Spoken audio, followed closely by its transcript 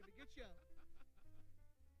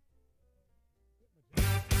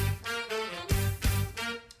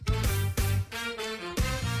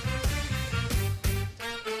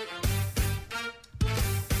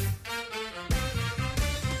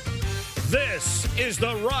This is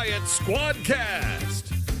the Riot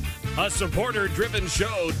Squadcast, a supporter-driven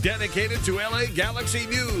show dedicated to LA Galaxy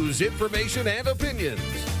news, information, and opinions.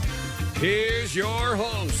 Here's your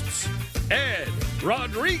hosts, Ed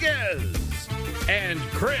Rodriguez and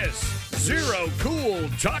Chris Zero Cool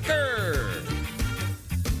Tucker.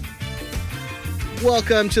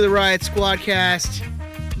 Welcome to the Riot Squadcast.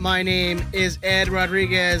 My name is Ed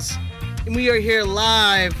Rodriguez, and we are here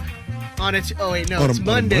live on it's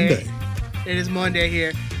Monday. It is Monday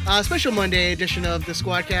here. Special Monday edition of the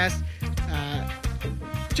Squadcast.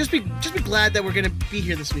 Just be glad that we're gonna be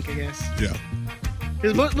here this week, I guess. Yeah.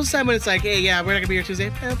 Because most of the time when it's like, hey, yeah, we're not gonna be here Tuesday,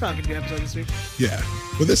 we're probably gonna do an episode this week. Yeah.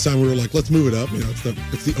 But this time we were like, let's move it up. You know, it's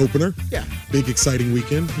the opener. Yeah. Big exciting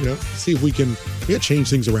weekend. You know, see if we can change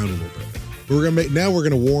things around a little bit. But we're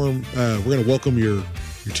gonna welcome your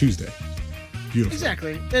Tuesday. Beautiful.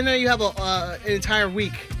 Exactly. And then you have an entire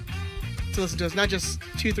week to listen to us, not just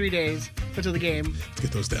 2-3 days until the game. Let's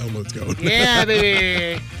get those downloads going. Yeah,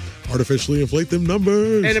 baby. Artificially inflate them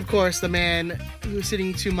numbers. And of course, the man who's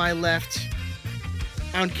sitting to my left,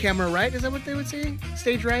 on camera right, is that what they would say?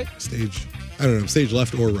 Stage right? I don't know, stage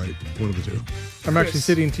left or right, one of the two. I'm Chris. actually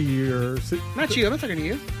sitting to your... Not you, I'm not talking to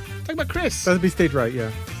you. I'm talking about Chris. That'd be stage right, yeah.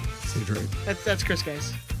 Stage right. That's Chris,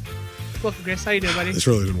 guys. Welcome, Chris. How you doing, buddy? This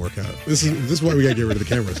really didn't work out. This is why we gotta get rid of the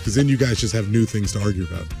cameras, because then you guys just have new things to argue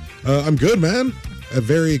about. I'm good, man. A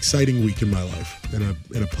very exciting week in my life, in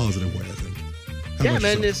a positive way, I think. How Yeah, about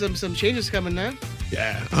man, yourself? there's some changes coming now.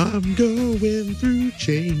 Yeah. I'm going through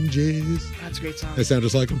changes. That's a great song. They sound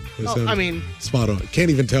just like him. I mean... Spot on. Can't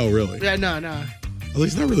even tell, really. Yeah, no. At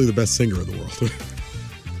least not really the best singer in the world.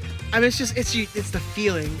 I mean, it's the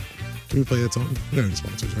feeling. Can we play that song? We don't have any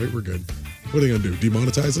sponsors, right? We're good. What are they going to do?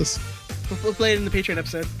 Demonetize us? We'll play it in the Patreon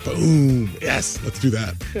episode. Boom. Yes. Let's do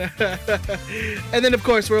that. And then, of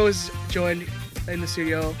course, we're always joined in the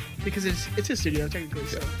studio because it's his studio, technically.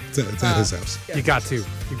 So. It's at his house. Yeah, You got to.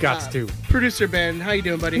 You got to. Producer Ben, how you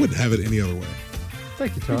doing, buddy? Wouldn't have it any other way.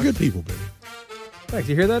 Thank you, We're Todd. good people, baby. Thanks.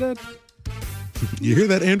 You hear that, Ed? You hear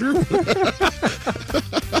that, Andrew?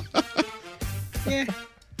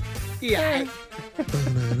 Yeah.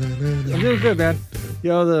 I'm doing good, man.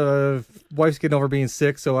 The wife's getting over being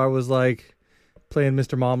sick, so I was like playing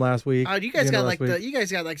Mr. Mom last week. You guys got last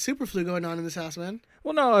week. super flu going on in this house, man.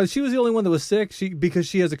 Well, no, she was the only one that was sick. Because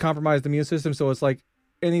she has a compromised immune system, so it's like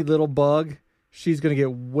any little bug, she's gonna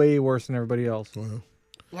get way worse than everybody else. Wow.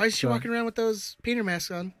 Why is she walking around with those painter masks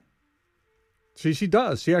on? She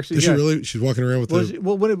does. She actually. Is she really? She's walking around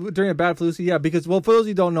with during a bad flu season, yeah. Because for those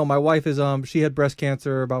who don't know, my wife is she had breast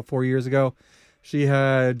cancer about 4 years ago. She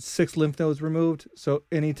had 6 lymph nodes removed. So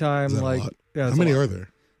anytime Is that a like lot? yeah, How many are there?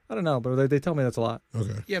 I don't know, but they tell me that's a lot.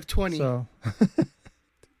 Okay. You have 20. So You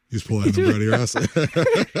just pull that out of your ass.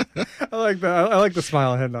 I like that. I like the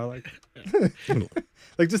smile ahead now.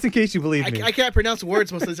 Like just in case you believe me. I can't pronounce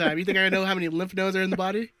words most of the time. You think I know how many lymph nodes are in the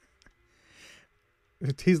body?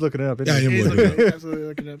 He's looking it up. Yeah, I am He's looking it up. absolutely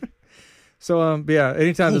looking it up. So but yeah,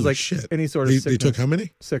 anytime Holy there's shit. any sort of They sickness, took how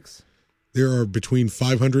many? 6. There are between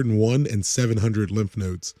 501 and 700 lymph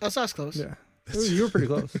nodes. Oh, so I was close. Yeah, you were pretty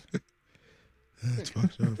close. That's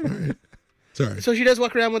fucked up. All right. Sorry. So she does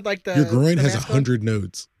walk around with like the Your groin the has mask on? 100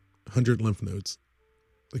 nodes, 100 lymph nodes,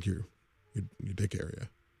 like your dick area.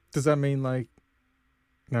 Does that mean like?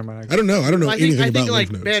 Never mind. I don't know. I don't know I anything think about like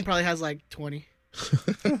lymph Ben nodes. probably has like 20.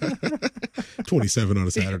 27 on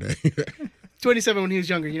a Saturday. 27 when he was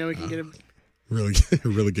younger. You know, we can get him.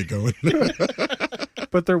 really get going.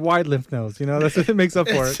 But they're wide lymph nodes. You know, that's what it makes up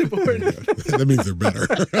for It's it. important. That means they're better.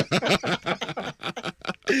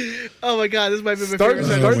 Oh my God, this might be my Starting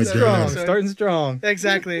favorite. Oh my episode. strong. God. Starting strong.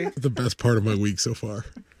 Exactly. The best part of my week so far.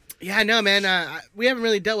 Yeah, I know, man. We haven't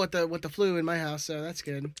really dealt with the flu in my house, so that's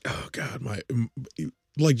good. Oh God,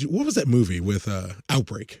 what was that movie with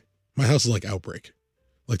Outbreak? My house is like Outbreak,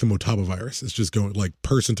 like the Motaba virus. It's just going like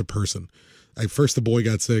person to person. First the boy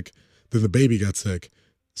got sick, then the baby got sick,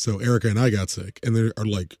 so Erica and I got sick, and there are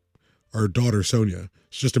like our daughter Sonia.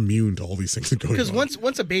 She's just immune to all these things that going on. Because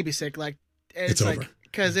once a baby's sick, like it's like over.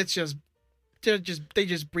 because it's just they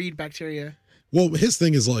just breed bacteria. Well, his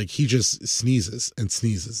thing is like he just sneezes and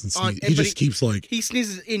sneezes and sneezes. He just keeps like he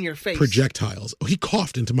sneezes in your face. projectiles. Oh, he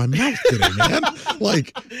coughed into my mouth today, man.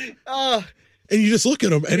 Like, Oh, and you just look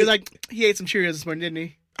at him and you're like he ate some Cheerios this morning, didn't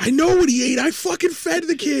he? I know what he ate. I fucking fed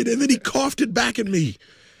the kid, and then he coughed it back at me.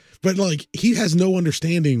 But like, he has no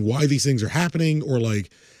understanding why these things are happening, or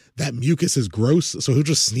like that mucus is gross. So he'll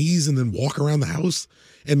just sneeze and then walk around the house,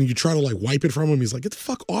 and you try to like wipe it from him. He's like, "Get the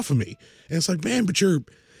fuck off of me!" And it's like, man, but you're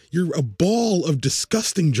a ball of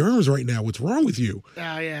disgusting germs right now. What's wrong with you?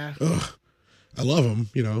 Oh yeah. Ugh. I love him.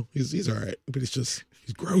 You know, he's all right, but he's just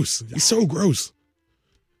He's gross. He's so gross.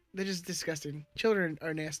 They're just disgusting. Children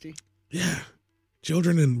are nasty. Yeah.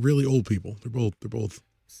 Children and really old people. They're both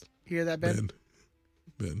Hear that, Ben?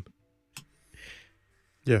 Ben.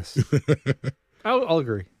 Yes. I'll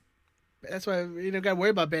agree. That's why gotta worry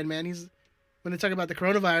about Ben, man. He's when they talk about the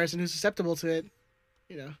coronavirus and who's susceptible to it,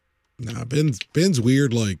 Nah, Ben's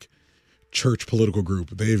weird like church political group.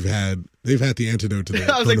 They've had the antidote to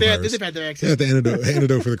the I was like, coronavirus. they've had the vaccine. They had the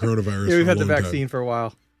antidote for the coronavirus. Yeah, we've for a had the long vaccine time. for a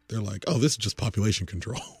while. They're like, oh, this is just population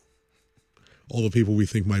control. All the people we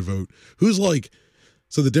think might vote. Who's like,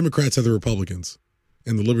 so the Democrats have the Republicans,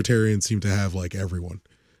 and the Libertarians seem to have like everyone.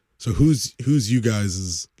 So who's you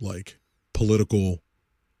guys' like political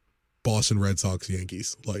Boston Red Sox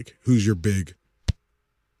Yankees? Like who's your big?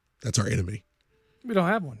 That's our enemy. We don't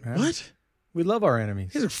have one, man. What? We love our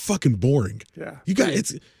enemies. These are fucking boring. Yeah. You got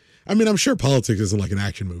it's. I mean, I'm sure politics isn't like an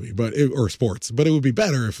action movie, or sports, but it would be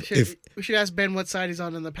better if we should ask Ben what side he's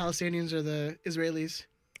on the Palestinians or the Israelis.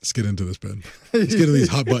 Let's get into this, Ben. Let's get into these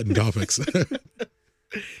hot button topics.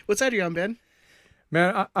 What side are you on, Ben?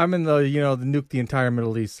 Man, I'm in the the nuke the entire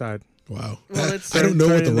Middle East side. Wow. Well, I don't know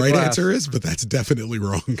turn what it the into right glass. answer is, but that's definitely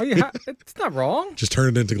wrong. Oh, yeah, it's not wrong. Just turn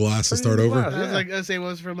it into glass and Turn it start into over. glass. I was Yeah. like, I say it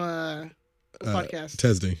was from a podcast.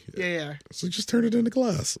 Tesdy. Yeah. So just turn it into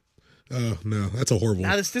glass. Oh no, that's a horrible.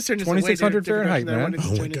 Now this turned into a way 2600 different Fahrenheit, direction than I man. wanted to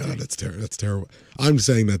Oh my turn it god, into. that's terrible. I'm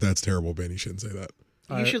saying that's terrible, Ben. You shouldn't say that.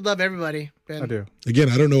 You should love everybody, Ben. I do. Again,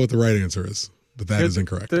 I don't know what the right answer is, but that is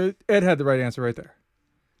incorrect. Ed had the right answer right there.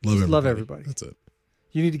 Love everybody. That's it.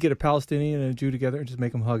 You need to get a Palestinian and a Jew together and just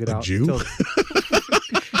make them hug it A out. Jew? until-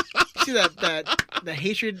 See the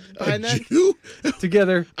hatred behind that? Jew?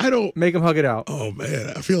 together, I don't. make them hug it out. Oh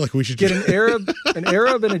man, I feel like we should Get just, an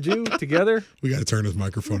Arab and a Jew together. We got to turn his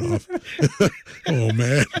microphone off. Oh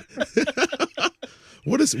man.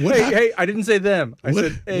 Hey, I didn't say them. I What,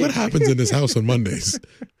 said, hey. what happens in this house on Mondays?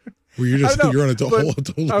 Where you're just I know, you're on a but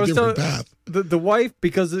totally I was different telling- path. The wife,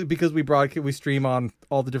 because we stream on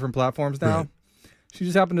all the different platforms now. Right. She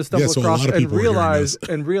just happened to stumble Yeah, so a across lot of and people are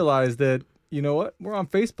hearing realize that you know what, we're on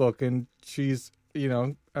Facebook, and she's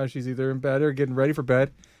she's either in bed or getting ready for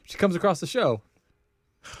bed. She comes across the show,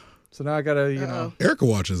 so now I gotta Uh-oh. Erica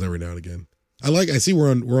watches every now and again. I see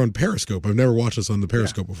we're on Periscope. I've never watched this on the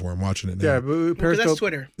Periscope before. I'm watching it now. yeah, but Periscope. That's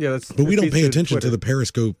Twitter. Yeah, that's. But we it don't feeds pay attention Twitter. to the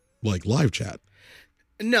Periscope like live chat.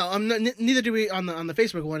 No, I'm not. Neither do we on the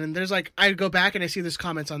Facebook one. And there's like, I go back and I see there's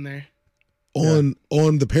comments on there. On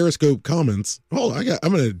the Periscope comments. Hold on,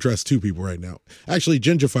 I'm going to address two people right now. Actually,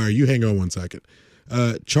 Gingerfire, you hang on one second.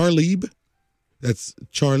 Charlieb, that's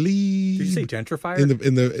Charlieb. Did you say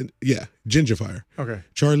gentrifier? Yeah, Gingerfire. Okay.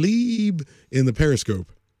 Charlieb in the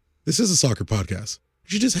Periscope. This is a soccer podcast.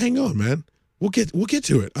 You just hang on, man. We'll get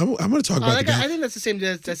to it. I'm going to talk about the guy. I think that's the same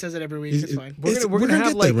that says it every week. It's fine. We're We're gonna gonna have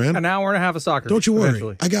get like there, man. an hour and a half of soccer. Don't you worry.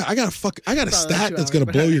 eventually. I got a Probably stat 2 that's going to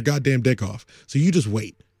hours, blow but- your goddamn dick off. So you just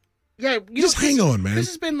wait. Yeah, Just hang on, man. Chris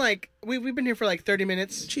has been like, we've been here for like 30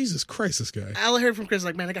 minutes. Jesus Christ, this guy. All I heard from Chris is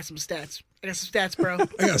like, man, I got some stats. Bro.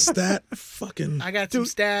 I got a stat. Fucking. I got some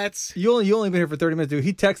stats. You only been here for 30 minutes, dude.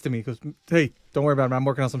 He texted me because, hey, don't worry about it, man. I'm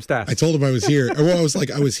working on some stats. I told him I was here. Well, I was like,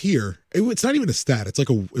 I was here. It's not even a stat. It's like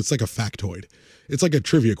a factoid. It's like a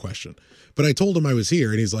trivia question. But I told him I was here,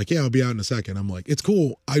 and he's like, yeah, I'll be out in a second. I'm like, it's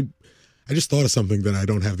cool. I just thought of something that I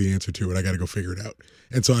don't have the answer to, and I got to go figure it out.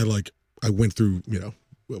 And so I went through,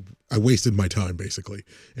 I wasted my time basically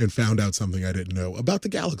and found out something I didn't know about the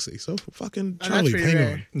galaxy. So fucking that's Charlie, pretty hang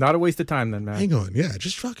rare. on. Not a waste of time then, man. Hang on. Yeah,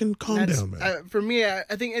 just fucking calm down, man. For me, I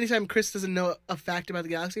think anytime Chris doesn't know a fact about the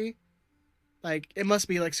galaxy, like, it must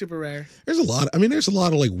be like super rare. There's a lot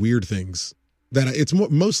of like weird things that it's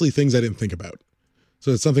mostly things I didn't think about.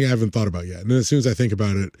 So it's something I haven't thought about yet. And then as soon as I think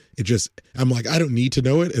about it, I'm like, I don't need to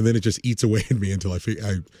know it. And then it just eats away at me until I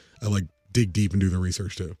like dig deep and do the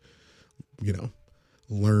research to,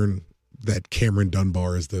 learn that Cameron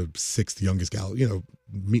Dunbar is the 6th youngest galaxy.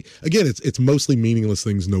 Again, it's mostly meaningless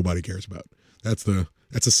things nobody cares about. That's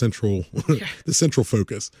a central, the central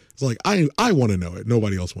focus. It's like, I want to know it.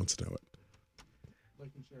 Nobody else wants to know it.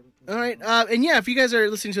 All right. And yeah, if you guys are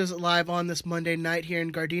listening to us live on this Monday night here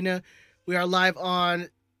in Gardena, we are live on,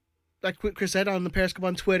 like Chris said, on the Periscope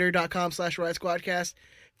on Twitter.com/Riot Squadcast,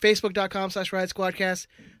 Facebook.com/Riot Squadcast.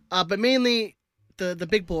 But mainly the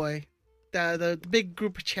big boy, the big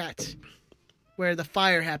group chat where the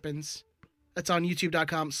fire happens. That's on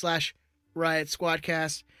YouTube.com/Riot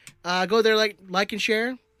Squadcast. Go there, like and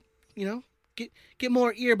share. Get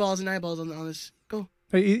more earballs and eyeballs on this. Go.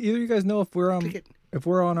 Hey, either you guys know if we're Click it.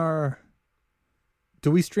 on our,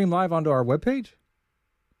 do we stream live onto our webpage?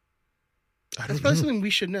 I That's don't probably know. something we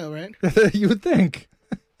should know, right? You would think.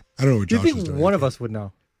 I don't know what You Josh is think doing. one of us would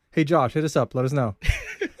know? Hey, Josh, hit us up. Let us know.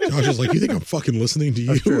 Josh is like, you think I'm fucking listening to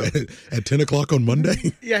you at 10 o'clock on Monday?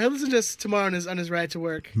 Yeah, he'll listen to us tomorrow on his ride to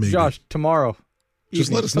work. Maybe. Josh, tomorrow. Just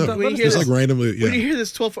evening. let us know. When you hear Just this- like randomly. Yeah. When you hear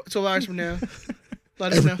this 12 hours from now,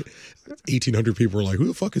 let us know. 1,800 people are like, who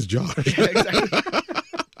the fuck is Josh? Yeah, exactly.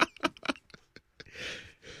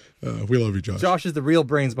 We love you, Josh. Josh is the real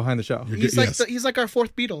brains behind the show. He's like he's like our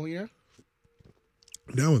fourth Beatle, you know?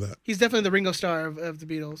 Down with that. He's definitely the Ringo Starr of the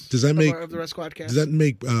Beatles. Does that make of the Red Squadcast? Does that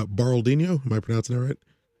make Baraldino? Am I pronouncing that right?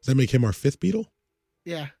 Does that make him our fifth Beatle?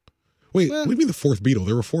 Yeah. Wait, Well- what do you mean the fourth Beatle?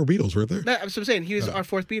 There were four Beatles, weren't there? That's what I'm saying. He was our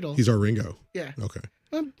fourth Beatle. He's our Ringo. Yeah. Okay.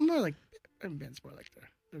 Well, more like Ben's more like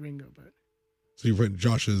the Ringo, but So you put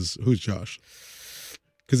Josh's. Who's Josh?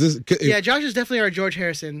 Because yeah, Josh is definitely our George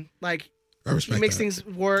Harrison. Like I respect he makes that. things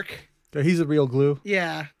work. Yeah, he's a real glue.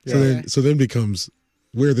 Yeah. So then becomes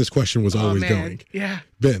where this question was always man. going. Yeah.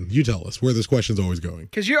 Ben, you tell us where this question's always going.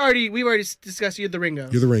 Because we've already discussed you're the Ringo.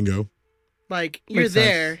 You're the Ringo. Like you're Makes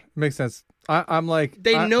there. Sense. Makes sense. I'm like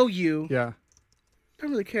They know you. Yeah.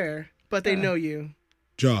 Don't really care, but they know you.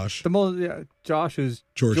 Josh, The most Josh who's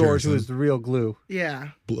George who Harrison. is the real glue. Yeah.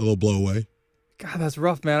 A little blow away. God, that's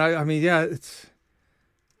rough, man. I mean, yeah, it's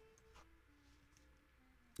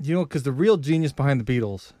because the real genius behind the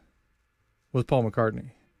Beatles was Paul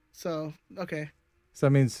McCartney. So okay. So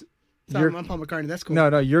that means So you're I'm Paul McCartney. That's cool.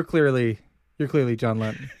 no, you're clearly John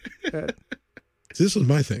Lennon, See, this was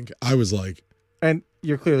my thing. I was like, and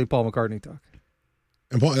you're clearly Paul McCartney, Tuck.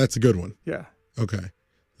 and Paul, that's a good one. Yeah, Okay.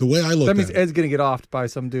 The way I looked that means at it, Ed's gonna get offed by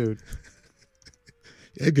some dude.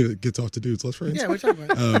 Ed gets off to dudes. Let's friends. Yeah, we're talking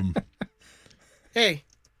about. Hey,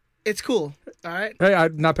 it's cool. All right. Hey,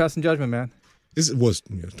 I'm not passing judgment, man. This was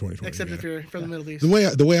 2020. Except yeah. if you're from the Middle East.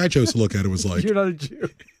 The way I chose to look at it was like, You're not a Jew. God,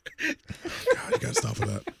 you gotta stop with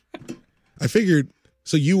that. I figured.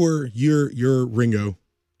 So you're Ringo,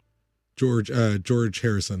 George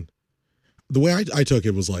Harrison. The way I took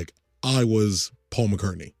it was like I was Paul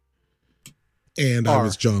McCartney, and I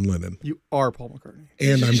was John Lennon, You are Paul McCartney.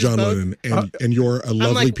 and You I'm just John both- Lennon, and you're a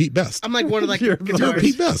lovely like- Pete Best. I'm like one of like You're- the You're guitars.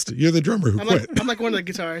 Pete Best. You're the drummer who quit. I'm like one of the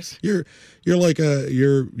guitars. You're like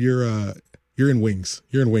you're in Wings.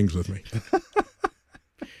 You're in Wings with me.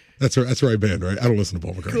 That's right band, right? I don't listen to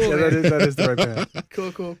Paul McCartney. Cool. Yeah, that is the right band.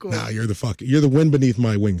 Cool. Nah, you're the wind beneath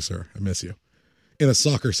my wings, sir. I miss you. In a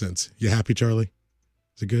soccer sense. You happy, Charlie?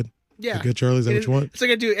 Is it good? Yeah. Is it good, Charlie? Is that what you want? It's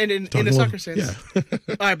like I do in Talking a little- soccer sense. Yeah.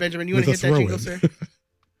 All right, Benjamin, you want With to a hit that jingle, throw-in. sir?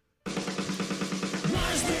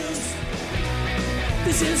 Mars News.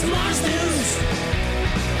 This is Mars News.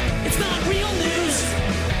 It's not real news.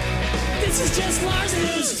 This is just Mars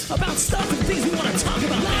News about stuff and things we want to talk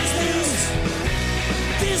about. Mars News.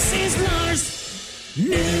 This is Mars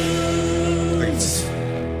News.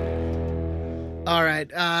 All right.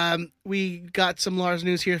 We got some Lars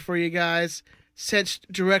news here for you guys, sent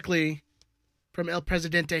directly from El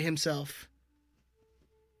Presidente himself.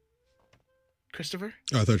 Christopher?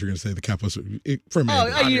 Oh, I thought you were going to say the Capo from Oh,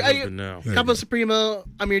 Mandy. are you, I'm your husband now. There you Capo go. Supremo,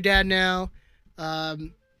 I'm your dad now.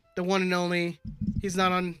 The one and only. He's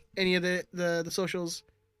not on any of the socials.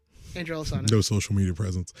 Andrew Alessandro. No social media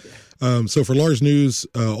presence. So for Lars News,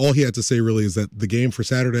 all he had to say really is that the game for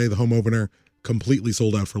Saturday, the home opener, completely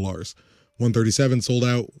sold out for Lars. 137 sold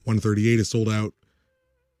out. 138 is sold out.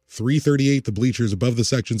 338, the bleachers above the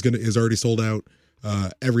section is already sold out.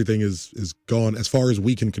 Everything is gone as far as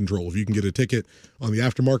we can control. If you can get a ticket on the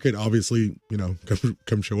aftermarket, obviously,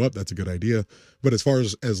 come show up. That's a good idea. But as far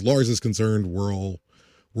as Lars is concerned, we're all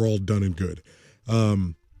done and good.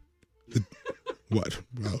 What?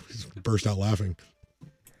 Well, he's burst out laughing.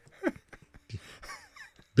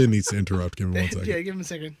 Ben needs to interrupt. Give me 1 second. Yeah, give him a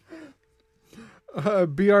second.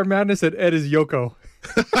 BR Madness said Ed is Yoko.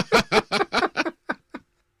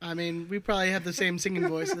 I mean, we probably have the same singing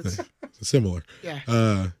voice. That's, Similar.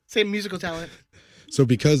 yeah. Same musical talent. So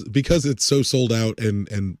because it's so sold out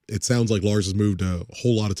and it sounds like Lars has moved a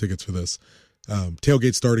whole lot of tickets for this.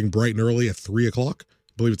 Tailgate starting bright and early at 3:00. I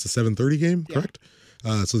believe it's a 7:30 game, correct?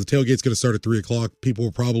 So the tailgate's going to start at 3:00. People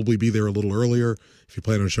will probably be there a little earlier if you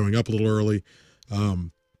plan on showing up a little early.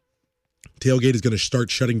 Tailgate is going to start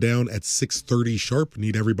shutting down at 6:30 sharp.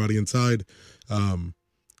 Need everybody inside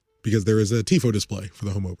because there is a TIFO display for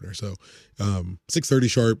the home opener. So 6:30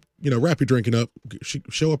 sharp, wrap your drinking up,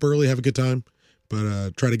 show up early, have a good time,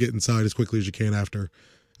 but try to get inside as quickly as you can after.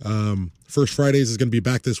 First Fridays is going to be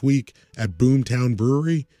back this week at Boomtown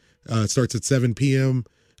Brewery. It starts at 7 p.m.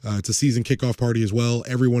 It's a season kickoff party as well.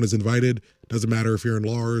 Everyone is invited. Doesn't matter if you're in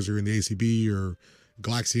Lars or in the ACB or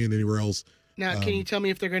Galaxian, anywhere else. Now, can you tell me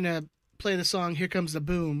if they're going to play the song Here Comes the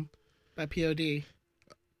Boom by POD?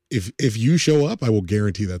 if you show up, I will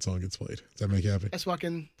guarantee that song gets played. Does that make you happy? Let's walk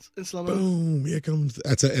in slow mo. Boom! Here comes.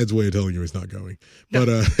 That's Ed's way of telling you he's not going. But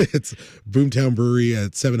it's Boomtown Brewery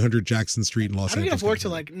at 700 Jackson Street in Los I don't get Angeles. off work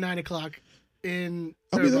till like 9 o'clock in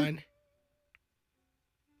I'll be there. Irvine.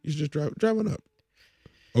 You should just drive on up.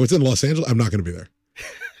 Oh, it's in Los Angeles. I'm not going to be there.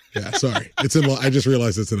 Yeah, sorry. It's in. I just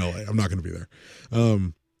realized it's in LA. I'm not going to be there.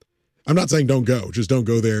 I'm not saying don't go. Just don't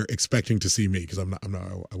go there expecting to see me because I'm not.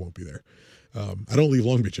 I won't be there. I don't leave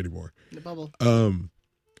Long Beach anymore. The bubble. But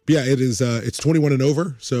yeah, it is. It's 21 and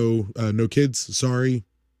over, so no kids. Sorry,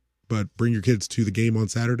 but bring your kids to the game on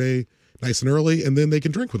Saturday, nice and early, and then they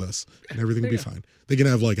can drink with us, and everything will be fine. They can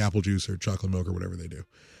have like apple juice or chocolate milk or whatever they do.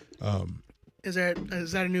 Is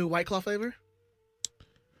that a new White Claw flavor?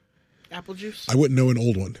 Apple juice. I wouldn't know an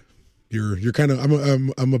old one. You're kind of.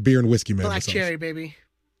 I'm a beer and whiskey man. Black myself. cherry, baby.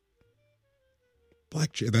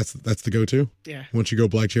 Black cherry. That's the go-to. Yeah. Once you go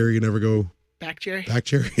black cherry, you never go Back cherry. back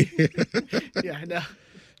cherry. Yeah, I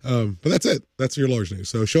know. But that's it. That's your large news.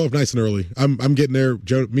 So show up nice and early. I'm getting there.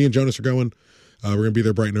 Me and Jonas are going. We're gonna be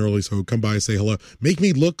there bright and early. So come by and say hello. Make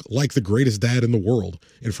me look like the greatest dad in the world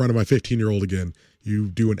in front of my 15-year-old again. You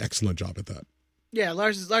do an excellent job at that. Yeah,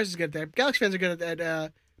 Lars is good there. Galaxy fans are good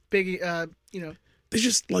at big. They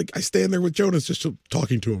just like I stand there with Jonas just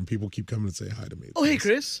talking to him. People keep coming and say hi to me. Oh, hey,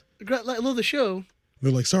 Chris. I love the show.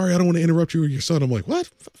 They're like, sorry, I don't want to interrupt you or your son. I'm like, what?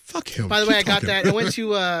 Fuck him. By the Keep way, I got talking. that. I went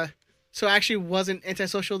to. So I actually wasn't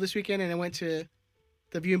antisocial this weekend, and I went to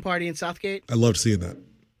the viewing party in Southgate. I loved seeing that.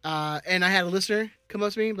 And I had a listener come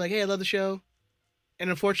up to me and be like, hey, I love the show. And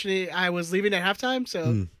unfortunately, I was leaving at halftime,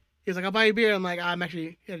 so he was like, I'll buy you a beer. I'm like, I'm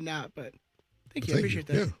actually heading out, but thank you. I appreciate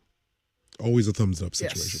that. Yeah. Always a thumbs up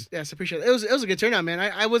situation. Yes, appreciate it. It was a good turnout, man.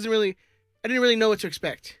 I didn't really know what to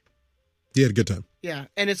expect. You had a good time. Yeah,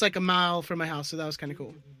 and it's like a mile from my house, so that was kind of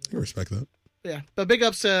cool. I respect that. Yeah, but big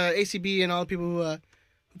ups to ACB and all the people who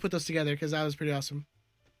put those together because that was pretty awesome.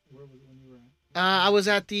 Where was it when you were at? I was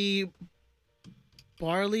at the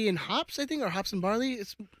Barley and Hops, I think, or Hops and Barley.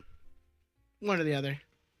 It's one or the other,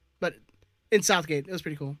 but in Southgate, it was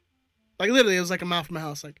pretty cool. Like literally, it was like a mile from my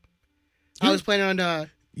house. Like I was planning on.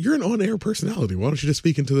 You're an on-air personality. Why don't you just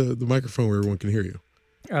speak into the microphone where everyone can hear you?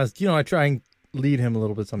 I try and lead him a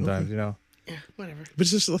little bit sometimes. Okay. Yeah, whatever. But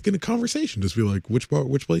it's just like in a conversation, just be like, which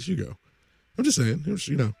place you go. I'm just saying,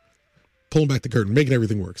 pulling back the curtain, making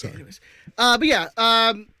everything work. Sorry. Anyways. But yeah,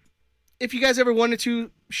 if you guys ever wanted to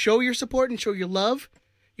show your support and show your love,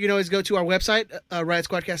 you can always go to our website,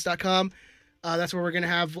 riotsquadcast.com. That's where we're going to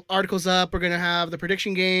have articles up. We're going to have the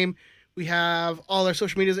prediction game. We have all our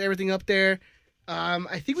social medias, everything up there.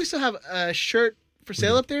 I think we still have a shirt for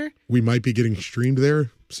sale up there. We might be getting streamed there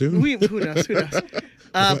soon. Who knows?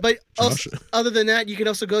 But also, other than that, you can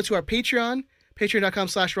also go to our Patreon,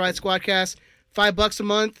 patreon.com/riotsquadcast. $5 a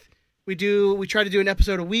month. We try to do an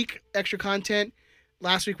episode a week, extra content.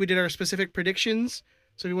 Last week we did our specific predictions.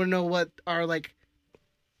 So if you want to know what our like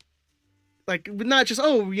not just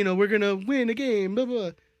we're gonna win a game, blah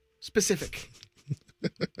blah. Specific.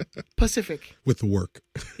 Pacific. With the work.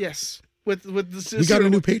 Yes. With the We got a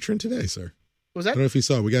new patron today, sir. Was I that? don't know if you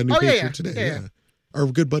saw. We got a new patron today. Yeah. Our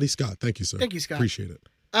good buddy Scott. Thank you, sir. Thank you, Scott. Appreciate it.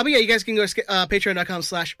 But yeah, you guys can go to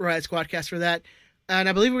patreon.com/riotsquadcast for that. And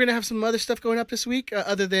I believe we're gonna have some other stuff going up this week,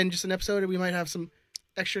 other than just an episode. We might have some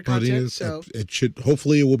extra content. So it should.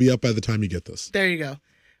 Hopefully, it will be up by the time you get this. there you go.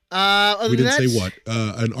 Other We than didn't that, say what.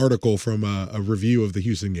 An article from a review of the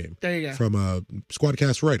Houston game. There you go. From a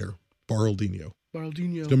Squadcast writer, Baraldino.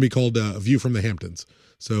 Baraldino. It's going to be called A View from the Hamptons.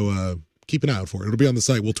 So keep an eye out for it. It'll be on the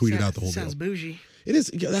site. We'll tweet it out the whole Sounds deal. bougie. It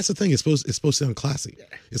is. Yeah, that's the thing. It's supposed to sound classy.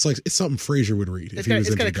 It's like it's something Frasier would read if he was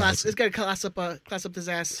into the Galaxy. It's got to class up his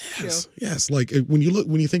ass show. Yes. Like when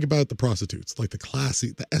you think about the prostitutes, like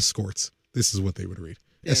the escorts, this is what they would read.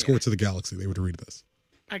 Escorts of the Galaxy. They would read this.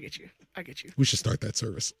 I get you. We should start that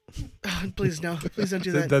service. Please no. Please don't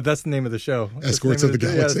do that. That's the name of the show. Escorts of the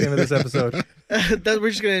Galaxy. Yeah, that's the name of this episode. We're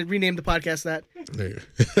just gonna rename the podcast that. There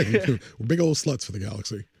you go. We're big old sluts for the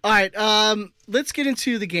Galaxy. All right. Let's get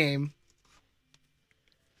into the game.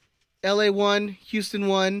 LA won. Houston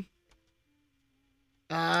won.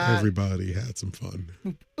 Everybody had some fun.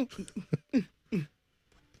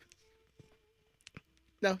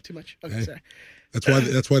 No, too much. Okay, sorry.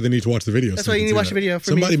 That's why they need to watch the video. That's so why they you can need to see watch the that. video.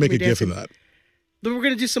 Somebody make a gif dancing. of that. But we're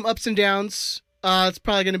gonna do some ups and downs. It's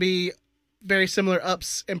probably gonna be very similar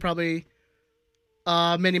ups and probably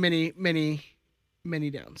many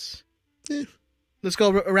downs. Yeah. Let's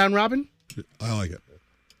go around robin. I like it.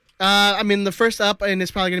 The first up, and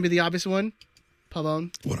it's probably gonna be the obvious one.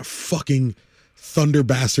 Pavone. What a fucking thunder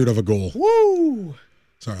bastard of a goal. Woo!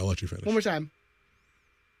 Sorry, I'll let you finish. One more time.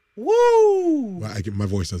 Woo! My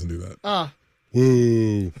voice doesn't do that.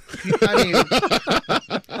 Woo. I mean,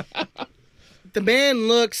 the man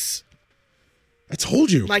looks I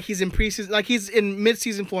told you. like he's in preseason, like he's in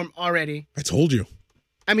mid-season form already. I told you.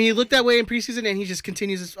 I mean, he looked that way in preseason, and he just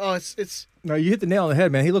continues. It's. No, you hit the nail on the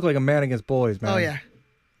head, man. He looked like a man against boys, man. Oh yeah.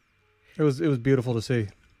 It was beautiful to see.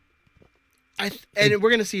 And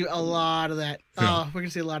we're gonna see a lot of that. Yeah. Oh, we're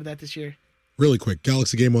gonna see a lot of that this year. Really quick.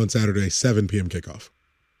 Galaxy game on Saturday, 7 p.m. kickoff.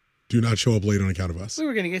 Do not show up late on account of us. We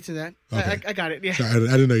were gonna get to that. Okay. I got it. Yeah, Sorry, I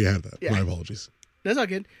didn't know you had that. Yeah. My apologies. that's all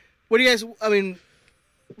good. What do you guys? I mean,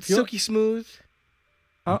 silky smooth.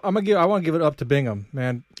 I want to give it up to Bingham,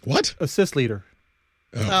 man. What? Assist leader.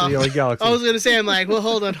 Oh. The LA Galaxy. I was gonna say, I'm like, well,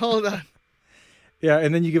 hold on. Yeah,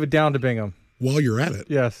 and then you give it down to Bingham. While you're at it,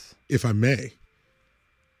 Yes. if I may,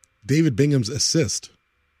 David Bingham's assist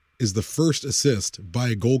is the first assist by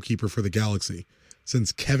a goalkeeper for the Galaxy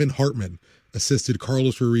since Kevin Hartman assisted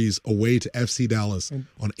Carlos Ruiz away to FC Dallas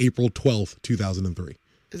on April 12th, 2003.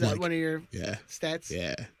 Is that Like, one of your Yeah. stats?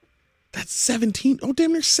 Yeah. That's 17. Oh,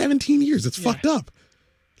 damn near 17 years. It's fucked up.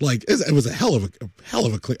 Like, it was a hell of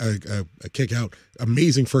a kick out.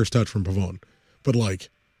 Amazing first touch from Pavone. But, like,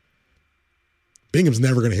 Bingham's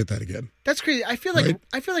never going to hit that again. That's crazy. I feel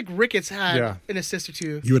like Ricketts had an assist or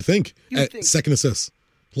two. You would think. You would think. Second assists.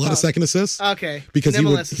 A lot of second assists. Okay. Because An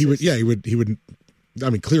he MLS would I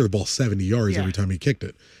mean, clear the ball 70 yards Yeah. every time he kicked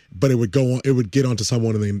it. But it would go on, it would get onto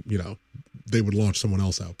someone and then, they would launch someone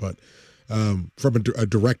else out. But from a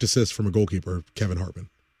direct assist from a goalkeeper, Kevin Hartman.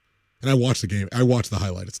 And I watched the game. I watched the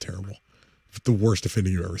highlight. It's terrible. The worst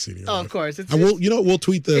defending you've ever seen in your life. Of course. I will. We'll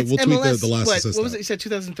tweet the MLS, the last assist. What was out. it? You said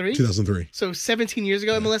 2003? 2003. So 17 years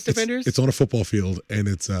ago, MLS defenders? It's on a football field and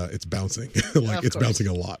it's bouncing. Like Of it's course. bouncing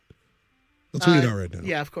a lot. I'll tweet it out right now.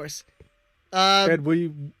 Yeah, of course. Ed,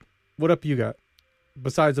 what up you got?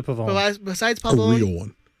 Besides the Pavone. Besides A Pavone, real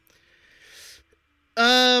one.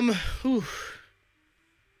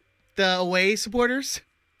 the away supporters,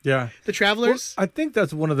 Yeah. the travelers. I think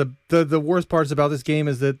that's one of the worst parts about this game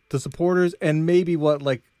is that the supporters and maybe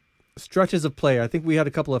stretches of play. I think we had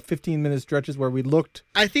a couple of 15-minute stretches where we looked.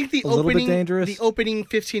 I think the a little bit opening, dangerous. the opening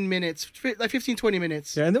 15 minutes, like 15, 20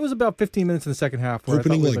 minutes. Yeah, and there was about 15 minutes in the second half. Where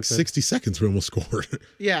Opening I thought we like looked good. 60 seconds, we almost scored.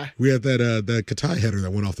 Yeah, We had that Katai header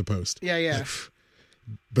that went off the post. yeah.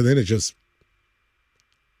 But then it just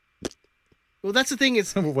Well, that's the thing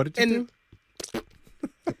is, What did you do?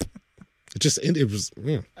 it was.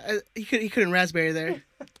 Yeah. he couldn't raspberry there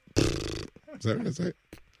Is that right?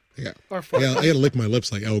 Yeah. or Yeah, I gotta lick my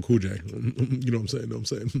lips like El Cool J. You know what I'm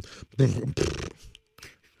saying?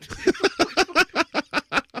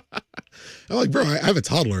 I'm like, bro, I have a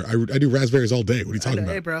toddler. I do raspberries all day. What are you talking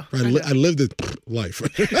about? Hey, bro. I live this life.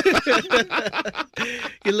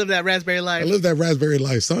 You live that raspberry I life. live that raspberry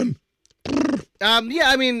life, son. Yeah,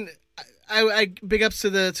 I mean, I big ups to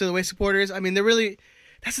the way supporters. I mean,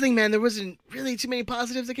 that's the thing, man. There wasn't really too many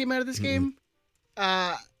positives that came out of this game.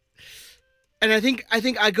 And I think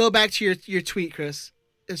I go back to your tweet, Chris.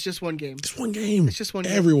 It's just one game. Just one game. It's just one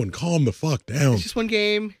game. Everyone calm the fuck down. It's just one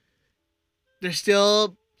game. They're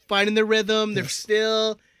still finding their rhythm. They're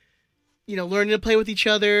still, learning to play with each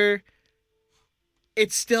other.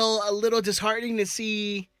 It's still a little disheartening to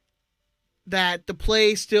see that the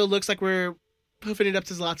play still looks like we're hoofing it up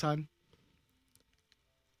to Zlatan.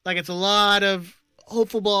 Like it's a lot of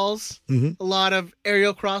hopeful balls, a lot of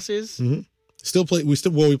aerial crosses. We played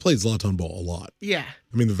Zlatan ball a lot. Yeah.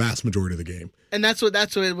 I mean, the vast majority of the game. And that's what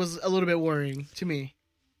it was a little bit worrying to me.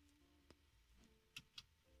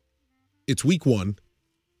 It's week 1.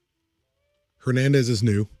 Hernandez is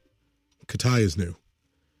new. Katai is new.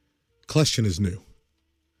 Kljestan is new.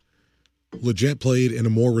 Leggett played in a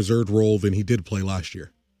more reserved role than he did play last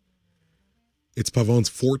year. It's Pavone's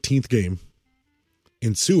 14th game.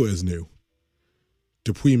 Insua is new.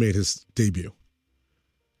 Dupuis made his debut.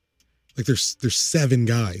 Like there's 7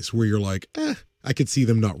 guys where you're like, I could see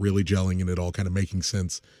them not really gelling and it all kind of making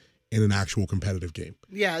sense in an actual competitive game.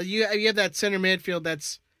 Yeah, you have that center midfield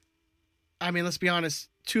that's, I mean, let's be honest,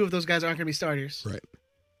 2 of those guys aren't going to be starters. Right.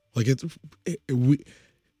 Like it's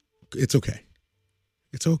okay.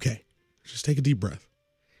 It's okay. Just take a deep breath.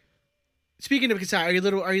 Speaking of Katai, are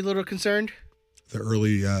you a little concerned? The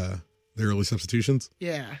early substitutions?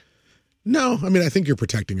 Yeah. No, I mean I think you're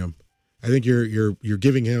protecting him. I think you're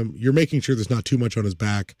giving him, you're making sure there's not too much on his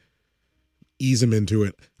back. Ease him into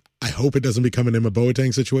it. I hope it doesn't become an Emma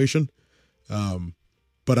Boateng situation.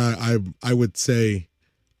 But I would say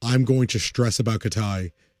I'm going to stress about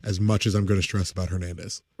Katai as much as I'm going to stress about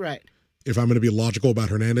Hernandez. Right. If I'm going to be logical about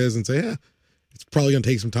Hernandez and say, it's probably going to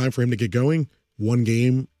take some time for him to get going, one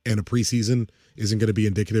game and a preseason isn't going to be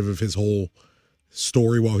indicative of his whole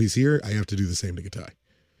story while he's here, I have to do the same to Katai.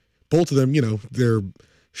 both of them, they're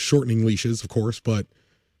shortening leashes, of course, but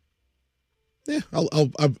yeah, I'm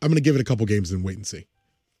going to give it a couple games and wait and see.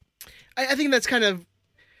 I think that's kind of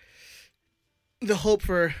the hope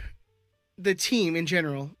for the team in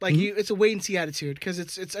general. Like it's a wait and see attitude because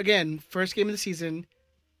it's again first game of the season.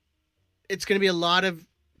 It's going to be a lot of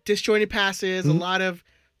disjointed passes, a lot of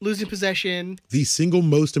losing possession. The single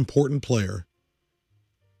most important player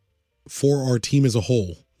for our team as a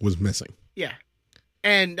whole was missing. Yeah,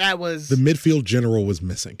 and that was the midfield general was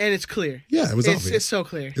missing, and it's clear. Yeah, it was obvious. It's so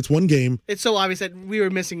clear. It's one game. It's so obvious that we were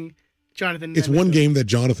missing Jonathan. It's one game that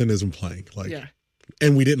Jonathan isn't playing.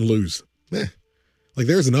 And we didn't lose. Like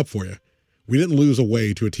there's an up for you. We didn't lose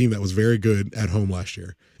away to a team that was very good at home last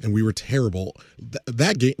year, and we were terrible.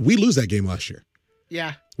 That game, we lose that game last year.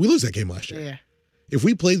 Yeah, we lose that game last year. Yeah. If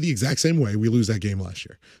we played the exact same way, we lose that game last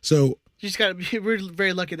year. So you just got. We're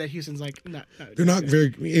very lucky that Houston's like not they're not very,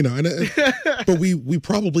 but we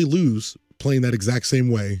probably lose playing that exact same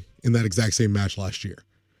way in that exact same match last year.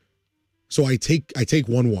 So I take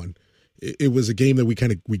 1-1. It was a game that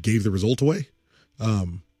we gave the result away,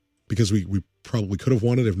 because we probably could have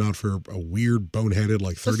won it if not for a weird boneheaded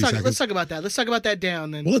 30 seconds. Let's talk about that. Let's talk about that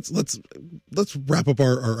down then. Well, let's wrap up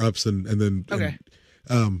our ups and then okay.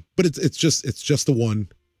 But it's just the one,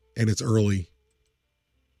 and it's early,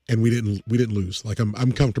 and we didn't lose. Like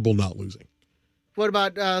I'm comfortable not losing. What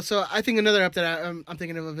about so I think another up that I'm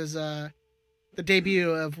thinking of is the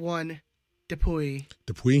debut of one Dupuis.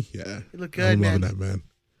 Dupuis, yeah, He looked good, I'm man. loving that man.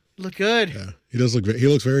 Look good. Yeah, he does look. He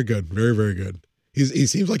looks very good, very very good. He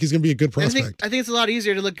seems like he's going to be a good prospect. I think it's a lot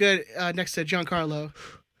easier to look good next to Giancarlo.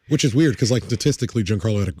 Which is weird because statistically,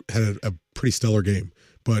 Giancarlo had a pretty stellar game,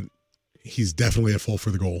 but he's definitely at fault for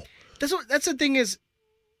the goal. That's the thing is,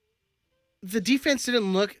 the defense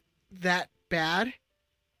didn't look that bad.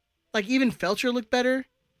 Like even Felcher looked better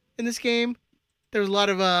in this game. There was a lot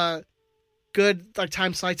of good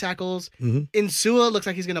time slide tackles. Insua looks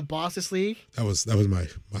like he's going to boss this league. That was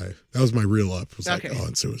my real up. It was okay.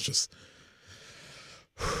 Insua's just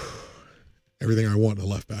everything I want in a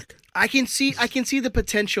left back. I can see the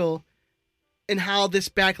potential in how this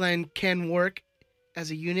backline can work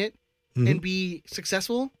as a unit and be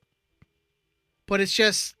successful. But it's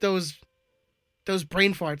just those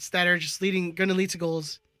brain farts that are just going to lead to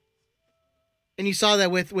goals. And you saw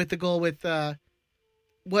that with the goal with and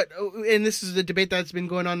this is the debate that's been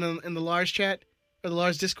going on in the Lars chat or the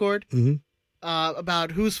Lars Discord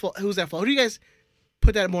about who's at fault. Who do you guys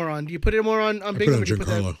put that more on? Do you put it more on Bingham or do you put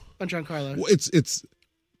that on Giancarlo? Well, it's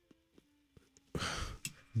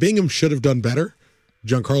Bingham should have done better.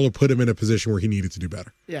 Giancarlo put him in a position where he needed to do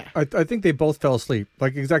better. Yeah. I think they both fell asleep.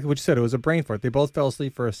 Like exactly what you said. It was a brain fart. They both fell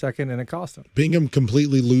asleep for a second and it cost them. Bingham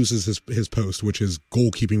completely loses his post, which is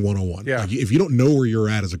goalkeeping 101. Yeah. If you don't know where you're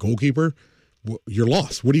at as a goalkeeper, you're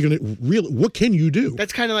lost. What are you going to what can you do?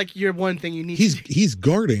 That's kind of like your one thing you need. He's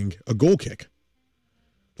guarding a goal kick.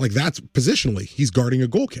 Like that's positionally, he's guarding a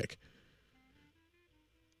goal kick.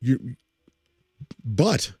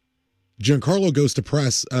 But Giancarlo goes to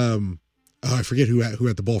press. I forget who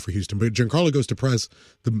had the ball for Houston, but Giancarlo goes to press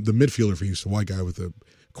the midfielder for Houston, white guy with the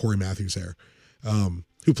Corey Matthews hair,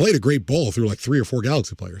 who played a great ball through 3 or 4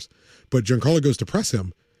 Galaxy players. But Giancarlo goes to press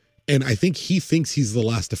him, and I think he thinks he's the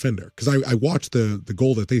last defender because I watched the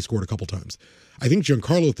goal that they scored a couple times. I think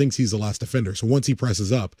Giancarlo thinks he's the last defender. So once he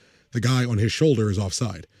presses up, the guy on his shoulder is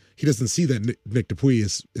offside. He doesn't see that Nick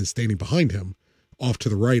Dupuis is standing behind him, off to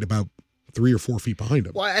the right, about 3 or 4 feet behind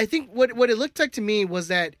him. Well, I think what it looked like to me was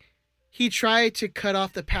that he tried to cut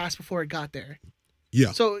off the pass before it got there.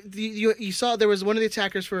 Yeah. So you saw there was one of the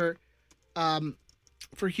attackers for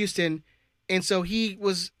Houston, and so he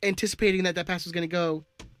was anticipating that pass was going to go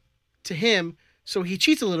to him. So he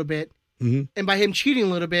cheats a little bit, and by him cheating a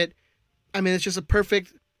little bit, I mean it's just a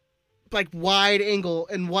perfect wide angle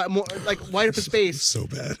and wide open space. So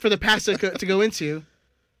bad for the pass to go into.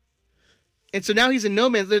 And so now he's in no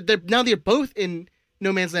man's. They're both in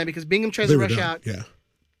no man's land because Bingham tries to rush out. Yeah.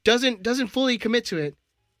 Doesn't fully commit to it,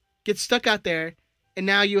 gets stuck out there, and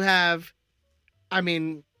now you have,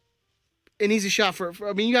 an easy shot for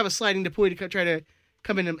you have a sliding Dupuis to try to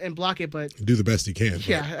come in and block it, but do the best he can.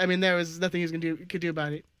 Yeah, there was nothing he could do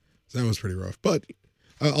about it. That was pretty rough, but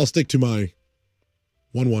I'll stick to my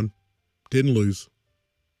 1-1. Didn't lose.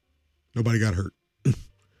 Nobody got hurt.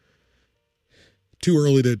 Too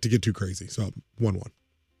early to get too crazy, so 1-1.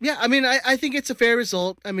 Yeah, I think it's a fair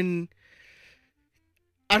result.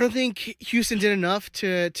 I don't think Houston did enough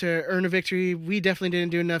to earn a victory. We definitely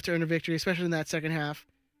didn't do enough to earn a victory, especially in that second half.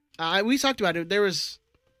 We talked about it. There was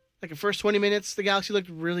the first 20 minutes, the Galaxy looked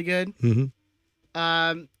really good.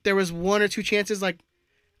 There was 1 or 2 chances.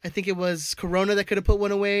 I think it was Corona that could have put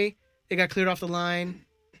one away. It got cleared off the line.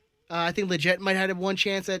 I think Leggett might have had one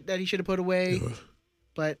chance that he should have put away. Ugh.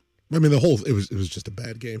 But I mean, it was just a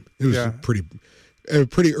bad game. It was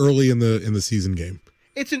pretty early in the season game.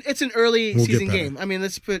 it's an early We'll season get better. game. I mean,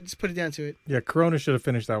 let's put it down to it. Yeah, Corona should have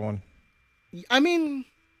finished that one. I mean,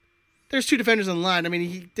 there's two defenders on the line. I mean,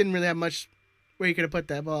 he didn't really have much where he could have put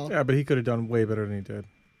that ball. Yeah, but he could have done way better than he did,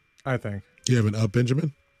 I think. Do you have an up,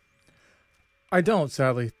 Benjamin? I don't,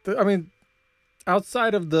 sadly. I mean,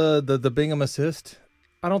 outside of the Bingham assist,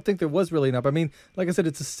 I don't think there was really an up. I mean, like I said,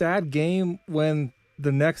 it's a sad game when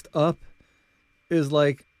the next up is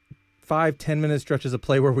like 5-10 minute stretches of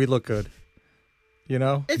play where we look good. You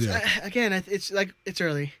know? It's Yeah. again, it's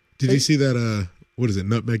early. Did you see that? What is it?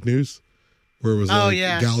 Nutmeg News, where it was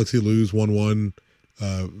yeah. Galaxy lose 1-1.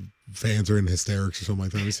 Fans are in hysterics or something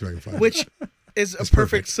like that. Let me see if I can find it. Which is a It's perfect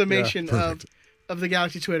perfect. summation Perfect. of the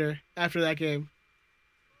Galaxy Twitter after that game.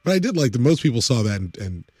 But I did like that most people saw that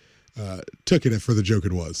and took it for the joke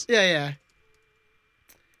it was. Yeah.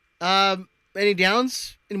 Any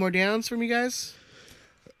downs? Any more downs from you guys?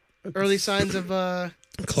 Early signs of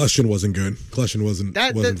Kleshin wasn't good. Kleshin wasn't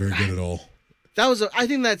That- very good at all. that was. I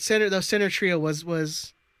think that center trio was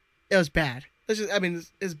it was bad.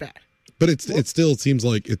 It's bad. But it still seems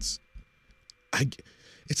like it's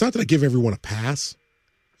not that I give everyone a pass.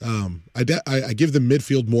 I give the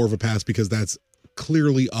midfield more of a pass because that's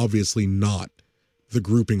clearly, obviously not the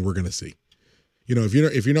grouping we're going to see. You know, if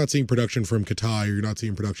you're not seeing production from Katai, or you're not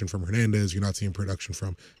seeing production from Hernandez, you're not seeing production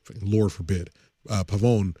from, Lord forbid,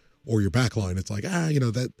 Pavone or your back line, it's like,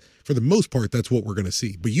 that for the most part, that's what we're going to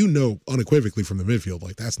see. But unequivocally from the midfield,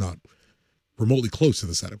 like that's not remotely close to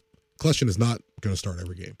the setup. Kleshin is not going to start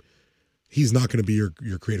every game. He's not going to be your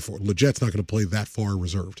creative forward. Leget's not going to play that far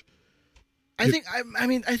reserved. I think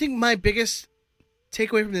my biggest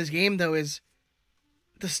takeaway from this game though is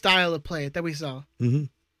the style of play that we saw. Mm-hmm.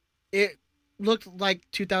 It looked like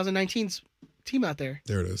 2019's team out there.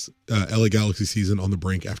 There it is. LA Galaxy season on the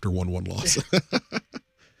brink after 1-1 loss.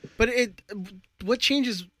 But what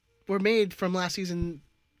changes were made from last season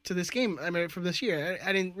to this game? I mean, from this year,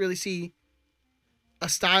 I didn't really see a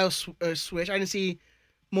style switch. I didn't see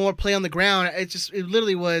more play on the ground. It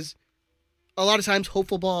literally was a lot of times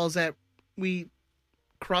hopeful balls that we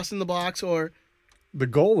cross in the box, or The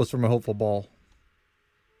goal was from a hopeful ball,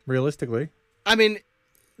 realistically. I mean,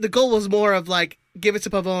 the goal was more of like give it to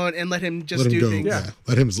Pavone and let him just Let him do go. things. Yeah.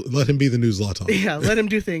 Let him be the new Zlatan. Yeah, let him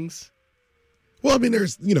do things. Well, I mean,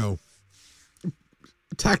 there's,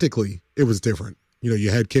 tactically, it was different. You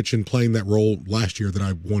had Kitchen playing that role last year that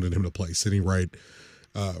I wanted him to play, sitting right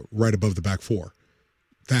above the back four.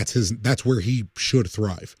 That's where he should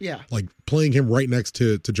thrive. Yeah. Like playing him right next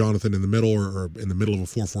to Jonathan in the middle or in the middle of a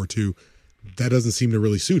 4-4-2, that doesn't seem to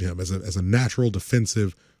really suit him as a natural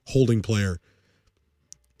defensive holding player.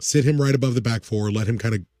 Sit him right above the back four, let him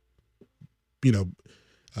kind of,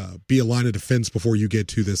 be a line of defense before you get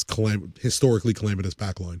to this historically calamitous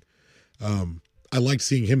back line. I liked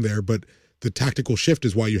seeing him there, but the tactical shift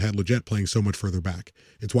is why you had Leggett playing so much further back.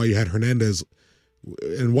 It's why you had Hernandez,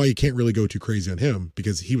 and why you can't really go too crazy on him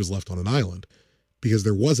because he was left on an island, because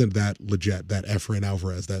there wasn't that Leggett, that Efrain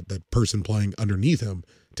Alvarez, that person playing underneath him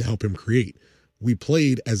to help him create. We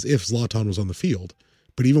played as if Zlatan was on the field,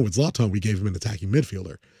 but even with Zlatan, we gave him an attacking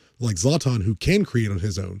midfielder. Like Zlatan, who can create on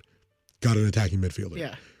his own, got an attacking midfielder.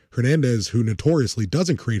 Yeah. Hernandez, who notoriously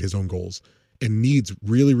doesn't create his own goals and needs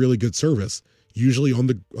really, really good service, usually on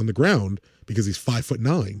the ground because he's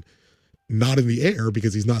 5'9", not in the air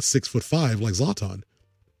because he's not 6'5" like Zlatan.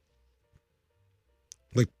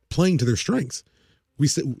 Like playing to their strengths.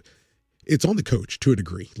 It's on the coach to a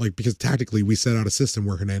degree, like because tactically we set out a system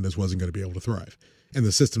where Hernandez wasn't going to be able to thrive, and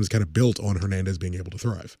the system is kind of built on Hernandez being able to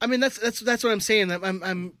thrive. I mean, that's what I'm saying.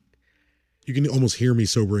 I'm You can almost hear me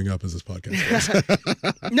sobering up as this podcast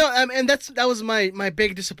goes. No, and that was my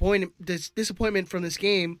big disappointment from this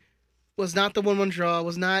game was not the 1-1 draw,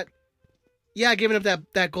 was not giving up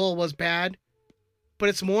that goal was bad, but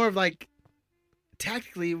it's more of like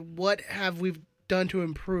tactically what have we done to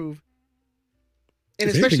improve. And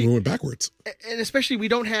If anything, we went backwards. especially we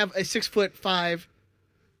don't have a 6'5",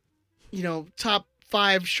 top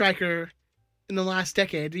 5 striker in the last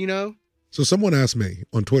decade, So someone asked me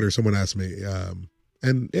on Twitter,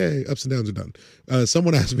 and yeah, ups and downs are done.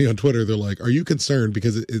 Someone asked me on Twitter, they're like, are you concerned?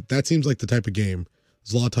 Because that seems like the type of game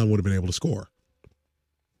Zlatan would have been able to score.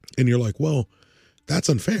 And you're like, well, that's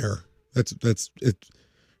unfair. That's it.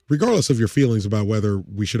 Regardless of your feelings about whether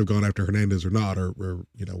we should have gone after Hernandez or not, or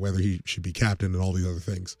whether he should be captain and all these other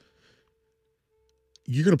things.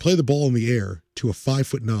 You're going to play the ball in the air to a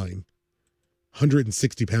 5'9"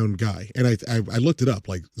 160-pound guy. And I looked it up.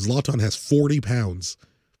 Like, Zlatan has 40 pounds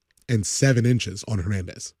and 7 inches on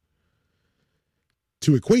Hernandez.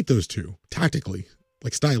 To equate those two tactically,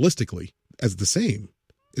 like stylistically, as the same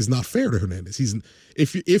is not fair to Hernandez.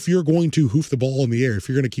 If you're going to hoof the ball in the air, if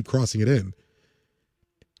you're going to keep crossing it in,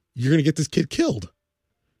 you're going to get this kid killed.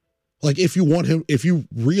 Like, if you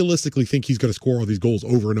realistically think he's going to score all these goals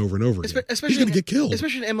over and over and over again, he's going to get killed.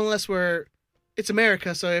 Especially in MLS where it's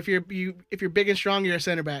America, so if you're big and strong, you're a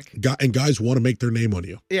center back. And guys want to make their name on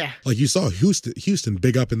you. Yeah. Like, you saw Houston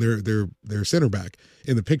big up in their center back.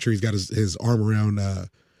 In the picture, he's got his arm around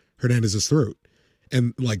Hernandez's throat.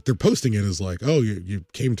 And, like, they're posting it as, like, oh, you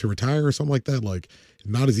came to retire or something like that. Like,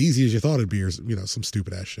 not as easy as you thought it'd be, or, some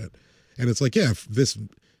stupid-ass shit. And it's like, yeah, if this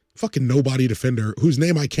fucking nobody defender, whose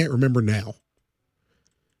name I can't remember now,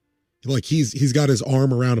 like, he's got his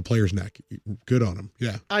arm around a player's neck. Good on him.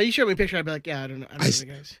 Yeah. You showed me a picture, I'd be like, yeah, I don't know the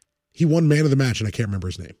guys. He won man of the match, and I can't remember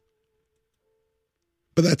his name.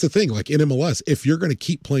 But that's the thing. Like, in MLS, if you're going to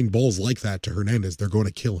keep playing balls like that to Hernandez, they're going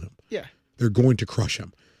to kill him. Yeah. They're going to crush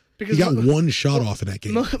him. Because he got one shot off in that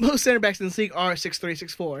game. Most center backs in this league are 6'3",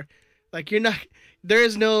 6'4". Like, there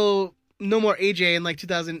is no more AJ in, like,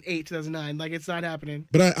 2008, 2009. Like, it's not happening.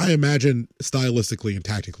 But I imagine stylistically and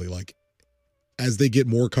tactically, like, as they get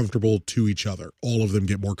more comfortable to each other, all of them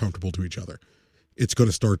get more comfortable to each other, it's going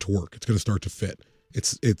to start to work. It's going to start to fit.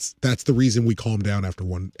 That's the reason we calm down after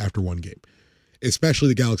one game, especially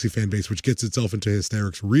the Galaxy fan base, which gets itself into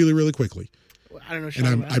hysterics really, really quickly. I don't know.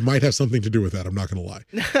 And I might have something to do with that. I'm not going to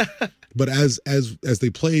lie. But as they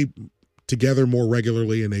play together more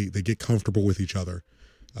regularly and they get comfortable with each other,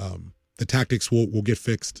 the tactics will get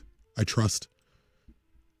fixed. I trust.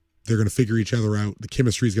 They're going to figure each other out. The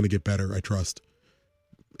chemistry is going to get better. I trust.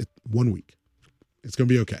 1 week. It's going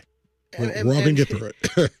to be okay. We're all going to get through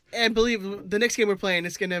it. And believe the next game we're playing,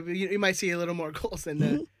 it's going to be, you might see a little more goals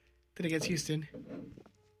than against Houston.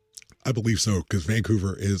 I believe so, because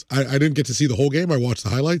Vancouver is... I didn't get to see the whole game. I watched the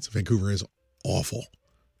highlights. Vancouver is awful.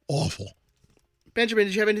 Awful. Benjamin,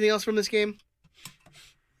 did you have anything else from this game?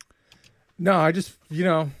 No, I just,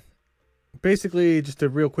 basically just a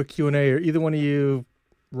real quick Q&A. Are either one of you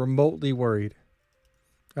remotely worried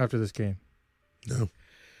after this game? No.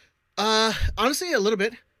 Honestly, a little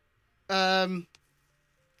bit.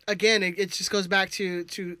 Again, it just goes back to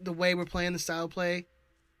the way we're playing, the style of play.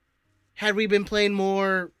 Had we been playing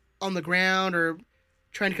more on the ground or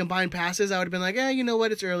trying to combine passes, I would have been like, you know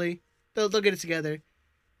what? It's early. They'll get it together.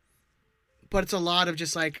 But it's a lot of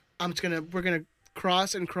just like, we're gonna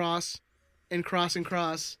cross and cross and cross and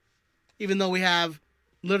cross, even though we have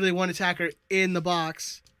literally one attacker in the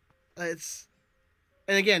box. And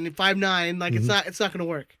again, 5'9", like it's not gonna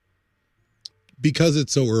work. Because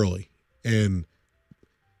it's so early, and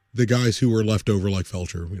the guys who were left over, like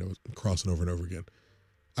Felcher, crossing over and over again.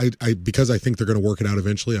 Because I think they're going to work it out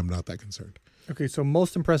eventually, I'm not that concerned. Okay, so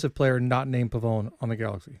most impressive player not named Pavone on the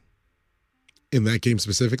Galaxy. In that game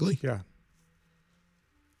specifically? Yeah.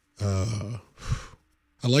 I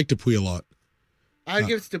like Dupuy a lot. I'd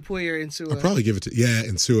give it to Dupuy or Insua. I'll probably give it to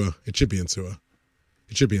Insua. It should be Insua.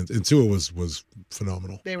 Insua was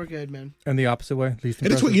phenomenal. They were good, man. And the opposite way, least impressive.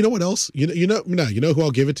 And it's what, you know what else? You know who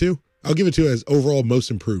I'll give it to? I'll give it to as overall most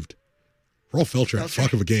improved. Rolf Felcher had a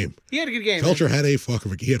fuck of a game. He had a good game. Felcher had a fuck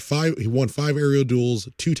of a game. He won 5 aerial duels,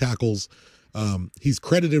 2 tackles. He's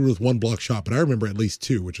credited with 1 block shot, but I remember at least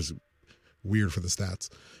 2, which is weird for the stats.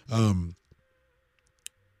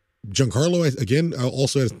 Giancarlo, again,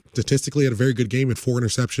 also statistically had a very good game. Had 4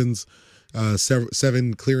 interceptions,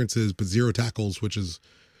 7 clearances, but 0 tackles, which is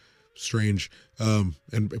strange.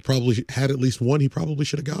 And probably had at least 1 he probably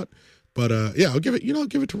should have got. But I'll give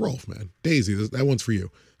it to Rolf, man. Daisy, that one's for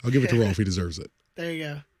you. I'll give it to Rolf. He deserves it. There you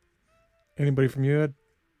go. Anybody from you, Ed?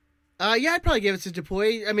 Yeah, I'd probably give it to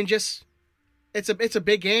Dupuy. I mean, just it's a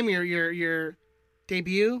big game. Your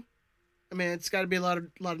debut. I mean, it's got to be a lot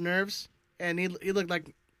of nerves. And he looked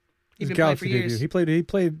like he's been playing for years. He played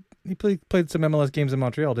some MLS games in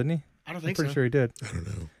Montreal, didn't he? I don't think I'm pretty sure he did. I don't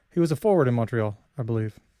know. He was a forward in Montreal, I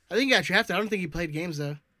believe. I think he got drafted. I don't think he played games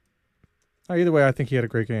though. Either way, I think he had a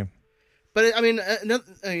great game. But I mean,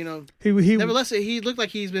 he nevertheless, he looked like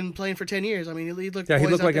he's been playing for 10 years. I mean, he looked. Yeah, he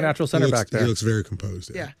looked like a natural center back there. He looks very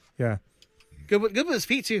composed. Yeah. Good with his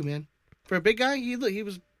feet too, man. For a big guy, he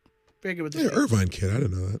was very good with his feet. Irvine kid. I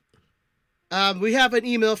didn't know that. We have an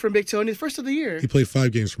email from Big Tony, the first of the year. He played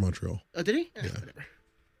 5 games for Montreal. Oh, did he? Yeah.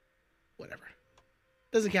 Whatever.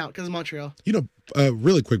 Doesn't count because of Montreal.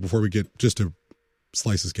 Really quick before we get just to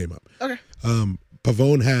slice this game up. Okay.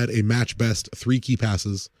 Pavone had a match best 3 key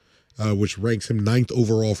passes, which ranks him 9th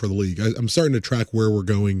overall for the league. I'm starting to track where we're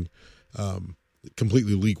going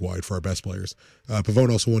completely league wide for our best players.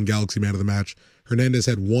 Pavone also won Galaxy Man of the Match. Hernandez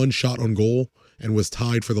had 1 shot on goal and was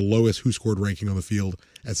tied for the lowest who scored ranking on the field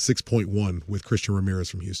at 6.1 with Christian Ramirez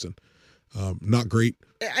from Houston. Not great.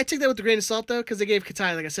 I take that with a grain of salt though, because they gave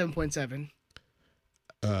Katai like a 7.7.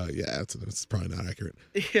 Yeah, that's probably not accurate.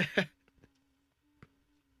 Yeah.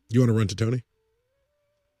 You want to run to Tony?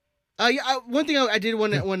 Yeah. One thing I did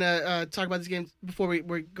want to talk about this game before we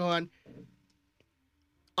go on.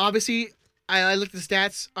 Obviously, I looked at the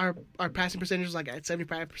stats. Our passing percentage is like at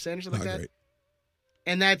 75% or something Not like that. great.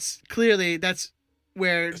 And that's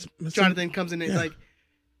where Jonathan comes in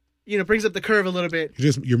and brings up the curve a little bit.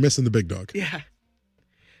 You're missing the big dog. Yeah.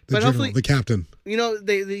 The But general, hopefully, the captain.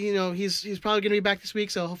 He's probably going to be back this week,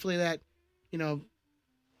 so hopefully that,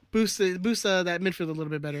 boosts that midfield a little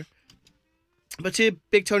bit better. But to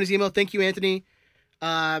Big Tony's email, thank you, Anthony.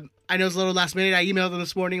 I know it's a little last minute. I emailed him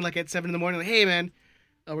this morning, like at 7 a.m. Like, hey man,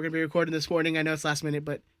 we're gonna be recording this morning. I know it's last minute,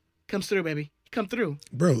 but comes through, baby. Come through.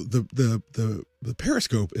 Bro, the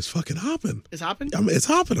Periscope is fucking hopping. It's hopping. It's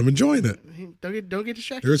hopping. I'm enjoying it. Don't get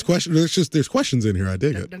distracted. There's questions in here. I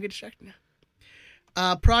dig it. Don't get distracted.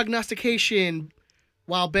 Prognostication.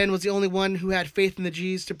 While Ben was the only one who had faith in the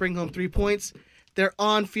G's to bring home 3 points, their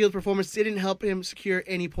on-field performance didn't help him secure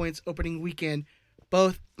any points opening weekend.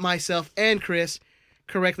 Both myself and Chris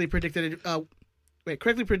correctly predicted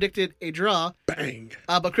a draw. Bang.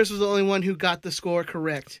 But Chris was the only one who got the score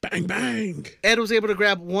correct. Bang, bang. Ed was able to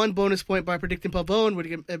grab 1 bonus point by predicting Pavone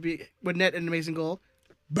would net an amazing goal.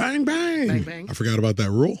 Bang, bang. Bang, bang. I forgot about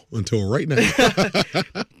that rule until right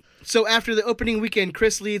now. So after the opening weekend,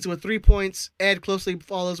 Chris leads with 3 points. Ed closely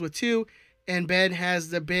follows with 2. And Ben has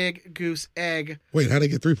the big goose egg. Wait, how'd I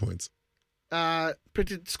get 3 points?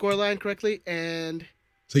 Predicted scoreline correctly, and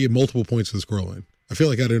So you get multiple points for the scoreline. I feel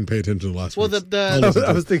like I didn't pay attention to last well, week's.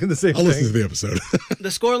 I was thinking the same I'll listen to thing. the episode. the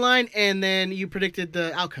scoreline, and then you predicted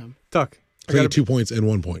the outcome. Tuck. I got 2 points and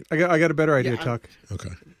 1 point. I got a better idea, Yeah, Tuck.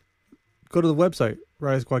 Okay. Go to the website,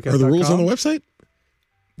 RiotSquadcast.com. Are the rules on the website?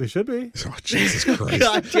 They should be. Oh, Jesus Christ.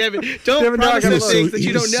 God damn it! Don't Damn it, promise no, I us gotta things look. that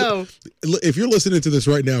you don't know. If you're listening to this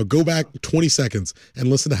right now, go back 20 seconds and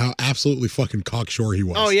listen to how absolutely fucking cocksure he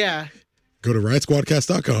was. Oh yeah, Go to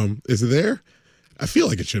RiotSquadcast.com. Is it there? I feel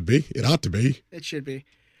like it should be. It ought to be. it should be.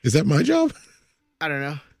 Is that my job? I don't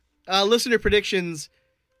know. Listener predictions.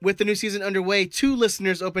 With the new season underway, 2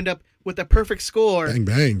 listeners opened up with a perfect score. Bang,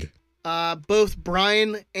 bang. Both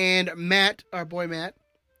Brian and Matt, our boy Matt.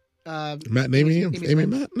 Matt and Amy? Amy's Amy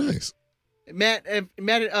and Matt? Nice. Matt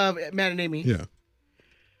and Amy.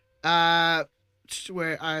 Yeah.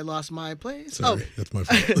 Where I lost my place. Sorry. That's my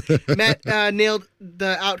fault. Matt nailed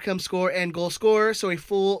the outcome score and goal scorer, so a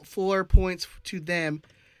full 4 points to them.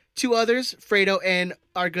 2 others, Fredo and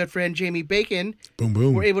our good friend Jamie Bacon, Boom,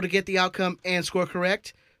 boom. were able to get the outcome and score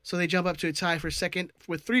correct, so they jump up to a tie for second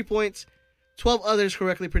with 3 points. 12 others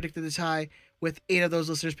correctly predicted the tie, with 8 of those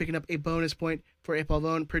listeners picking up a bonus point for a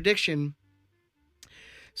Pavone prediction.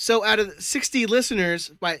 So out of 60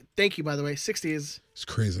 listeners, thank you, by the way, 60 is... It's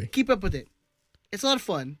crazy. Keep up with it. It's a lot of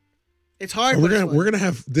fun. It's hard, And but it's fun. we're gonna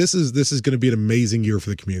have this is gonna be an amazing year for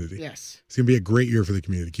the community. Yes. It's gonna be a great year for the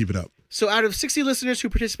community. Keep it up. So out of 60 listeners who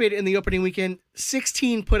participated in the opening weekend,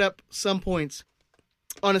 16 put up some points.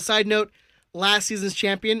 On a side note, last season's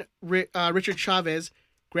champion, Richard Chavez,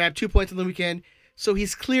 grabbed 2 points on the weekend, so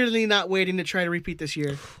he's clearly not waiting to try to repeat this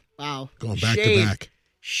year. Wow. Going back to back.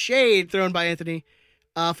 Shade thrown by Anthony.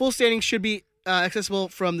 Full standings should be accessible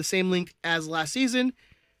from the same link as last season.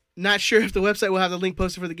 Not sure if the website will have the link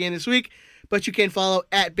posted for the game this week, but you can follow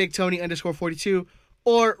at BigTony_42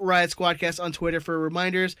 or Riot Squadcast on Twitter for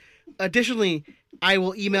reminders. Additionally, I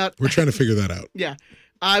will email... We're trying to figure that out. Yeah.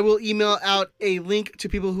 I will email out a link to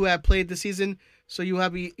people who have played this season, so you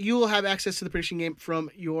will have access to the prediction game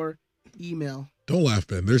from your email. Don't laugh,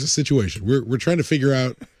 Ben. There's a situation. We're trying to figure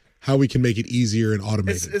out how we can make it easier and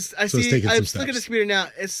automated. I'm taking looking some at the steps. computer now.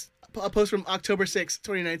 It's a post from October 6th,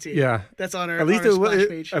 2019. Yeah. That's on our, At least on our splash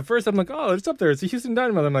page. at first I'm like, oh, it's up there. It's the Houston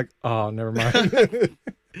Dynamo. I'm like, oh, never mind.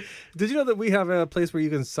 Did you know that we have a place where you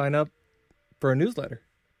can sign up for a newsletter?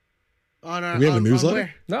 On our, We have a on newsletter?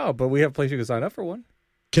 where? No, but we have a place you can sign up for one.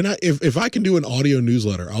 Can I if I can do an audio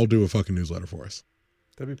newsletter, I'll do a fucking newsletter for us.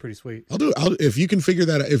 That'd be pretty sweet. I'll do it. If you can figure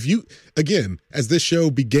that out. If you again, as this show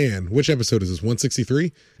began, which episode is this?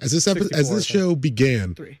 163? As this 64, as I this think. show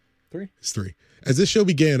began, 3. it's 3. As this show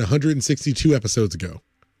began 162 episodes ago,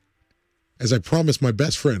 as I promised my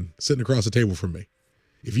best friend sitting across the table from me,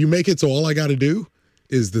 if you make it so all I got to do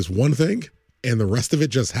is this one thing and the rest of it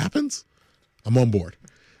just happens, I'm on board.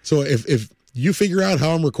 So if you figure out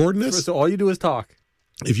how I'm recording this, So all you do is talk.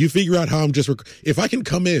 if you figure out how I'm just if I can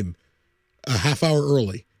come in a half hour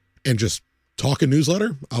early and just talking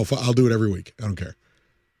newsletter, I'll do it every week. I don't care.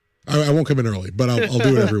 I won't come in early, but I'll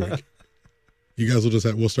do it every week. You guys will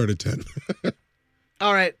we'll start at 10.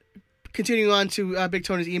 All right. Continuing on to Big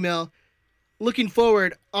Tony's email. Looking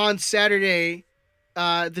forward, on Saturday,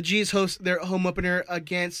 the G's host their home opener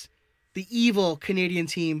against the evil Canadian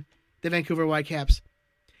team, the Vancouver Whitecaps.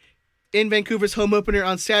 In Vancouver's home opener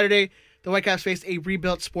on Saturday, the Whitecaps faced a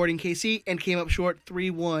rebuilt Sporting KC and came up short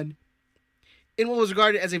 3-1. In what was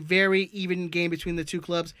regarded as a very even game between the two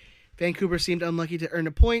clubs, Vancouver seemed unlucky to earn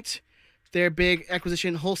a point. Their big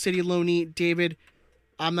acquisition, Hull City loanee David,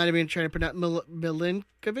 I'm not even trying to pronounce,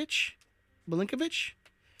 Milinkovic,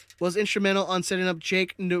 was instrumental on setting up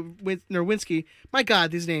Jake Nerwinski. My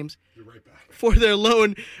God, these names. You're right back. For their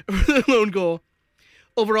lone goal.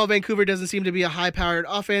 Overall, Vancouver doesn't seem to be a high-powered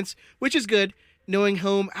offense, which is good, knowing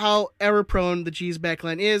how error-prone the G's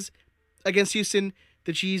backline is. Against Houston,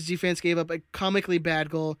 the G's defense gave up a comically bad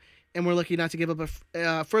goal, and we're lucky not to give up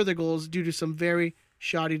further goals due to some very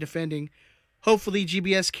shoddy defending. Hopefully,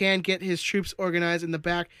 GBS can get his troops organized in the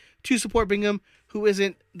back to support Bingham, who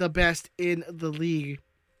isn't the best in the league.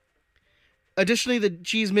 Additionally, the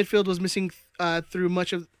G's midfield was missing through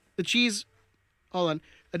much of the G's. Hold on.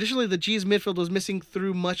 Additionally, the G's midfield was missing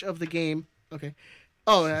through much of the game. Okay.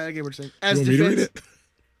 Oh, I get what you're saying. You want me to read it?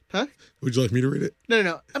 Huh? Would you like me to read it?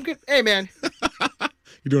 No. I'm good. Hey, man.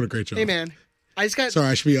 You're doing a great job. Hey, man. I just got. Sorry,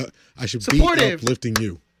 I should be Supportive. uplifting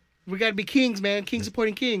you. We got to be kings, man. Kings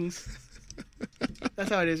supporting kings. That's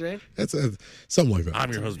how it is, right? That's something like that.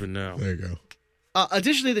 I'm your husband now. There you go.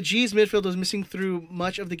 Additionally, the G's midfield was missing through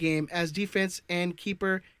much of the game as defense and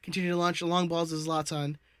keeper continued to launch long balls to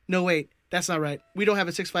Zlatan. No, wait. That's not right. We don't have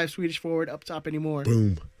a 6'5" Swedish forward up top anymore.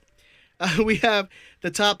 Boom. We have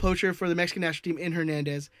the top poacher for the Mexican national team in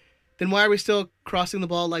Hernandez. Then why are we still crossing the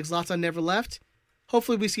ball like Zlatan never left?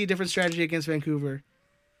 Hopefully we see a different strategy against Vancouver.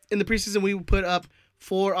 In the preseason, we put up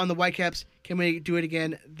 4 on the Whitecaps. Can we do it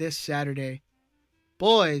again this Saturday?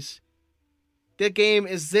 Boys, that game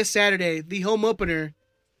is this Saturday, the home opener.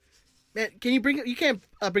 Man, can you can't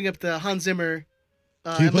bring up the Hans Zimmer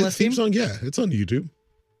Can you play the MLS theme song? Yeah, it's on YouTube.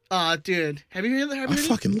 Dude, have you heard I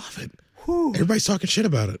fucking love it. Everybody's talking shit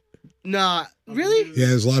about it. Nah, really? Yeah,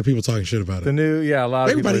 there's a lot of people talking shit about The it. new, a lot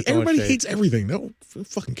of Everybody people are throwing shade. hates everything. No,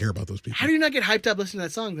 fucking care about those people. How do you not get hyped up listening to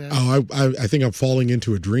that song, though? Oh, I think I'm falling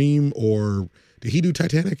into a dream. Or did he do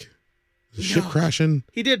Titanic? The ship No. crashing.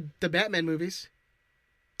 He did the Batman movies.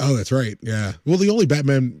 Oh, that's right. Yeah. Well, the only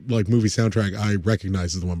Batman movie soundtrack I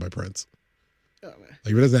recognize is the one by Prince. Oh, man.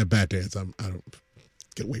 Like if it doesn't have Bat Dance, I don't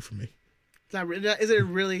get away from me. It's not, is it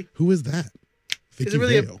really? Who is that? Is it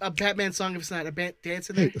really a Batman song if it's not a Bat Dance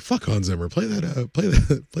in there? Hey, fuck Hans Zimmer. Play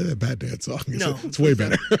that Bat Dance song. No. It's way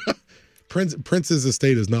better. Prince's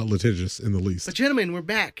estate is not litigious in the least. But gentlemen, we're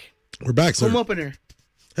back. We're back, sir. Home opener.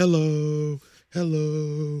 Hello.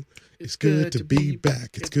 It's good to be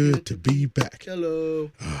back. It's good to be back.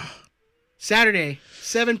 Hello. Saturday,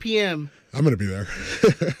 7 p.m. I'm gonna be there.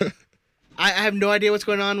 I have no idea what's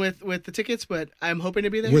going on with the tickets, but I'm hoping to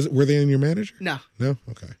be there. Were they in your manager? No. No?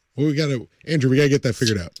 Okay. Well, we got to get that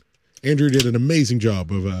figured out. Andrew did an amazing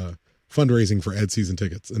job of fundraising for Ed season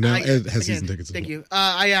tickets. And now Ed has season tickets as Thank well. you.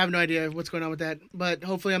 I have no idea what's going on with that, but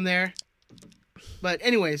hopefully I'm there. But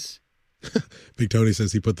anyways, Big Tony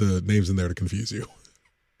says he put the names in there to confuse you.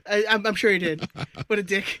 I'm sure he did. What a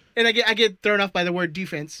dick. And I get thrown off by the word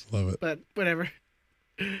defense. Love it. But whatever.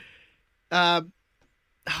 Oh,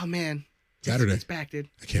 man. Saturday. It's back, dude.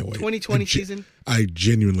 I can't wait. 2020 season. I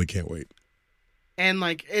genuinely can't wait. And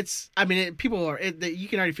people are, you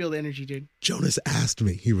can already feel the energy, dude. Jonas asked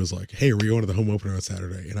me, he was like, hey, are we going to the home opener on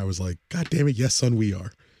Saturday? And I was like, God damn it, yes, son, we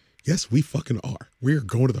are. Yes, we fucking are. We are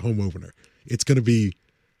going to the home opener. It's going to be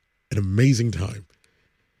an amazing time.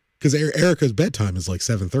 Because Erica's bedtime is like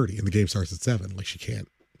 7:30 and the game starts at 7. Like she's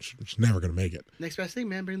never going to make it. Next best thing,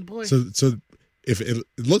 man. Bring the boy. So if it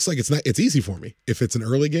looks like it's easy for me. If it's an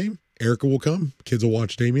early game, Erica will come. Kids will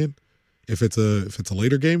watch Damien. If it's a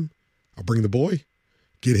later game, I'll bring the boy,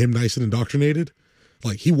 get him nice and indoctrinated.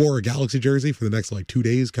 Like he wore a Galaxy jersey for the next 2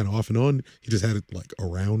 days, kind of off and on. He just had it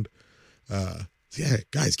around. Yeah,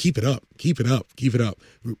 guys, keep it up. Keep it up. Keep it up.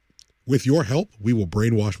 With your help, we will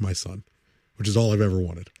brainwash my son, which is all I've ever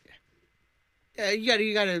wanted. Yeah,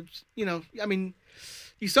 you gotta, I mean,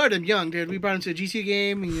 you started him young, dude. We brought him to a GT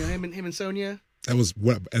game, and, him and Sonia. That was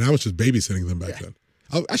and I was just babysitting them back then.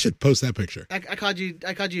 I should post that picture. I called you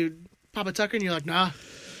Papa Tucker, and you're like, nah,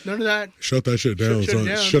 none of that. Shut that shit down, Shut son.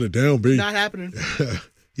 it down. Shut it down, B. Not happening.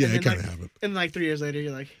 Yeah, And it then, kind of happened. And 3 years later,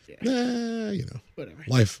 you're like, yeah, whatever.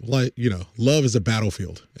 Life, love is a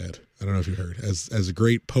battlefield, Ed. I don't know if you heard. As a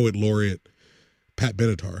great poet laureate, Pat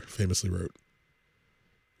Benatar famously wrote,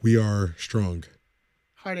 We are strong.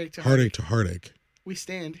 Heartache to Heartache to heartache. We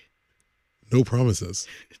stand. No promises.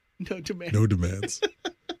 No demands. No demands.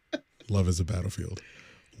 Love is a battlefield.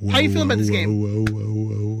 How you feeling about this game?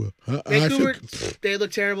 Vancouver, they look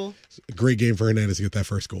terrible. Great game for Hernandez to get that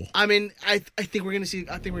first goal. I mean, I think we're gonna see.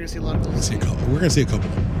 I think we're gonna see a lot of goals. We're gonna see a couple.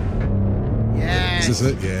 Yeah. Is this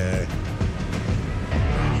it? Yeah.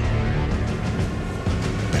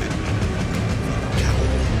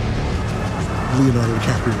 Leonardo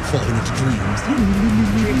DiCaprio falling into dreams.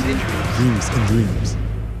 Dreams and dreams.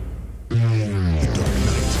 The Dark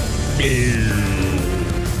Knight.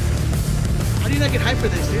 How do you not get hyped for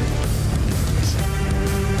this, dude?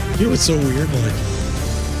 You know what's so weird? Like,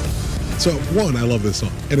 so one, I love this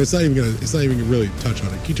song, and it's not even gonna really touch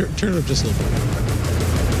on it. Can you turn it up just a little bit?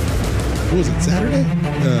 What was it? Saturday?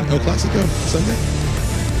 El Clasico? Sunday?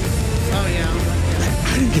 Oh yeah.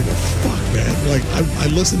 I didn't give a fuck, man. Like, I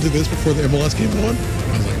listened to this before the MLS game on.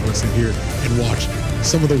 I was like, I'm gonna sit here and watch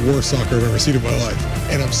some of the worst soccer I've ever seen in my life,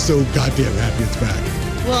 and I'm so goddamn happy it's back.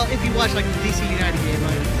 Well, if you watch like the DC United game,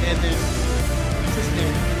 and then it's just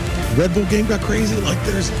there. Red Bull game got crazy. Like,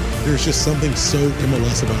 there's just something so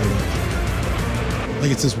MLS about it.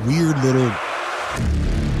 Like, it's this weird little,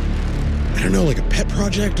 I don't know, like a pet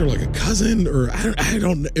project or like a cousin or I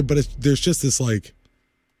don't know, but there's just this like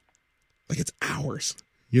it's ours.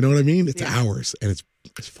 You know what I mean? It's ours, and it's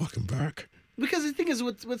fucking back. Because the thing is,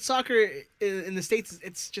 with soccer in the States,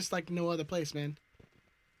 it's just like no other place, man.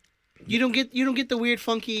 You don't get the weird,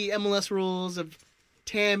 funky MLS rules of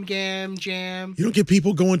Tam, Gam, Jam. You don't get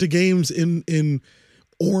people going to games in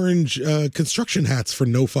orange construction hats for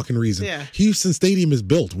no fucking reason. Yeah. Houston Stadium is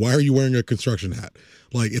built. Why are you wearing a construction hat?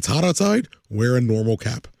 Like, it's hot outside. Wear a normal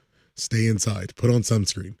cap. Stay inside. Put on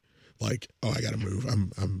sunscreen. Like, oh, I gotta move.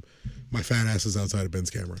 My fat ass is outside of Ben's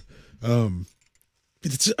camera. Play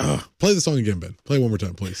the song again, Ben. Play it one more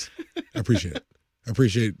time, please. I appreciate it. I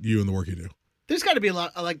appreciate you and the work you do. There's got to be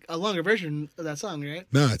a longer version of that song, right?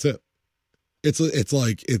 No, that's it. It's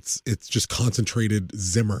just concentrated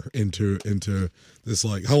Zimmer into this,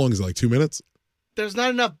 like, how long is it? Like 2 minutes? There's not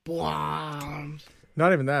enough bombs.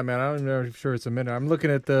 Not even that, man. I'm not even sure it's a minute. I'm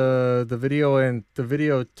looking at the video, and the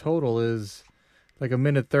video total is like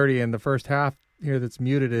 1:30, and the first half here that's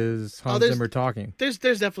muted is Hans Zimmer talking. There's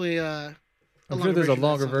definitely I'm sure there's a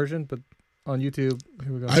longer version, but on YouTube,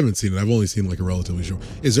 here we go. I haven't seen it. I've only seen like a relatively short.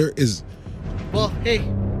 Well, hey,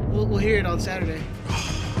 we'll hear it on Saturday.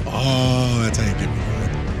 Oh, that's how you get me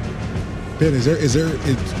going.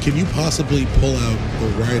 Ben, can you possibly pull out the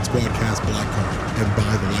Riot Squad Cast Black Card and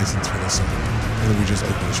buy the license for this song, and then we just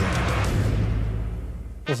open the show?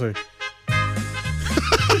 We'll see.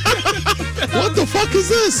 What the fuck is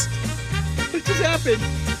this? What just happened?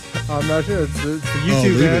 I'm not sure. It's the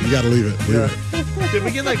YouTube, man. You gotta leave it. Leave it. Did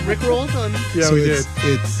we get like Rickrolled on? Yeah, so we did.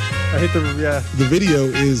 I hit the video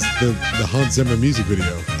is the Hans Zimmer music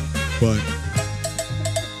video, but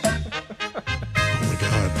oh my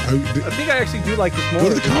god, I think I actually do like this more.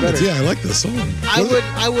 What are the comments? Better. Yeah, I like this song. I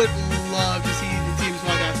would love to see the teams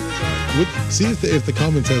walk after this song. See if the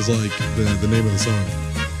comments has like the name of the song.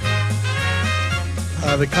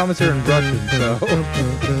 The comments are in Russian, so.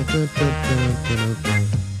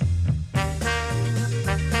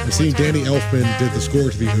 I'm seeing Danny Elfman did the score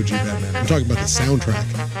to the OG Batman. I'm talking about the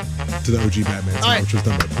soundtrack to the OG Batman song, which was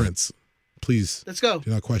done by Prince. Please, let's go. Do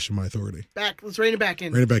not question my authority. Let's rein it back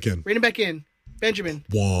in. Rein it back in. Benjamin.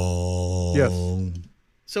 Whoa. Yes.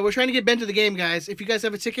 So we're trying to get Ben to the game, guys. If you guys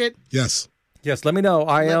have a ticket. Yes. Yes, let me know.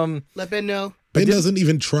 Let Ben know. Ben doesn't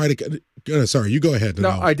even try to. Sorry, you go ahead. No,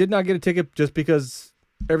 I did not get a ticket just because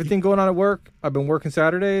everything going on at work. I've been working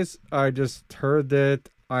Saturdays. I just heard that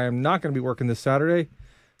I am not going to be working this Saturday,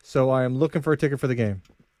 so I am looking for a ticket for the game.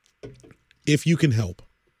 If you can help,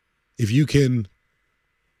 if you can,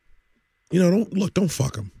 don't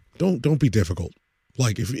fuck them. Don't be difficult.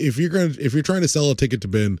 Like if you're trying to sell a ticket to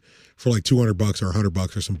Ben for like $200 or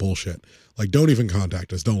 $100 or some bullshit, like don't even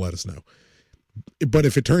contact us. Don't let us know. But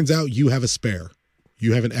if it turns out you have a spare,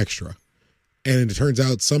 you have an extra, and it turns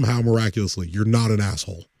out somehow miraculously you're not an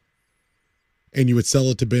asshole, and you would sell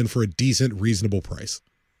it to Ben for a decent, reasonable price.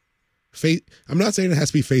 I'm not saying it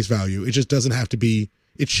has to be face value. It just doesn't have to be.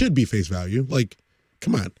 It should be face value. Like,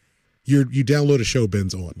 come on, you download a show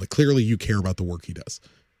Ben's on. Like, clearly you care about the work he does.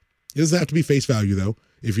 It doesn't have to be face value though.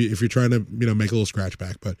 If you're trying to make a little scratch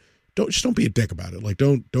back, but don't be a dick about it. Like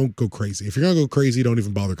don't go crazy. If you're gonna go crazy, don't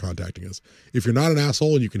even bother contacting us. If you're not an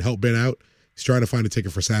asshole and you can help Ben out, he's trying to find a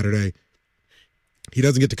ticket for Saturday. He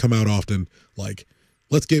doesn't get to come out often. Like,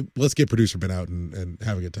 let's get producer Ben out and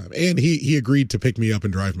have a good time. And he agreed to pick me up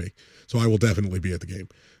and drive me, so I will definitely be at the game.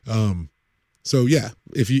 So yeah,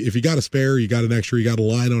 if you got a spare, you got an extra, you got a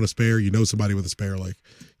line on a spare, you know somebody with a spare, like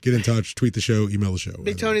get in touch, tweet the show, email the show.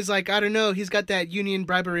 Big Tony's like, I don't know, he's got that union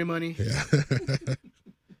bribery money. Yeah.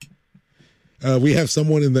 We have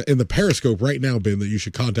someone in the Periscope right now, Ben, that you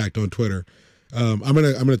should contact on Twitter. I'm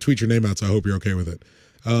gonna tweet your name out, so I hope you're okay with it.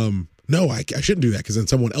 No, I shouldn't do that because then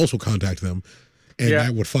someone else will contact them, and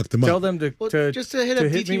that would fuck them up. Tell them to just to hit up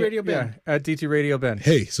DT Radio Ben. Yeah, at DT Radio Ben.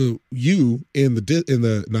 Hey, so you in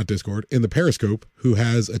the not Discord, in the Periscope, who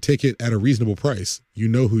has a ticket at a reasonable price, you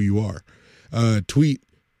know who you are. Tweet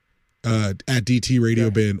at DT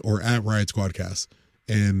Radio Ben or at Riot Squadcast,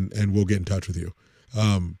 and we'll get in touch with you.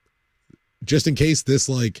 Just in case this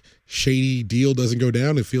like shady deal doesn't go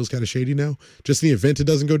down, it feels kind of shady now. Just in the event it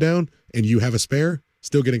doesn't go down and you have a spare,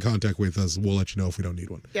 still get in contact with us. We'll let you know if we don't need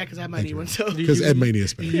one. Yeah, because I might need one. So because Ed may need a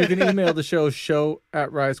spare. You can email the show at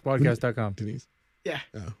riotsquadcast.com. Denise. Yeah.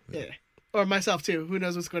 Oh, Yeah. Or myself too. Who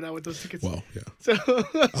knows what's going on with those tickets? Well, yeah. So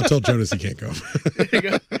I'll tell Jonas he can't go. there you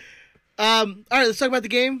go. All right, let's talk about the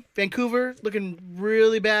game. Vancouver looking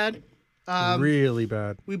really bad. Really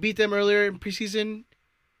bad. We beat them earlier in preseason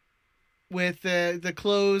with the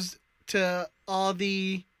close to all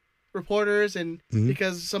the reporters, and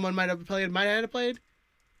because someone might have played,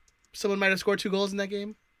 someone might have scored 2 goals in that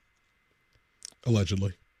game.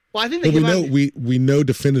 Allegedly. Well, I think they came out. We know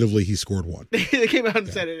definitively he scored 1. They came out and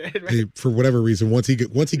said it. Right? For whatever reason, once he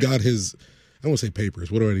got his, I don't want to say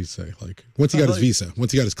papers. What do I need to say? Like once he got his visa,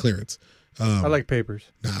 once he got his clearance. I like papers.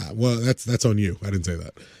 Nah, well that's on you. I didn't say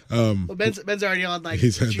that. Well, Ben's already on like he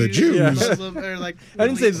said the Jews. Yeah. Muslim, or like I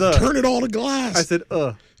didn't say the. Turn it all to glass. I said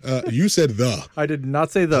You said the. I did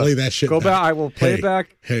not say the. Play that shit. Go back. I will play it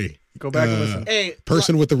back. Hey. Go back and listen. Hey,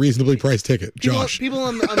 Person with the reasonably priced ticket, Josh. People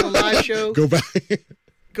on the live show, Go back.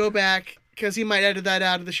 go back because he might edit that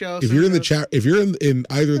out of the show. If you're in the chat, if you're in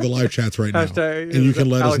either of the live chats right now, Hashtag, and you can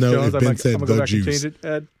let us Alex know Jones, if Ben said I'm the go back and Jews, change it,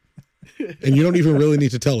 Ed. and you don't even really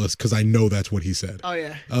need to tell us because I know that's what he said. Oh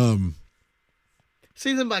yeah.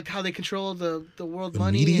 Seems like how they control the world The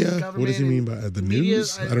money media. and government. What does he mean by the media,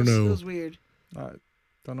 news? I don't know. It was weird.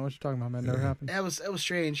 Don't know what you're talking about, man. Never happened. That was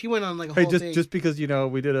strange. He went on like a Hey, whole thing. just because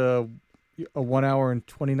we did a 1 hour and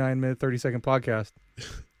 29-minute 30-second podcast.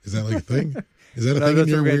 Is that like a thing? Is that a No, thing in that's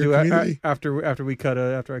your what we're weird gonna do community?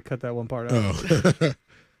 after I cut that one part out. Oh,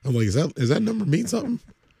 I'm like, is that number mean something?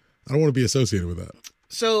 I don't want to be associated with that.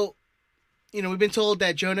 So, we've been told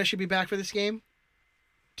that Jonah should be back for this game.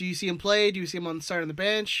 Do you see him play? Do you see him start on the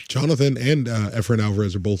bench? Jonathan and Efrain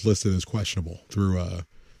Alvarez are both listed as questionable through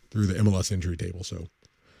the MLS injury table. So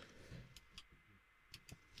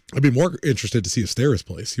I'd be more interested to see Asteris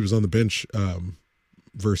place. He was on the bench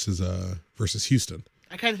versus Houston.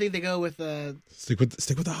 I kind of think they go with stick with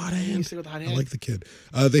the hot hand. stick with the hot I hand. like the kid.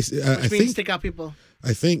 Which means stick out people.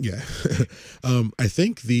 I think yeah. I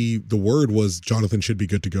think the word was Jonathan should be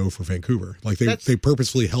good to go for Vancouver. Like they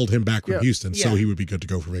purposefully held him back from Houston so he would be good to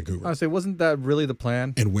go for Vancouver. I say, wasn't that really the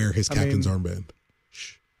plan? And wear his captain's armband.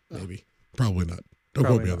 Maybe. Probably not. Don't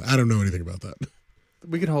quote me on that. I don't know anything about that.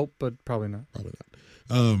 We can hope, but probably not. Probably not.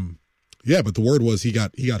 Yeah, but the word was he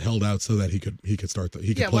got held out so that he could start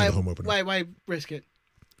play the home opener. Why risk it?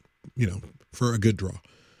 For a good draw.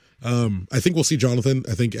 I think we'll see Jonathan.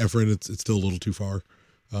 I think Efrain, it's still a little too far.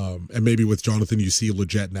 And maybe with Jonathan, you see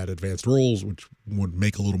Leggett in that advanced roles, which would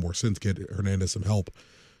make a little more sense. Get Hernandez some help,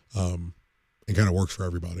 and kind of works for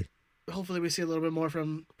everybody. Hopefully, we see a little bit more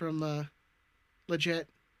from Leggett.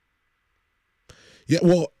 Yeah,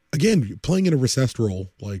 well, again, playing in a recessed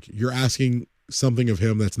role, like you're asking something of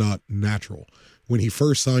him that's not natural. When he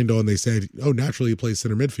first signed on, they said, "Oh, naturally he plays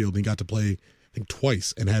center midfield." And he got to play, I think,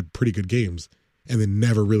 twice and had pretty good games, and then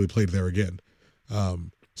never really played there again.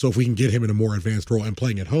 So if we can get him in a more advanced role and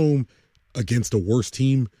playing at home against a worse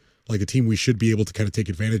team, like a team we should be able to kind of take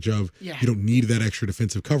advantage of, you don't need that extra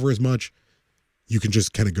defensive cover as much. You can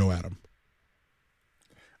just kind of go at him.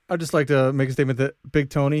 I'd just like to make a statement that Big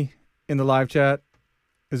Tony in the live chat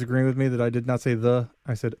is agreeing with me that I did not say the.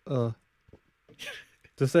 I said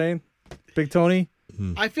Just saying. Big Tony.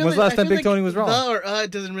 I feel When's the last time Big Tony was wrong? The or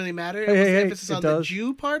it doesn't really matter. Hey, emphasis on the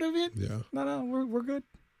Jew part of it. Yeah. No, we're good.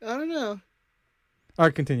 I don't know. All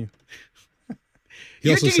right, continue.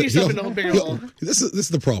 You're digging yourself into a bigger hole. This is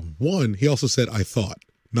the problem. One, he also said, "I thought,"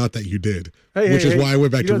 not that you did, Hey, which is why I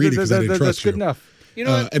went back to read it because I didn't trust that's good you. enough. You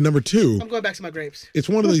know what? And number two, I'm going back to my grapes. it's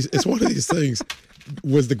one of these. It's one of these things.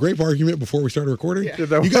 Was the grape argument before we started recording?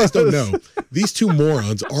 Yeah. You guys don't know. These two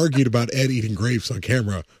morons argued about Ed eating grapes on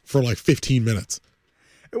camera for like 15 minutes.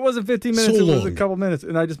 It wasn't 15 minutes. So it was a long. couple minutes,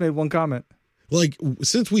 and I just made one comment. Like,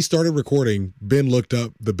 since we started recording, Ben looked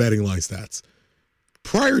up the betting line stats.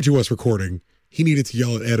 Prior to us recording, he needed to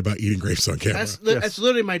yell at Ed about eating grapes on camera. That's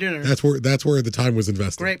literally my dinner. That's where the time was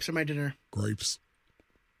invested. Grapes are my dinner. Grapes.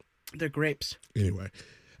 They're grapes. Anyway,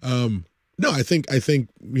 no, I think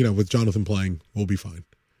with Jonathan playing, we'll be fine.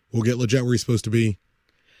 We'll get Lletget where he's supposed to be.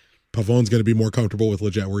 Pavon's going to be more comfortable with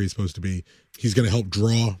Lletget where he's supposed to be. He's going to help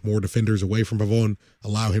draw more defenders away from Pavon,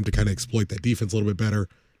 allow him to kind of exploit that defense a little bit better.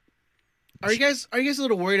 Are you guys a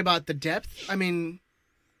little worried about the depth? I mean,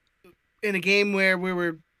 in a game where we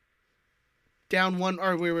were down 1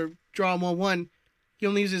 or we were drawing 1-1, he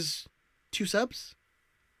only uses 2 subs.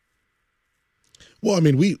 Well, I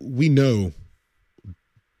mean, we know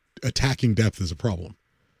attacking depth is a problem.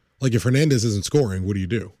 Like if Hernandez isn't scoring, what do you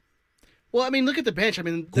do? Well, I mean, look at the bench. I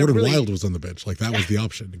mean, Gordon Wild was on the bench. Like that was the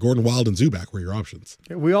option. Gordon Wild and Zubac were your options.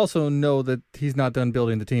 We also know that he's not done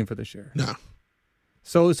building the team for this year. No.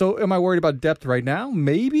 So am I worried about depth right now?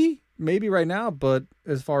 Maybe right now, but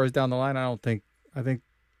as far as down the line, I think I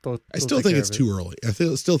still think it's too early. I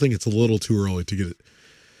still think it's a little too early to get it.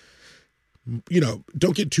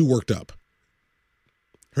 Don't get too worked up.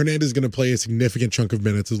 Hernandez is going to play a significant chunk of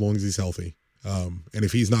minutes as long as he's healthy. And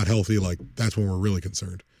if he's not healthy, like that's when we're really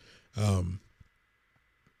concerned. But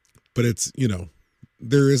it's,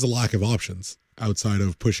 there is a lack of options outside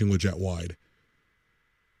of pushing Lletget wide.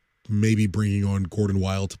 Maybe bringing on Gordon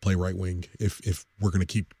Wild to play right wing if we're going to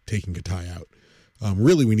keep taking Katai out.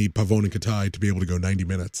 Really, we need Pavon and Katai to be able to go 90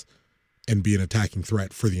 minutes and be an attacking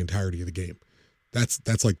threat for the entirety of the game. That's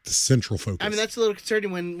like the central focus. I mean, that's a little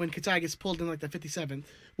concerning when Katai gets pulled in like the 57th.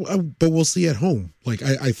 Well, but we'll see at home. Like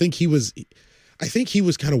I think he was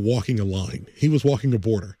kind of walking a line. He was walking a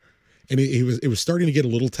border, and it was starting to get a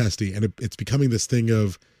little testy, and it's becoming this thing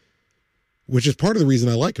of, which is part of the reason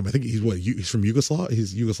I like him. I think he's from Yugoslavia.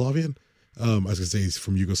 He's Yugoslavian. I was gonna say he's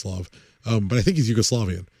from Yugoslav, but I think he's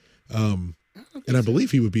Yugoslavian. And I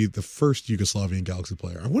believe he would be the first Yugoslavian Galaxy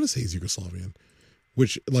player. I want to say he's Yugoslavian,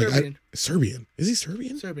 which like Serbian. Is he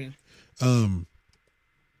Serbian? Serbian.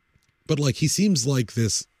 But like he seems like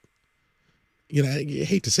this. I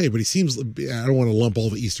hate to say, but he seems. I don't want to lump all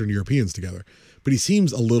the Eastern Europeans together, but he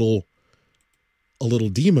seems a little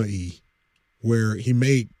Dima-y, where he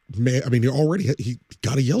may. I mean, he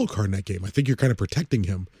got a yellow card in that game. I think you're kind of protecting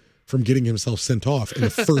him from getting himself sent off in the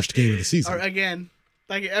first game of the season. Again.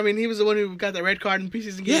 Like, I mean, he was the one who got that red card in the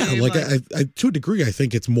preseason game. Yeah, like I, to a degree, I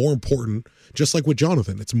think it's more important, just like with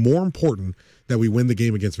Jonathan, it's more important that we win the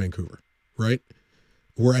game against Vancouver, right?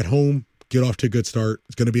 We're at home, get off to a good start.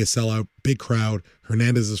 It's going to be a sellout, big crowd.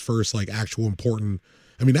 Hernandez's first, like, actual important.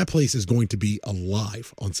 I mean, that place is going to be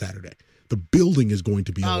alive on Saturday. The building is going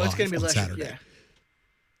to be alive on Saturday. Yeah.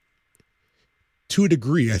 To a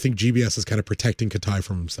degree, I think GBS is kind of protecting Katai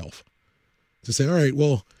from himself. To say, all right,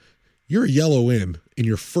 well, you're a yellow in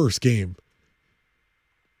your first game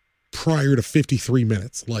prior to 53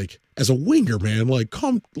 minutes. Like, as a winger, man, like,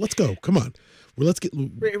 let's go. Come on. Well, let's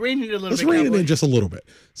rein it a little let's bit. Rein it in just a little bit.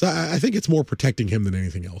 So I think it's more protecting him than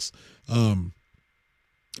anything else. Boom,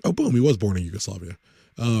 he was born in Yugoslavia.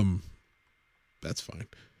 That's fine.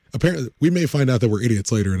 Apparently, we may find out that we're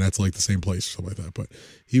idiots later, and that's like the same place or something like that. But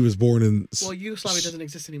he was born in. Well, Yugoslavia doesn't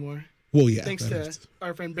exist anymore. Well, yeah. Thanks to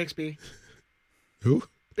our friend Bixby. Who?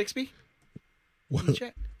 Bixby. What?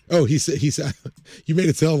 Oh, he said. You made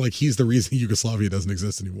it sound like he's the reason Yugoslavia doesn't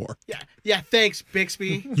exist anymore. Yeah. Thanks,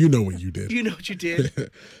 Bixby. You know what you did. You know what you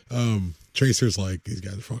did. Tracer's like, these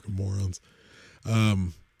guys are fucking morons.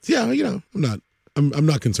 Yeah, I'm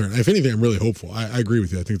not concerned. If anything, I'm really hopeful. I agree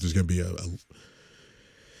with you. I think there's going to be a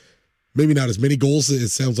maybe not as many goals as it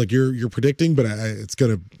sounds like you're predicting, but it's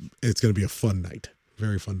gonna be a fun night,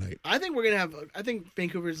 very fun night. I think we're gonna have. I think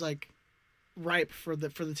Vancouver's like ripe for the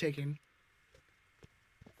taking.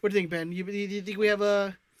 What do you think, Ben? You think we have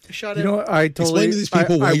a shot at? I totally explain to these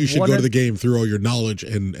people why you should go to the game through all your knowledge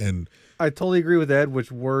and. I totally agree with Ed,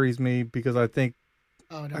 which worries me because I think.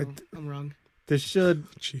 Oh no, I'm wrong. This should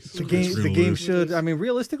the game should. I mean,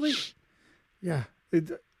 realistically, yeah,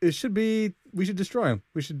 it should be. We should destroy them.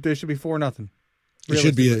 There should be 4-0.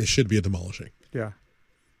 It should be a demolishing. Yeah.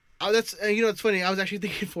 Oh, that's it's funny. I was actually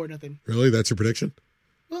thinking 4-0. Really, that's your prediction?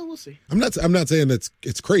 Well, we'll see. I'm not saying it's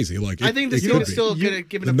crazy. Like I think this team is still good at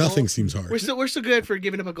giving up goals. Nothing seems hard. We're still good for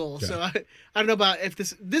giving up a goal. Yeah. So I don't know about if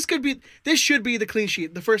this should be the clean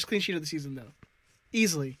sheet, the first clean sheet of the season though,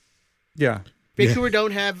 easily. Yeah. Vancouver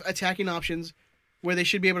don't have attacking options where they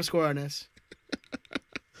should be able to score on us.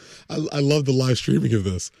 I love the live streaming of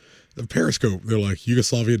this. The Periscope, they're like,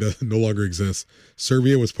 Yugoslavia no longer exists.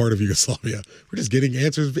 Serbia was part of Yugoslavia. We're just getting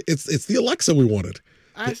answers. It's the Alexa we wanted.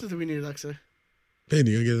 I still think we need Alexa. Ben,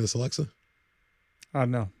 you gonna get us Alexa?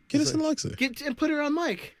 No. Get us an Alexa. Get and put her on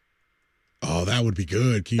mic. Oh, that would be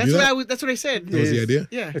good. Can you That's do what that? that's what I said. That was the idea?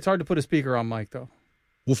 Yeah. It's hard to put a speaker on mic though.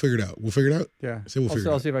 We'll figure it out. We'll figure it out? Yeah. Say we'll figure it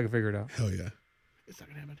I'll out. see if I can figure it out. Hell yeah. It's not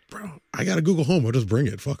gonna happen. Bro, I got a Google Home. I'll just bring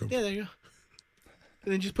it. Fuck them. Yeah, there you go.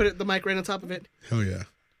 And then just put the mic right on top of it. Hell yeah.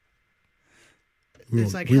 We,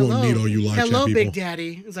 It's won't, like, we hello, won't need all you live hello, chat people. Big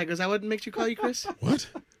Daddy. It's like, is that what makes you call you Chris? What?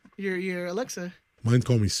 Your Alexa. Mine's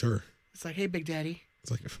calling me sir. It's like, hey, Big Daddy. It's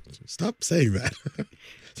like, stop saying that.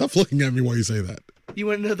 Stop looking at me while you say that. You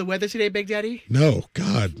want to know the weather today, Big Daddy? No,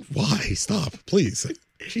 God, why? Stop, please.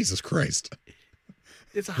 Jesus Christ.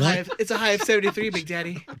 It's a high. It's a high of 73, Big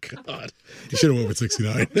Daddy. God, you should have went with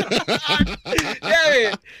 69.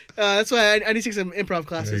 Yeah, that's why I need to take some improv There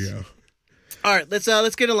classes. you go. All right, let's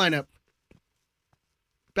get a lineup.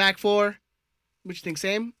 Back four. What you think?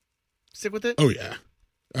 Same. Stick with it. Oh yeah,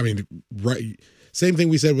 I mean, right. Same thing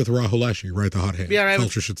we said with Rahul Lashy, right? The hot hand. Be all right with-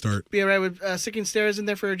 Felcher should start. Be all right with sticking stairs in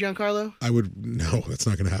there for Giancarlo. I would no, that's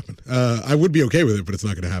not going to happen. I would be okay with it, but it's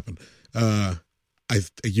not going to happen.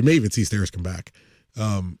 You may even see Stairs come back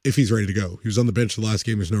if he's ready to go. He was on the bench the last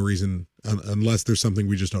game. There's no reason, unless there's something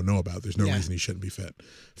we just don't know about. There's no reason he shouldn't be fit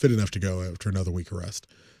enough to go after another week of rest.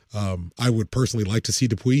 I would personally like to see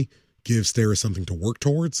Dupuis give Stairs something to work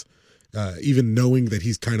towards. Even knowing that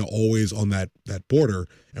he's kind of always on that border,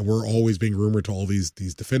 and we're always being rumored to all these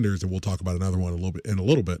defenders, and we'll talk about another one in a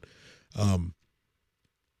little bit.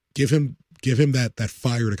 Give him that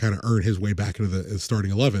fire to kind of earn his way back into the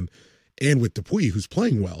starting 11, and with Dupuis, who's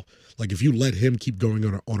playing well. Like if you let him keep going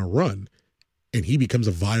on a run, and he becomes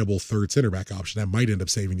a viable third center back option, that might end up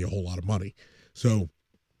saving you a whole lot of money. So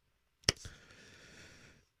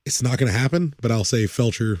it's not going to happen, but I'll say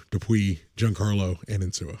Felcher, Dupuis, Giancarlo, and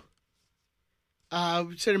Insua.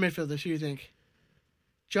 Center midfielders. Who do you think?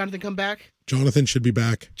 Jonathan come back. Jonathan should be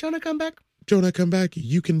back. Jonah come back. Jonah, come back.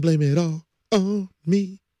 You can blame it all on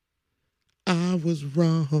me. I was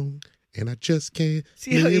wrong, and I just can't.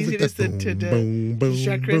 See how live easy with it is that. to Boom, boom,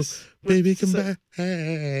 distract boom. Chris. Baby, come So-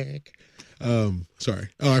 back. Sorry.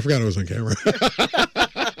 Oh, I forgot I was on camera.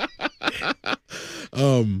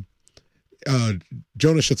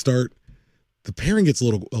 Jonah should start. The pairing gets a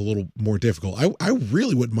little more difficult. I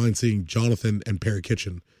really wouldn't mind seeing Jonathan and Perry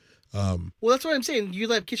Kitchen. Well, that's what I'm saying. You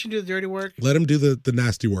let Kitchen do the dirty work. Let him do the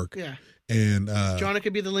nasty work. Yeah. And Jonah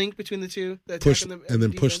could be the link between the two. The attack push and then the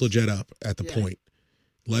push defense. Leggett up at the Yeah. point.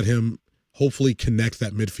 Let him hopefully connect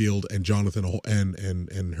that midfield and Jonathan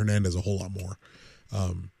and Hernandez a whole lot more,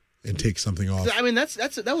 and take something off. I mean, that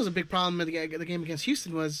was a big problem in the game against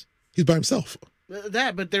Houston was He's by himself.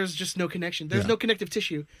 that, but there's just no connection. There's Yeah. no connective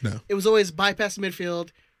tissue. No, It was always bypass the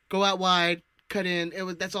midfield, go out wide, cut in.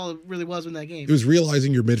 That's all it really was in that game. it was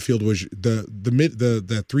realizing your midfield was the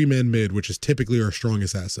 3-man mid, which is typically our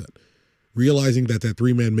strongest asset. Realizing that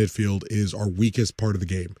 3-man midfield is our weakest part of the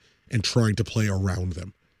game and trying to play around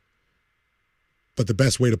them. But the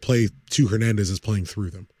best way to play to Hernandez is playing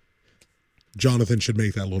through them. Jonathan should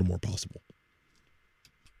make that a little more possible.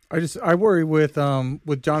 I worry with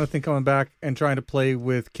Jonathan coming back and trying to play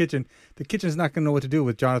with Kitchen. The Kitchen's not going to know what to do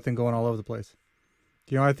with Jonathan going all over the place.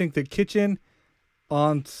 You know, I think that Kitchen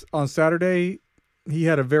on Saturday, he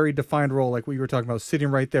had a very defined role, like what you were talking about, sitting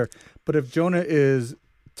right there. But if Jonah is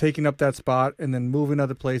taking up that spot and then moving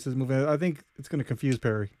other places, I think it's going to confuse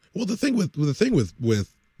Perry. Well, the thing with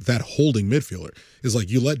that holding midfielder is like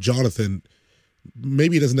you let Jonathan,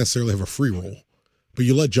 maybe he doesn't necessarily have a free role, but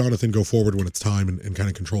you let Jonathan go forward when it's time and kind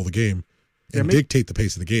of control the game and dictate the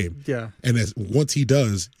pace of the game. Yeah. And once he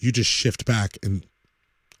does, you just shift back and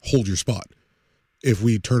hold your spot. If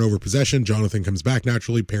we turn over possession, Jonathan comes back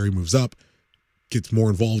naturally. Perry moves up, gets more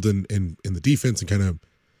involved in the defense and kind of,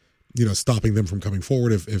 stopping them from coming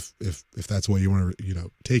forward if that's the way you want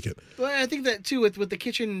to, take it. Well, I think that too with the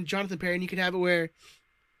Kitchen and Jonathan pairing, you can have it where,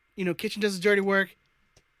 Kitchen does his dirty work,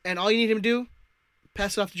 and all you need him to do,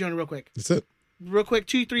 pass it off to Jonah real quick. That's it. Real quick,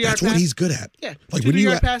 2-3 yard That's pass. what he's good at. Yeah, Like 2-3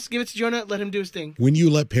 yard pass, give it to Jonah, let him do his thing. When you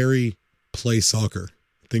let Perry play soccer,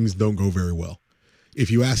 things don't go very well. If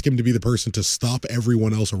you ask him to be the person to stop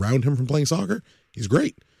everyone else around him from playing soccer, he's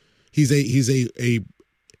great. He's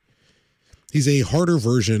a harder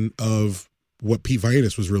version of what Pete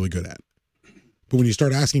Vagenas was really good at. But when you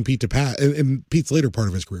start asking Pete to pass, and Pete's later part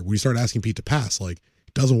of his career, when you start asking Pete to pass, like,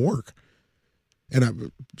 it doesn't work. And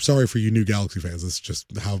I'm sorry for you new Galaxy fans. That's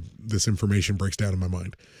just how this information breaks down in my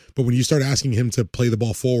mind. But when you start asking him to play the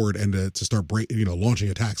ball forward and to start launching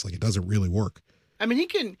attacks, like, it doesn't really work. I mean,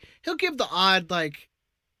 he'll give the odd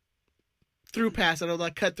through pass that'll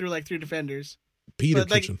cut through 3 defenders. Pete or But,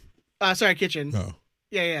 Kitchen? Sorry, Kitchen. Oh,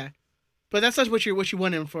 Yeah. But that's not what you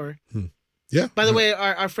want him for. yeah. By the way,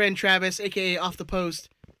 our friend Travis, aka Off the Post,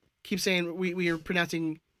 keeps saying we are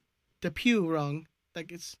pronouncing Depew wrong.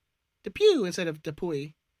 Like it's Depew instead of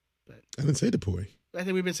Dupuy. I didn't say Dupuy. I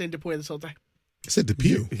think we've been saying Dupuy this whole time. I said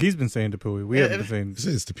Depew. He's been saying Dupuy. We haven't been saying. I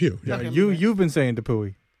said it's Depew. Yeah, Okay, you've been saying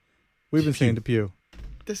Dupuy. We've been saying Depew.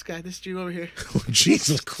 This Jew over here. Oh,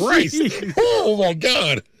 Jesus Christ! Oh my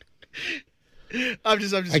God! I'm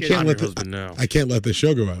just I kidding. can't let your husband now. I can't let this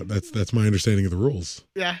show go out. That's my understanding of the rules.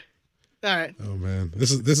 Yeah. All right. Oh man,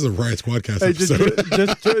 this is a Riot Squadcast Hey,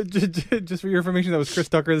 episode. just for your information, that was Chris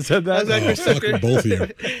Tucker that said that. Was that Oh, Chris fucking Tucker? both of you.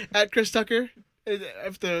 At Chris Tucker.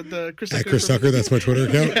 After the Chris At Tucker. Chris Tucker, that's my Twitter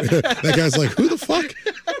account. That guy's like, who the fuck?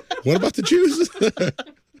 What about the Jews?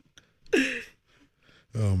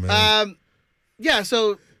 Oh man. Yeah.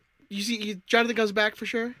 So you see, Jonathan comes back for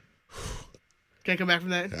sure. Can't come back from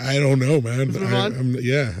that. I don't know, man. Let's move on.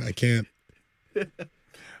 I can't.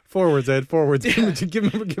 Forwards, Ed. Forwards. Give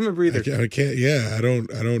him a breather. I can't. Yeah, I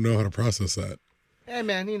don't know how to process that. Hey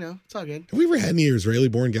man, it's all good. Have we ever had any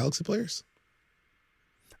Israeli-born Galaxy players?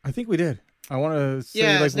 I think we did. I want to say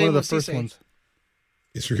Yeah, like his one of name the was first Cisse. Oh, ones.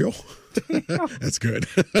 Israel. That's good.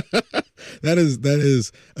 that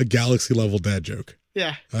is a Galaxy level dad joke.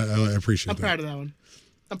 Yeah. I appreciate I'm that. proud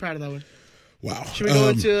of that one. Wow. Should we go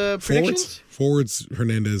into predictions? Forwards,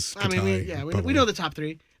 Hernandez, I mean, Katai, we know the top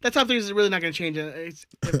three. That top three is really not going to change. It's,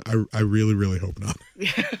 I really, really hope not.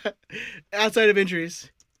 outside of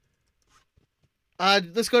injuries.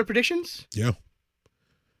 Let's go to predictions. Yeah.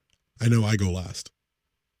 I know I go last.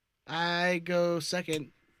 I go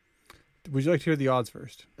second. Would you like to hear the odds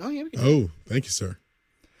first? Oh yeah. We can. Oh, thank you, sir.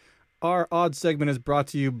 Our odds segment is brought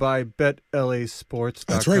to you by BetLASports.com.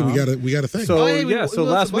 That's right. We got a thing. So Oh, hey, we so want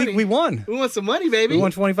last some week money. we won. We want some money, baby. We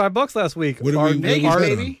won $25 last week. What did our, we- what did we our,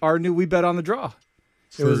 bet on? our new we bet on the draw.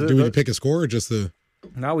 Do we pick a score or just the?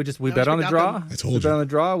 No, we No, bet just on the pick draw. outcome. I told we you. bet on the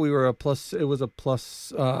draw. We were a plus. It was a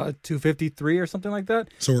plus 253 or something like that.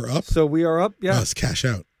 So we're up. So we are up. Yeah, Let's cash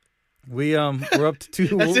out. we're up to two.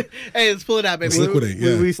 That's it. Hey, let's pull it out, baby. Let's liquidate.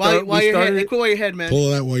 Yeah. While you're ahead, quit while you're ahead, man.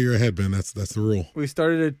 Pull it out while you're ahead, man. That's the rule. We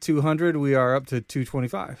started at 200. We are up to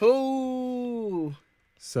 225. Oh.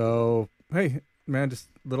 So hey, man, just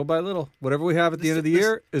little by little, whatever we have at the end of the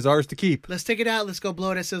year is ours to keep. Let's take it out. Let's go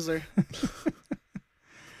blow it at Sizzler.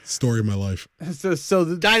 Story of my life.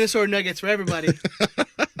 So Dinosaur nuggets for everybody.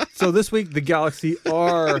 so this week the Galaxy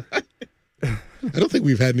are. I don't think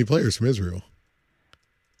we've had any players from Israel.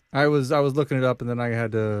 I was looking it up and then I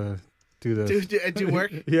had to do this. do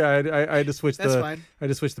work. Yeah, I had to switch That's the. fine. I had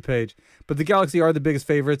to switch the page, but the Galaxy are the biggest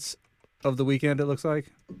favorites of the weekend. It looks like.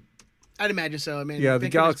 I'd imagine so. I mean, Yeah, the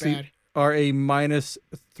Vancouver's Galaxy bad. are a minus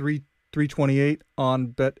 328 on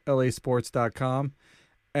BetLASports.com,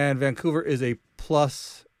 and Vancouver is a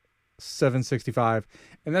plus 765,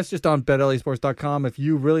 and that's just on BetLASports.com. If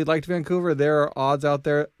you really liked Vancouver, there are odds out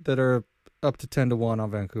there that are up to 10-1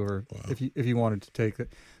 on Vancouver. Wow. If you wanted to take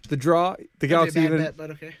it, the draw, the That'd Galaxy be a bad even bet,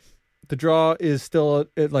 but okay. the draw is still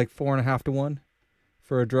at like 4.5 to 1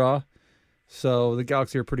 for a draw, so the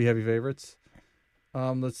Galaxy are pretty heavy favorites.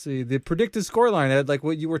 Let's see the predicted scoreline, Ed, like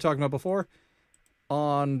what you were talking about before.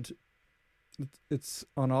 It's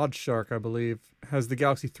on OddsShark, I believe, has the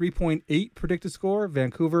Galaxy 3.8 predicted score,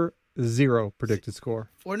 Vancouver 0 predicted score.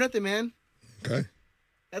 4-0, man. Okay.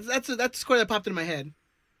 That's the score that popped in my head.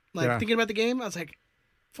 Like Yeah. thinking about the game, I was like,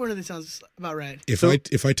 4-0 sounds about right.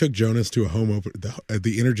 If I took Jonas to a home open,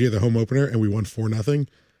 the energy of the home opener, and we won 4-0,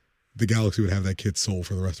 the Galaxy would have that kid's soul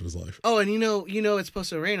for the rest of his life. Oh, and you know it's supposed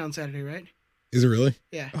to rain on Saturday, right? Is it really?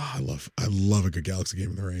 Yeah. Oh, I love a good Galaxy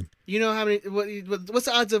game in the rain. You know how many? What's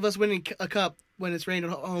the odds of us winning a cup when it's raining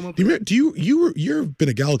home Do opener? you've been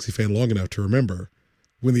a Galaxy fan long enough to remember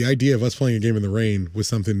when the idea of us playing a game in the rain was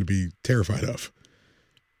something to be terrified of?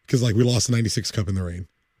 Because like we lost the '96 Cup in the rain.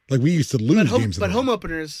 Like we used to lose games. But in the home rain.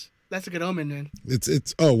 openers, that's a good omen, man.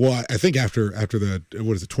 It's oh well, I think after the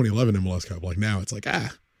 2011 MLS Cup, like now it's like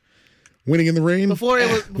winning in the rain. Before it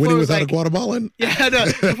was winning was without like, a Guatemalan. Yeah, no.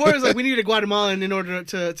 Before it was like we needed a Guatemalan in order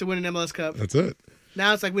to win an MLS Cup. That's it.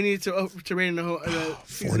 Now it's like we need to rain in the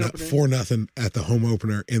season opener. 4-0 at the home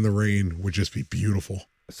opener in the rain would just be beautiful.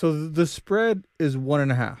 So the spread is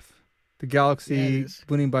 1.5. The Galaxy Yeah, it is.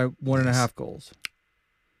 winning by 1.5 goals.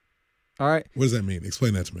 All right. What does that mean?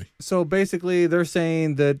 Explain that to me. So basically, they're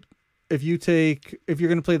saying that if you're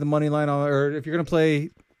going to play the money line on, or if you're going to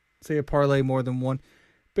play, say, a parlay more than one,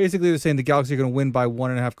 basically they're saying the Galaxy are going to win by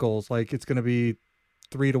 1.5 goals. Like it's going to be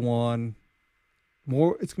 3-1.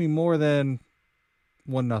 More, it's going to be more than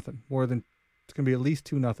 1-0. More than it's going to be at least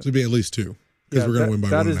 2-0. So it'd be at least 2 because we're going to win by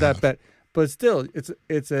 1.5. That is that bet, but still,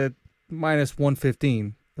 it's at minus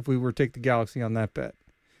 115 if we were to take the Galaxy on that bet.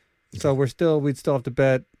 So we'd still have to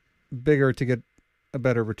bet bigger to get a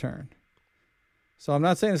better return. So I'm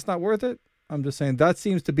not saying it's not worth it. I'm just saying that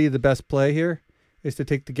seems to be the best play here. is to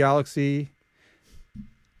take the Galaxy.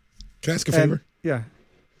 Can I ask a favor? Yeah.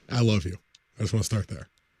 I love you. I just want to start there.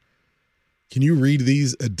 Can you read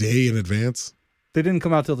these a day in advance? They didn't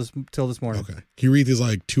come out till this morning. Okay. Can you read these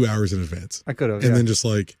like 2 hours in advance? I could have. And then just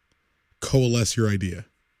like coalesce your idea.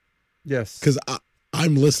 Yes. Because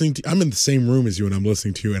I'm listening to, I'm in the same room as you and I'm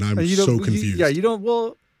listening to you and I'm so confused. You don't,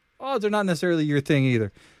 well, odds are not necessarily your thing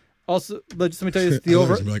either. Also, let me tell you this, I thought it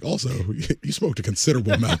was gonna be like, also, you smoked a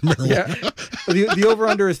considerable amount of marijuana. Yeah. The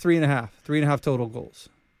over-under is 3.5. 3.5 total goals.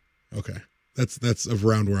 Okay. That's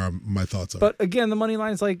around where my thoughts are. But again, the money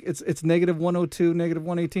line is like it's -102,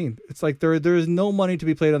 -118. It's like there is no money to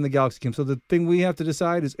be played on the Galaxy game. So the thing we have to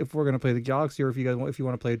decide is if we're going to play the Galaxy or if you want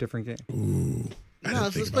to play a different game. Ooh.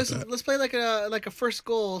 No, let's play like a first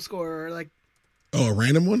goal scorer, like a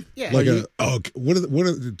random one? Yeah. Like do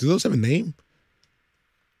those have a name?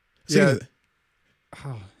 Yeah.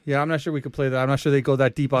 Yeah, I'm not sure we could play that. I'm not sure they go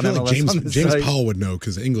that deep on I feel MLS. like James Powell would know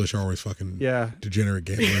because English are always fucking degenerate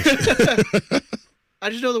gamblers. I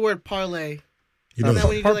just know the word parlay. You know,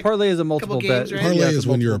 parlay is a multiple bet. Games, right? Parlay is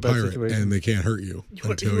when you're a pirate and they can't hurt you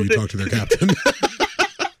until you talk to their captain.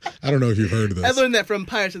 I don't know if you've heard of this. I learned that from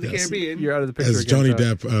Pirates of the Caribbean. You're out of the picture. As Johnny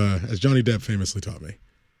Depp famously taught me.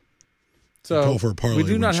 So for a parlay we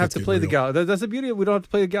do not have to play the Galaxy. Galaxy. That's the beauty of it. We don't have to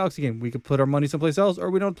play the Galaxy game. We could put our money someplace else, or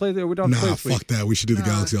we don't play the. We don't. Nah, fuck that. We should do the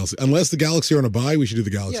Galaxy also. Unless the Galaxy are on a bye, we should do the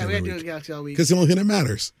Galaxy. Yeah, we every have to do week. the Galaxy all week. Because the only thing that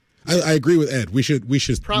matters. I agree with Ed. We should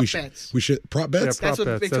prop bets. We should prop bets. That's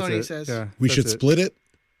what Big Tony says. Yeah, we should split it.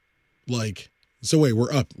 Like, so wait,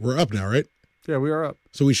 we're up. We're up now, right? Yeah, we are up.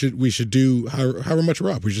 So we should do however much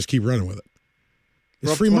we're up. We just keep running with it.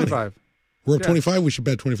 It's free 25. money. We're up 25. We should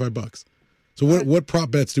bet $25. So what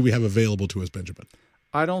prop bets do we have available to us, Benjamin?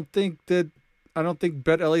 I don't think Bet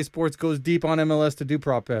LA Sports goes deep on MLS to do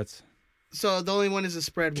prop bets. So the only one is a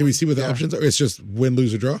spread. Can we see what the options are? It's just win,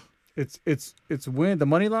 lose, or draw. It's win, the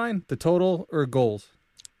money line, the total, or goals.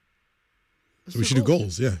 So we should do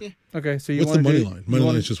goals. Yeah. Okay. So what's the money line? Money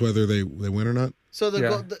line is just whether they win or not. So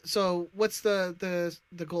so what's the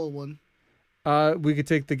goal one? We could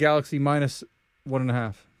take the Galaxy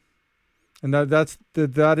 -1.5, and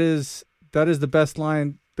that is the best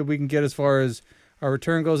line that we can get as far as our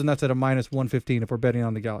return goes, and that's at a -115 if we're betting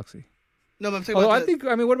on the Galaxy. No, but I'm talking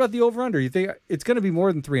about what about the over/under? You think it's going to be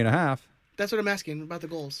more than 3.5? That's what I'm asking about the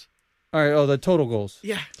goals. All right. Oh, the total goals.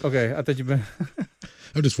 Yeah. Okay. I thought you meant.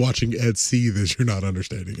 I'm just watching Ed see this. You're not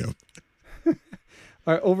understanding him. All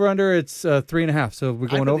right. Over/under. It's 3.5. So we're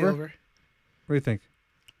going over. What do you think?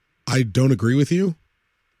 I don't agree with you,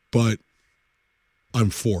 but I'm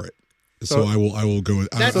for it. So I will go with.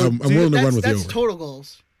 I'm willing to run with the over. That's total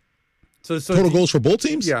goals. So total goals for both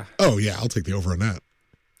teams? Yeah. Oh yeah, I'll take the over on that.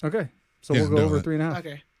 Okay. So we'll go over 3.5.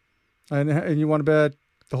 Okay. And you want to bet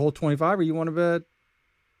the whole 25, or you want to bet?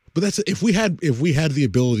 But that's if we had the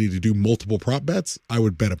ability to do multiple prop bets, I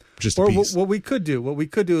would bet just a piece. What we could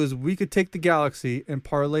do is we could take the Galaxy and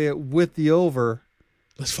parlay it with the over.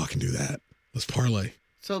 Let's fucking do that. Let's parlay.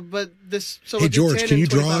 Hey George, can you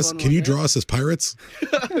draw us? Can you draw us as pirates?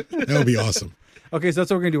 That would be awesome. Okay, so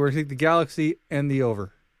that's what we're gonna do. We're gonna take the Galaxy and the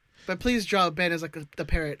over. But please draw Ben as like the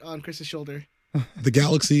parrot on Chris's shoulder. The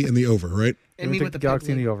Galaxy and the over, right? And me with the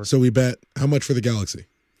Galaxy and the over. So we bet how much for the Galaxy?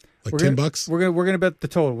 Like $10? We're gonna bet the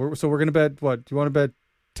total. So we're gonna bet what? Do you want to bet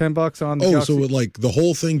 $10 on the Galaxy? So like the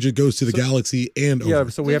whole thing just goes to the Galaxy and over. Yeah,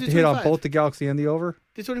 so we have to hit on both the Galaxy and the over?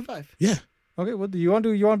 Do 25. Yeah. Okay, what do you want to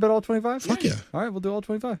do? You want to bet all 25? Fuck yeah. All right, we'll do all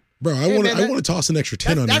 25. Bro, I want to toss an extra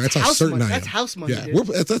 10 on there. That's how certain I am. That's house money. Yeah, dude.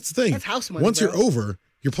 that's the thing. That's house money. Once you're over,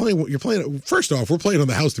 you're playing. First off, we're playing on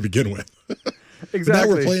the house to begin with. Exactly. Now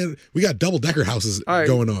we're playing. We got double decker houses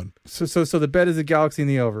going on. So the bet is the Galaxy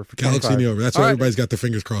and the over for 25. Galaxy and the over. That's why everybody's got their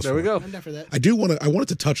fingers crossed. There we go. I'm down for that. I wanted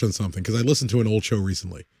to touch on something because I listened to an old show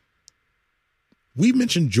recently. We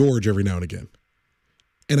mentioned George every now and again.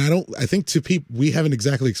 And I think to people, we haven't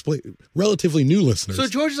exactly explained, relatively new listeners. So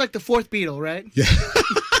George is like the fourth Beatle, right? Yeah.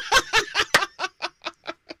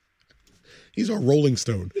 He's our Rolling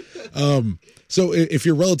Stone. So if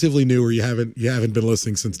you're relatively new or you haven't been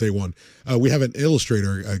listening since day one, we have an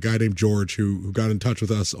illustrator, a guy named George, who got in touch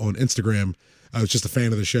with us on Instagram. I was just a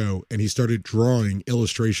fan of the show, and he started drawing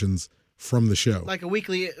illustrations from the show, like a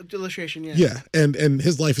weekly illustration. Yeah. Yeah, and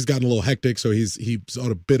his life has gotten a little hectic, so he's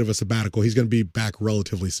on a bit of a sabbatical. He's going to be back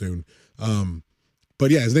relatively soon. But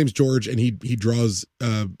yeah, his name's George, and he draws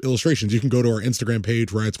illustrations. You can go to our Instagram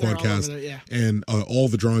page, Riot Squadcast, and all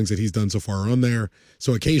the drawings that he's done so far are on there.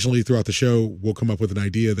 So occasionally throughout the show, we'll come up with an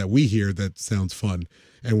idea that we hear that sounds fun,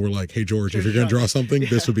 and we're like, "Hey George, if you're going to draw something,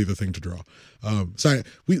 this would be the thing to draw."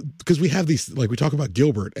 Because we have these, like, we talk about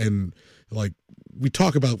Gilbert, and like we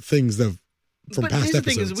talk about things that from but past here's the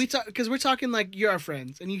episodes. thing is, we talk because we're talking like you're our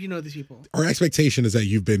friends and you know these people. Our expectation is that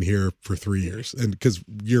you've been here for 3 years, and because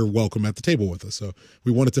you're welcome at the table with us, so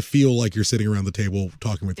we want it to feel like you're sitting around the table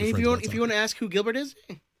talking with your And friends. if you want to ask who Gilbert is,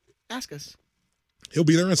 ask us. He'll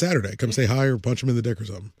be there on Saturday. Come say hi or punch him in the dick or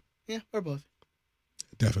something. Yeah, or both.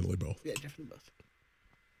 Definitely both. Yeah, definitely both.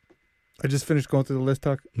 I just finished going through the list,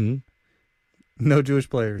 Tuck. Mm-hmm. No Jewish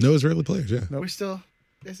players. No Israeli players. Yeah. Nope. We're still.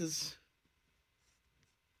 This is.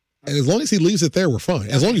 And as long as he leaves it there, we're fine.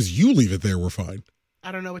 As long as you leave it there, we're fine.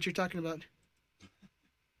 I don't know what you're talking about.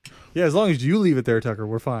 Yeah, as long as you leave it there, Tucker,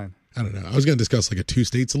 we're fine. I don't know. I was going to discuss like a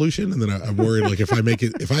 2-state solution, and then I'm worried like if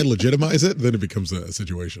I legitimize it, then it becomes a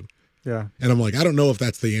situation. Yeah. And I'm like, I don't know if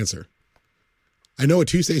that's the answer. I know a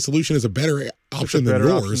 2-state solution is a better option than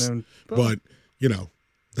yours, but you know,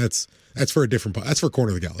 that's for a different. That's for Corner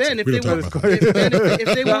of the Galaxy. Ben, if we they don't want, talk about that.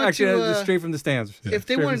 if they wanted Actually, to, straight from the stands. if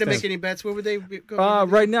they Straight wanted to from the make stands. any bets, where would they go?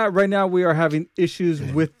 Right now we are having issues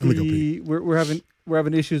with I'm gonna go the we're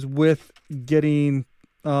having issues with getting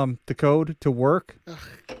the code to work. Ugh.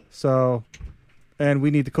 So, and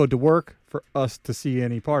we need the code to work for us to see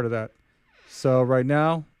any part of that. So right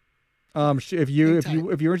now, if you're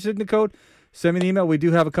interested in the code, send me an email. We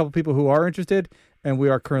do have a couple people who are interested, and we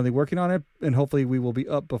are currently working on it, and hopefully we will be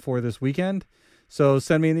up before this weekend. So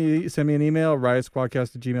send me an email,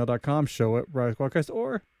 riotsquadcast@gmail.com, show it Riot Squadcast,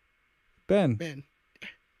 or Ben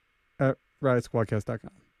at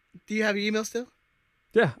riotsquadcast.com. Do you have your email still?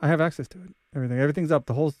 Yeah, I have access to it. Everything's up.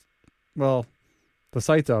 The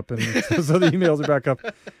site's up, and so the emails are back up.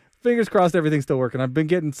 Fingers crossed, everything's still working. I've been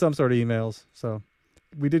getting some sort of emails. So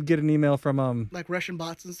we did get an email from Like Russian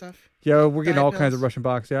bots and stuff. Yeah, we're getting all Diet kinds of pills. Russian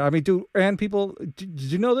bots. Yeah, I mean, dude, and people, did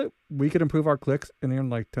you know that we could improve our clicks and earn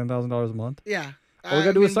like $10,000 a month? Yeah. All we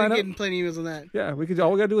gotta do is sign we're up. getting plenty of emails on that. Yeah, all we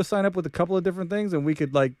gotta do is sign up with a couple of different things, and we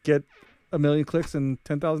could like get 1 million clicks and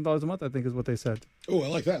 $10,000 a month. I think is what they said. Oh, I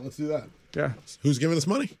like that. Let's do that. Yeah, Who's giving us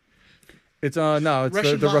money? it's no, it's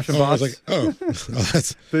Russian the bots. Russian Oh, I was bots. like,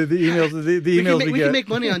 that's the emails, the emails we we get. can make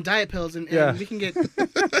money on diet pills and Yeah. we can get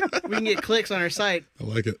clicks on our site. I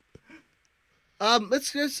like it.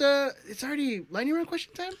 Let's just it's already lightning round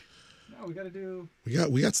question time. No, we gotta do.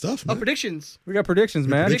 We got stuff. Oh, Man. predictions. We got predictions,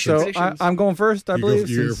 man. predictions. So I'm going first, I You go- believe.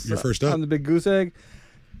 you're since, first up. I'm the big goose egg.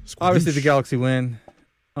 Squadoosh. Obviously, the Galaxy win.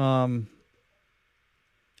 God,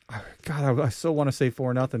 I so want to say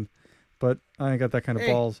 4-0, but I ain't got that kind of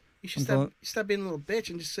Hey. balls. You should I'm stop being a little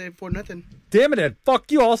bitch and just say 4-0. Damn it, Ed.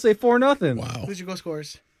 Fuck you. I'll say 4-0. Wow. Who's your goal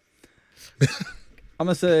scorers? I'm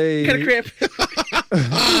gonna say. Got a cramp.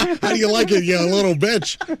 How do you like it, you little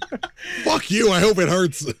bitch? Fuck you. I hope it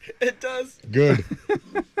hurts. It does. Good.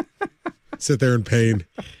 Sit there in pain.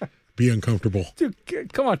 Be uncomfortable. Dude,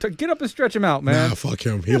 come on, get up and stretch him out, man. Nah, fuck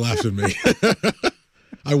him. He laughs at me.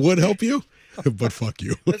 I would help you, but fuck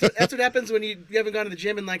you. That's what happens when you haven't gone to the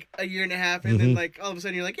gym in like a year and a half, and Mm-hmm. then like all of a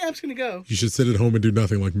sudden you're like, yeah, I'm just gonna go. You should sit at home and do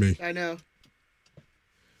nothing like me. I know.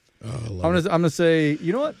 Oh, I love I'm it. gonna say.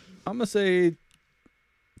 You know what? I'm gonna say.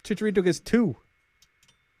 Chicharito gets 2,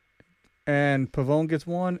 and Pavone gets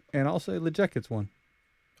 1, and I'll say Leggett gets 1.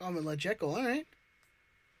 Oh, I'm gonna let Jet go. All right.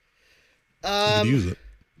 You could use it.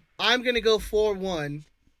 I'm gonna go 4-1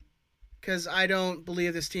 because I don't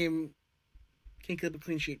believe this team can keep a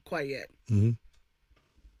clean sheet quite yet. Mhm.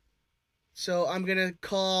 So I'm gonna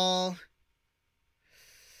call.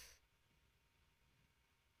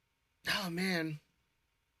 Oh man,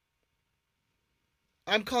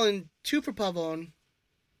 I'm calling 2 for Pavone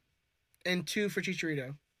and 2 for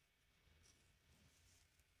Chicharito.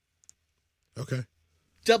 Okay.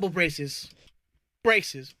 Double braces,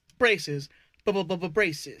 braces, braces,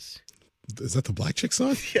 braces. Is that the Black Chick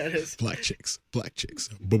song? Yeah, it is. Black chicks, black chicks,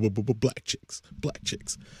 black chicks, black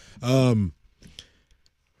chicks.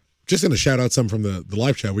 Just gonna shout out some from the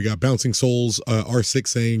live chat. We got Bouncing Souls, R6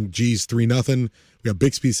 saying G's 3-0. We got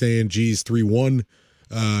Bixby saying G's 3-1.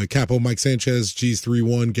 Capo Mike Sanchez, G's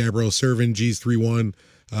 3-1. Gabriel Servin, G's 3-1.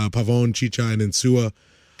 Pavone, Chicha, and Insua.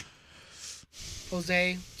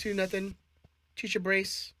 Jose 2-0. Chicha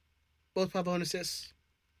brace, both Pavone assists.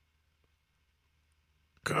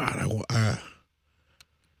 God,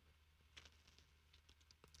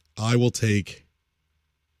 I will take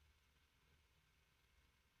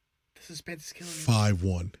The suspense is killing me.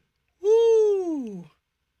 5-1. Woo!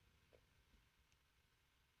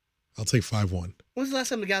 I'll take 5-1. When was the last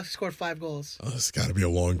time the Galaxy scored 5 goals? Oh, it's got to be a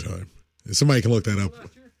long time. Somebody can look that up.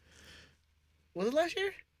 Was it last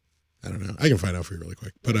year? I don't know. I can find out for you really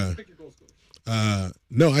quick. But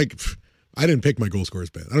no, I didn't pick my goal scorers,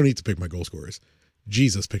 Ben. I don't need to pick my goal scorers.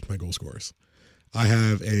 Jesus picked my goal scorers. I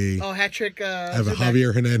have a Hat trick. I have a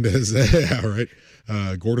Javier Hernandez. Yeah, right.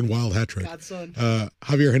 Gordon Wild hat trick. Godson.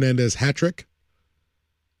 Javier Hernandez hat trick.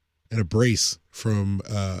 and a brace from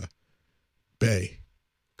Bay,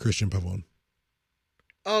 Christian Pavon.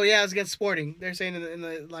 Oh yeah, it was against Sporting. They're saying in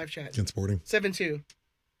the live chat. Against Sporting. 7-2.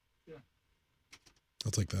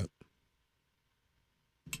 I'll take that.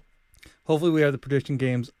 Hopefully we have the prediction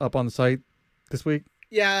games up on the site this week.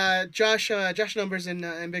 Yeah, Josh Numbers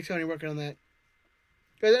and Big Tony working on that.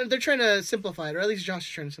 They're trying to simplify it, or at least Josh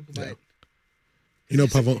is trying to simplify it. You know,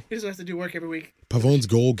 Pavon. He doesn't have to do work every week. Pavon's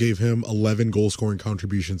goal gave him 11 goal-scoring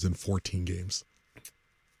contributions in 14 games.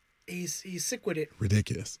 He's sick with it.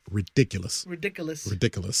 Ridiculous.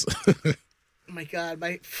 Oh my God,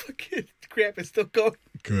 my fucking crap is still going.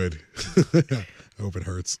 Good. I hope it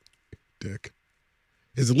hurts, dick.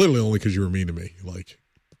 It's literally only because you were mean to me, like,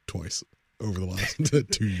 twice over the last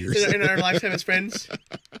 2 years. in our lifetime as friends.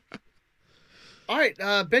 All right,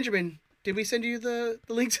 Benjamin, did we send you the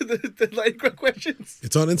link to the Lightning Round questions?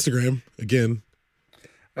 It's on Instagram, again.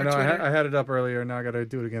 I know, I had it up earlier, now I got to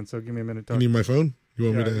do it again, so give me a minute. You need my phone? You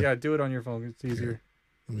want me to? Yeah, do it on your phone. It's easier.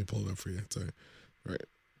 Let me pull it up for you. It's all right.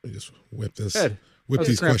 Let me just whip this. Ed, whip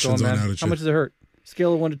these questions on out at you. How much does it hurt?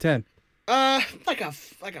 Scale of 1 to 10. Like a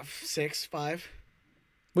 6, 5.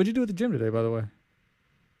 What'd you do at the gym today, by the way?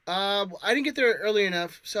 I didn't get there early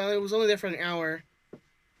enough, so I was only there for an hour.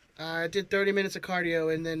 I did 30 minutes of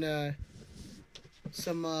cardio and then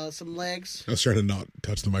some legs. I was trying to not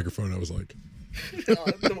touch the microphone. I was like,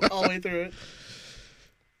 all the way through it.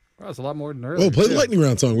 Wow, that's a lot more than earlier. oh, play the lightning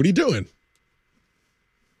round song. What are you doing?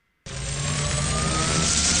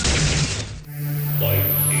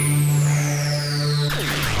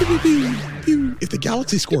 If the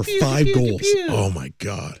Galaxy score 5 goals, oh my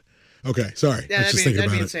God. Okay, sorry. Yeah, I was just thinking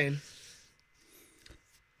that'd about be it. insane.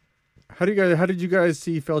 How did you guys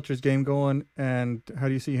see Felcher's game going, and how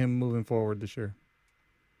do you see him moving forward this year?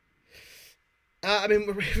 I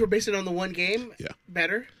mean, we're basing it on the one game. Yeah.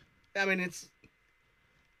 Better. I mean, it's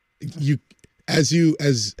you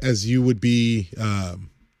would be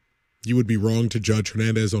wrong to judge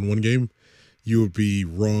Hernandez on one game. You would be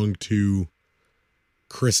wrong to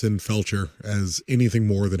christen Felcher as anything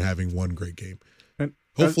more than having one great game. And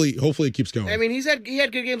hopefully it keeps going. I mean, he had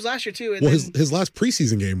good games last year too. And well, then, his last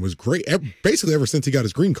preseason game was great. Basically, ever since he got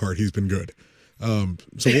his green card, he's been good. So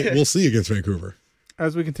we'll see against Vancouver.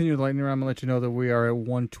 As we continue the lightning round, I'm gonna let you know that we are at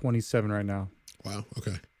 127 right now. Wow.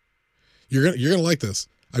 Okay. You're gonna like this.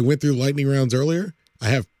 I went through lightning rounds earlier. I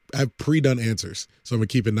have pre-done answers, so I'm gonna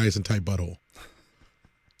keep it nice and tight butthole.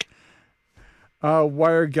 let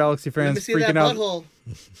Why are Galaxy me fans see that freaking out? butthole.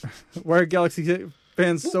 Why are Galaxy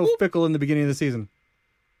fans so fickle in the beginning of the season?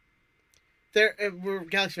 We're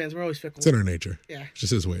Galaxy fans. We're always fickle. It's in our nature. Yeah, It's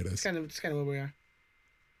just his way it is. it's kind of what we are.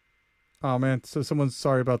 Oh man, so someone's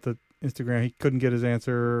sorry about the Instagram. He couldn't get his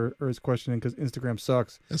answer or his question because Instagram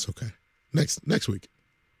sucks. That's okay. Next week,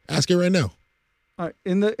 ask it right now.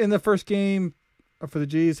 In the first game for the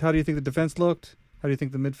G's, how do you think the defense looked? How do you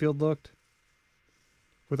think the midfield looked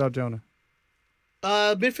without Jonah?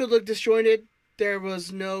 Midfield looked disjointed. There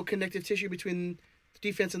was no connective tissue between the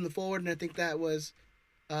defense and the forward, and I think that was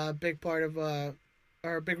a big part of or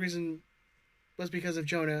a big reason was because of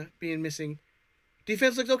Jonah being missing.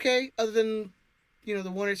 Defense looked okay, other than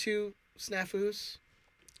the one or two snafus,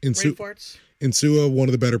 brain farts. Insua, one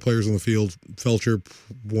of the better players on the field. Felcher,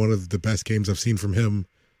 one of the best games I've seen from him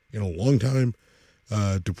in a long time.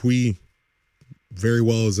 Dupuis, very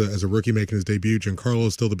well as a rookie making his debut. Giancarlo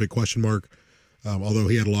is still the big question mark, although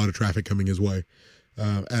he had a lot of traffic coming his way.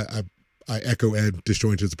 I echo Ed.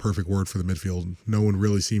 Disjointed is a perfect word for the midfield. No one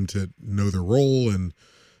really seemed to know their role and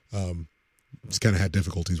just kind of had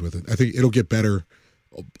difficulties with it. I think it'll get better.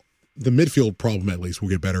 The midfield problem, at least, will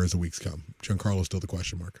get better as the weeks come. Giancarlo is still the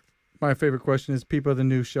question mark. My favorite question is, Peepo the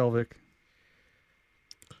new Shelvik?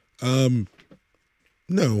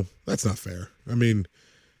 No, that's not fair. I mean,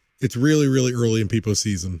 it's really, really early in Peepo's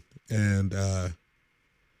season, and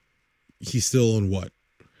he's still on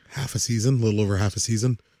half a season, a little over half a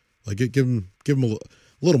season. Like, give him a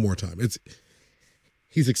little more time.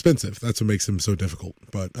 He's expensive. That's what makes him so difficult.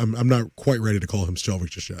 But I'm not quite ready to call him Shelvik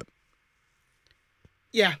just yet.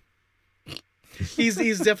 Yeah, he's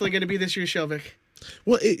definitely going to be this year's Shelvik.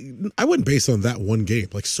 Well, I wouldn't base on that one game.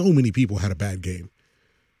 Like, so many people had a bad game.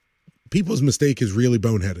 People's mistake is really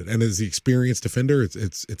boneheaded, and as the experienced defender,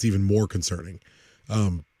 it's even more concerning.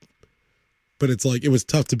 But it's like, it was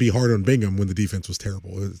tough to be hard on Bingham when the defense was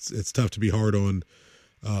terrible. It's tough to be hard on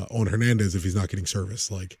Hernandez if he's not getting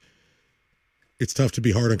service. Like, it's tough to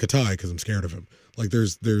be hard on Katai because I'm scared of him. Like,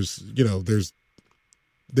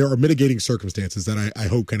 there are mitigating circumstances that I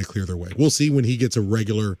hope kind of clear their way. We'll see when he gets a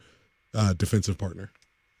regular defensive partner.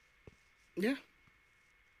 Yeah.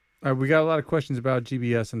 We got a lot of questions about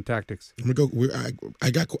GBS and tactics. I'm gonna go.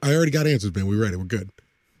 I already got answers, man. We read it. We're good.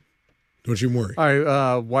 Don't you worry. All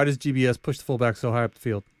right. Why does GBS push the fullback so high up the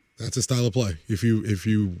field? That's a style of play. If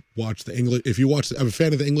you watch the English, I'm a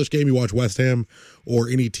fan of the English game. You watch West Ham or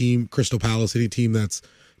any team, Crystal Palace, any team that's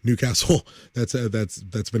Newcastle,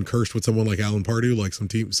 that's been cursed with someone like Alan Pardew. Like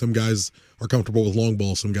some guys are comfortable with long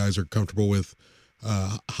ball, some guys are comfortable with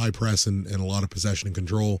high press and a lot of possession and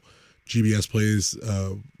control. GBS plays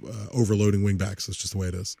overloading wingbacks. That's just the way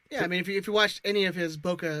it is. Yeah, I mean, if you watched any of his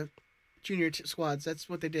Boca Junior squads, that's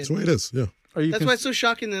what they did. That's the way it is. Yeah. That's why it's so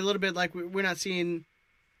shocking that a little bit like we're not seeing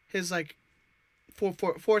his like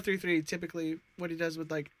 4-3-3 typically what he does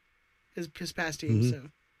with like his past team. So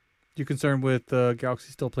You concerned with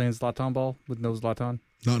Galaxy still playing Zlatan ball with no Zlatan?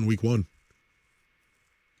 Not in week 1.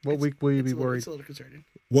 What week will you be worried? It's a little concerning.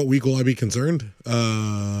 What week will I be concerned?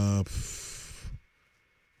 A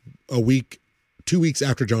week, 2 weeks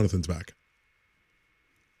after Jonathan's back.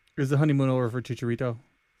 Is the honeymoon over for Chicharito?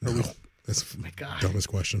 No, that's Oh my God. dumbest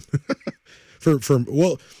question.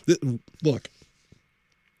 Look,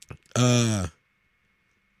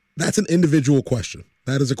 that's an individual question.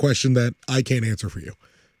 That is a question that I can't answer for you.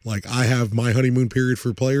 Like, I have my honeymoon period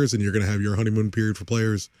for players, and you're going to have your honeymoon period for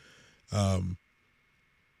players.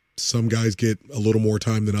 Some guys get a little more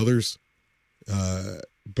time than others.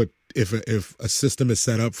 But if a system is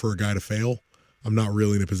set up for a guy to fail, I'm not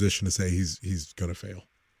really in a position to say he's going to fail.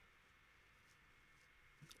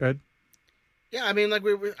 Ed? Yeah, I mean, like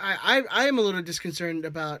I am a little disconcerted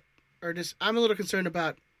about, I'm a little concerned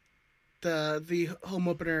about the home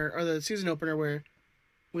opener or the season opener where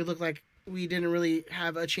we look like we didn't really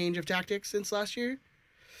have a change of tactics since last year.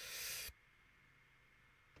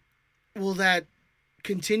 Will that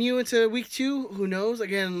continue into week 2? Who knows?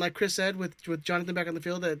 Again, like Chris said, with Jonathan back on the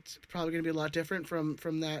field, that's probably going to be a lot different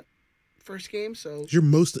from that first game. So Your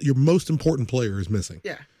most important player is missing.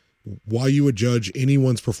 yeah, Why you would judge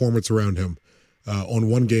anyone's performance around him on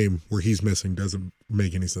one game where he's missing doesn't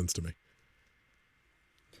make any sense to me.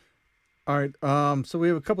 All right. So we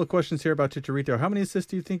have a couple of questions here about Chicharito. How many assists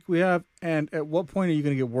do you think we have? And at what point are you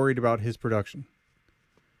going to get worried about his production?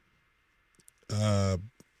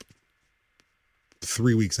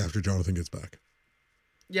 3 weeks after Jonathan gets back.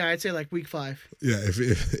 yeah, I'd say like week 5. Yeah,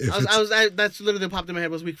 That's literally what popped in my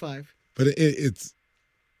head was week 5. but it's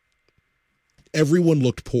everyone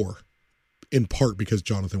looked poor, in part because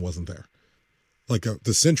Jonathan wasn't there. Like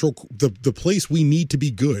the place we need to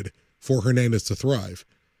be good for Hernandez to thrive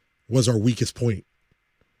was our weakest point.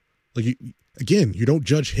 Like you don't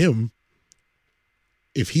judge him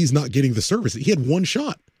if he's not getting the service. He had one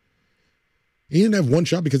shot. He didn't have one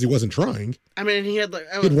shot because he wasn't trying. I mean, he had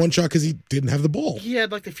He had one shot because he didn't have the ball. He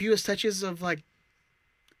had like the fewest touches of like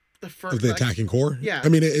the first Of the attacking core. Yeah. I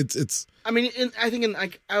mean, it's. I mean, I think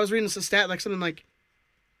like I was reading this stat like something like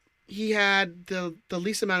he had the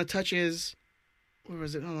least amount of touches. Where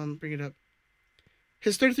was it? Hold on, bring it up.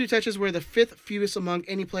 His 33 touches were the 5th fewest among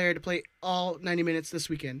any player to play all 90 minutes this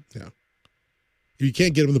weekend. Yeah. You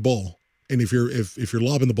can't get him the ball, and if you're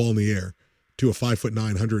lobbing the ball in the air to a 5'9",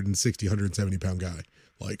 160, 170 pound guy,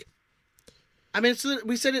 like. I mean,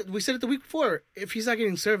 we said it the week before. If he's not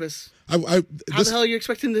getting service, how the hell are you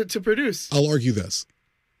expecting to produce? I'll argue this.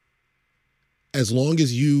 As long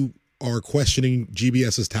as you are questioning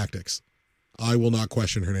GBS's tactics, I will not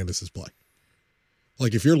question Hernandez's play.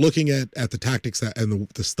 Like, if you're looking at the tactics and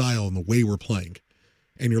the style and the way we're playing,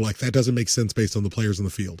 and you're like, that doesn't make sense based on the players on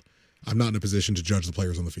the field, I'm not in a position to judge the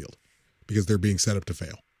players on the field because they're being set up to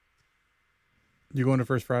fail. You going to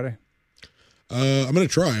First Friday? I'm going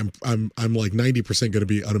to try. I'm like 90% going to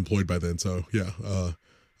be unemployed by then. So yeah,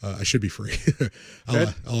 I should be free.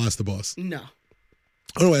 I'll ask the boss. No.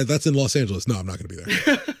 Oh no, that's in Los Angeles. No, I'm not going to be there.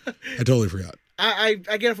 I totally forgot. I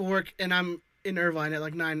get off of work and I'm in Irvine at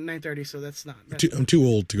like 9:30, so that's not. I'm too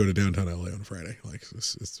old to go to downtown LA on a Friday. Like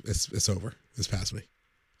it's over. It's past me.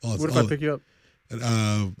 What if I pick you up?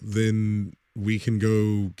 Then we can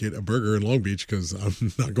go get a burger in Long Beach because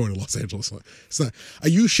I'm not going to Los Angeles. It's not.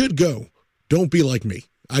 You should go. Don't be like me.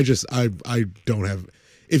 I don't have.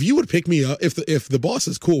 If you would pick me up, if the boss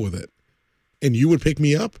is cool with it, and you would pick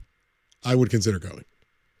me up, I would consider going.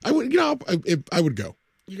 I would, I would go.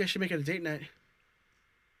 You guys should make it a date night.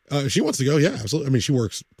 If she wants to go, yeah, absolutely. I mean, she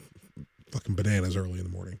works fucking bananas early in the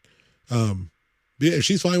morning. Yeah, if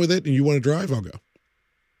she's fine with it and you want to drive, I'll go.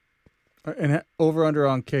 And over under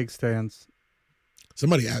on keg stands.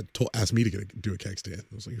 Somebody asked me to do a keg stand.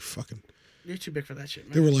 I was like, You're too big for that shit,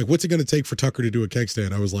 man. They were like, what's it going to take for Tucker to do a keg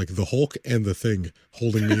stand? I was like, the Hulk and the Thing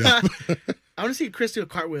holding me up. I want to see Chris do a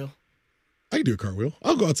cartwheel. I can do a cartwheel.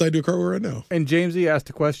 I'll go outside and do a cartwheel right now. And Jamesy asked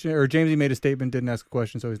a question, or Jamesy made a statement, didn't ask a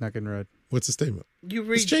question, so he's not getting read. What's the statement? You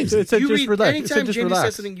read. It's James. It said You just read relax. It anytime said just Jamie relax.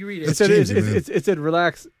 says something, you read It it. said, Jamesy, man. it said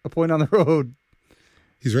relax, a point on the road.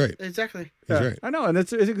 He's right. Exactly. He's right. I know, and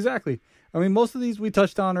it's exactly. I mean, most of these we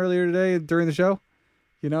touched on earlier today during the show,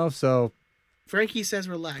 so Frankie says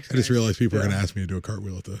relax. I just guys. realized people are Yeah. going to ask me to do a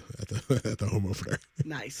cartwheel at the home opener.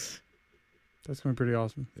 Nice. that's going to be pretty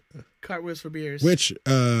awesome. Cartwheels for beers. Which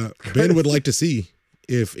Ben would like to see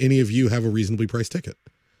if any of you have a reasonably priced ticket.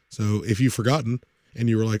 So if you've forgotten and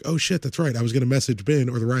you were like, oh shit, that's right, I was going to message Ben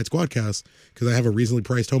or the Riot Squadcast because I have a reasonably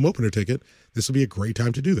priced home opener ticket, this will be a great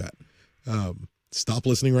time to do that. Stop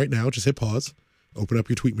listening right now. Just hit pause. Open up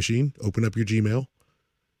your tweet machine. Open up your Gmail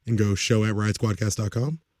and go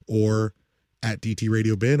show@riotsquadcast.com or at DT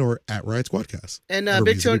Radio Ben or at Riot Squadcast. And Have a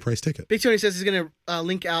Big reasonably Tony, priced ticket. Big Tony says he's going to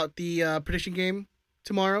link out the prediction game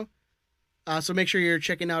tomorrow. So make sure you're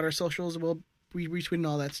checking out our socials. We'll be retweeting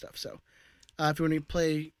all that stuff. So if you want to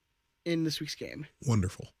play in this week's game.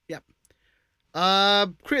 Wonderful. Yep.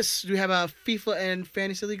 Chris, do we have a FIFA and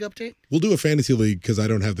Fantasy League update? We'll do a fantasy league because I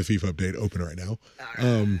don't have the FIFA update open right now.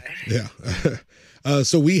 Yeah.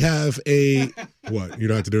 So we have a what? You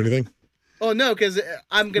don't have to do anything. Oh, no, because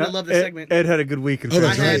I'm going to love this segment. Ed had a good week. In Oh,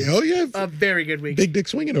 that's I right. had Oh, yeah. A very good week. Big dick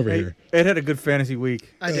swinging over here. Ed had a good fantasy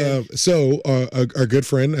week. I did. So our good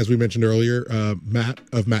friend, as we mentioned earlier, Matt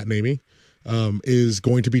of Matt and Amy, is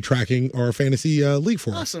going to be tracking our fantasy league for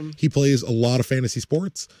us. Awesome. He plays a lot of fantasy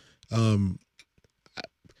sports.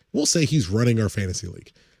 We'll say he's running our fantasy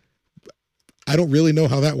league. I don't really know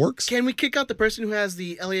how that works. Can we kick out the person who has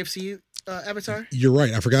the LAFC avatar? You're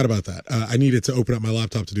right. I forgot about that. I needed to open up my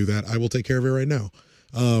laptop to do that. I will take care of it right now.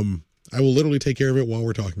 I will literally take care of it while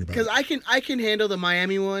we're talking about Because it. I can handle the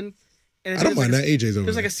Miami one. And I don't mind that. AJ's over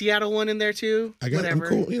There's there. like a Seattle one in there too. I'm Whatever.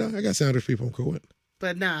 cool. You know, I got Sounders people I'm cool with.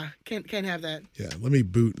 But nah, can't have that. Yeah, let me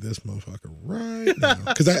boot this motherfucker right now.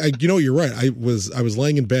 Because I you know, you're right. I was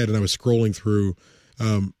laying in bed and I was scrolling through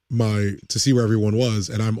to see where everyone was,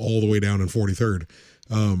 and I'm all the way down in 43rd.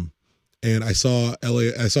 And I saw an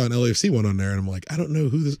LAFC one on there, and I'm like, I don't know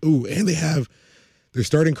who this. Ooh, and they're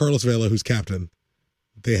starting Carlos Vela, who's captain.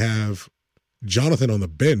 They have Jonathan on the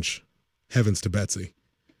bench. Heavens to Betsy.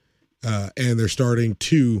 And they're starting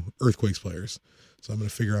 2 Earthquakes players. So I'm going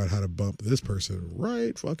to figure out how to bump this person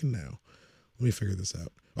right fucking now. Let me figure this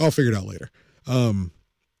out. I'll figure it out later. I'll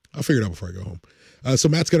figure it out before I go home. So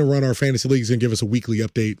Matt's going to run our fantasy league. He's going to give us a weekly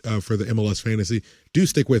update for the MLS fantasy. Do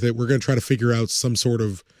stick with it. We're going to try to figure out some sort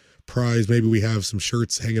of prize. Maybe we have some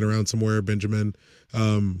shirts hanging around somewhere, Benjamin.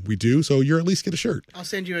 We do. So you're at least get a shirt. I'll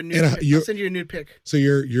send you a nude. And, I'll send you a nude pic. So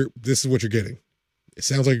this is what you're getting. It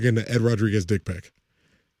sounds like you're getting an Ed Rodriguez dick pic.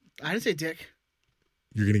 I didn't say dick.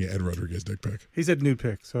 You're getting an Ed Rodriguez dick pic. He said nude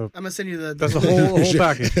pic, so I'm gonna send you the. that's the whole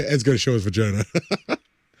package. Ed's going to show his vagina.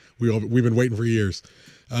 We've been waiting for years.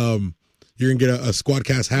 You're going to get a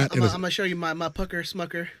Squadcast hat. I'm gonna show you my pucker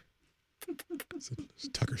smucker. It's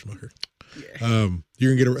Tucker Smucker. Yeah.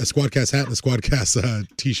 You're going to get a Squadcast hat and a Squadcast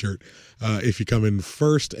t-shirt if you come in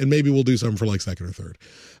first, and maybe we'll do something for like second or third.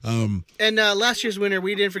 And last year's winner,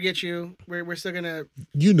 we didn't forget you. We're still gonna.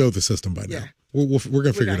 You know the system by now. Yeah. We're going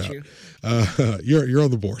to figure got it out. You're on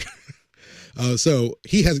the board. So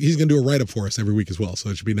he's going to do a write-up for us every week as well. So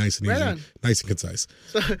it should be nice and Right easy, on. nice and concise.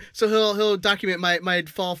 So he'll document my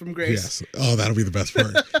fall from grace. Yes. Oh, that'll be the best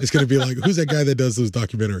part. It's going to be like, who's that guy that does those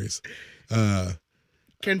documentaries?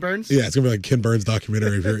 Ken Burns. Yeah, it's going to be like Ken Burns'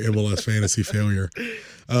 documentary of your MLS fantasy failure.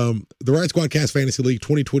 The Riot Squadcast Fantasy League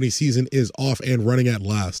 2020 season is off and running at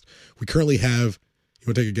last. We currently have, you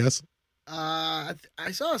want to take a guess? I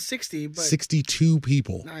saw 60, but 62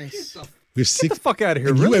 people. nice. We have Get the fuck out of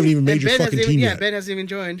here, and you really? haven't even made And your Ben fucking hasn't team even, yet. Ben hasn't even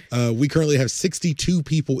joined. We currently have 62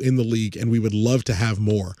 people in the league, and we would love to have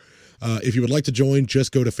more. If you would like to join,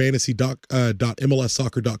 just go to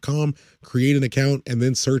fantasy.mlssoccer.com, create an account, and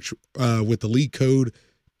then search with the league code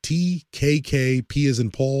TKKP as in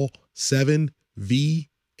Paul 7V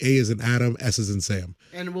A as in Adam, S as in Sam.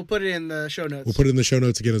 And we'll put it in the show notes. We'll put it in the show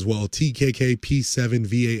notes again as well.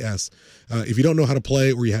 TKKP7VAS. If you don't know how to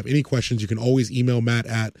play or you have any questions, you can always email Matt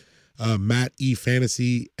at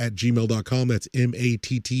mattefantasy@gmail.com. That's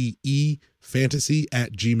MATTE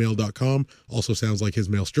fantasy@gmail.com. Also sounds like his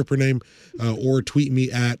male stripper name. Or tweet me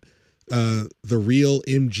at the real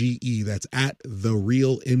MGE. That's at the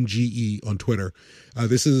real MGE on Twitter.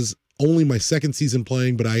 This is only my second season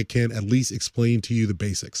playing, but I can at least explain to you the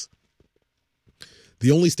basics.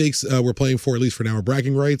 The only stakes we're playing for, at least for now, are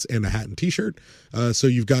bragging rights and a hat and T-shirt. So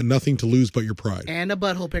you've got nothing to lose but your pride. And a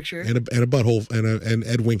butthole picture. And a butthole and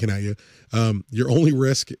Ed winking at you. Your only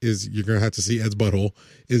risk is you're going to have to see Ed's butthole.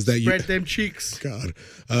 Is that Spread them cheeks. God.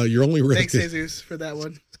 Your only risk. Thanks, Jesus, for that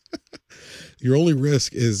one. Your only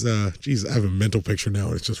risk is, geez, I have a mental picture now,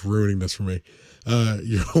 and it's just ruining this for me.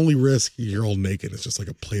 Your only risk, you're all naked. It's just like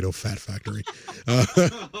a Play-Doh fat factory.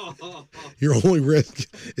 Your only risk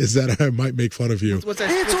is that I might make fun of you. What's that?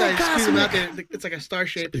 Squeeze them out there. It's like a star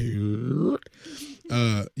shape. Your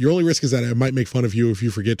only risk is that I might make fun of you if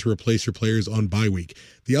you forget to replace your players on bye week.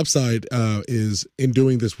 The upside is in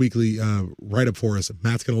doing this weekly write-up for us,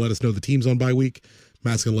 Matt's going to let us know the teams on bye week.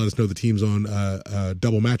 Matt's going to let us know the teams on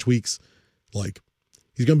double match weeks. Like,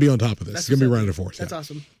 he's going to be on top of this. He's going to be running it for us. That's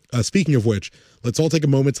awesome. Speaking of which, let's all take a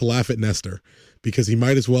moment to laugh at Nestor, because he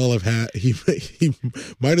might as well have he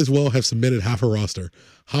might as well have submitted half a roster.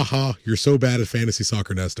 Ha ha! You're so bad at fantasy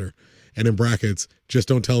soccer, Nestor. And in brackets, just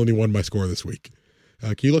don't tell anyone my score this week.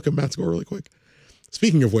 Can you look at Matt's score really quick?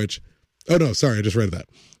 Speaking of which, oh no, sorry, I just read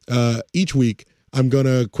that. Each week, I'm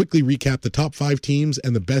gonna quickly recap the top 5 teams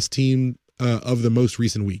and the best team of the most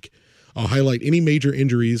recent week. I'll highlight any major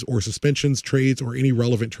injuries or suspensions, trades, or any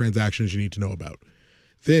relevant transactions you need to know about.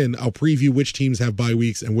 Then I'll preview which teams have bye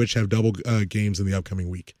weeks and which have double games in the upcoming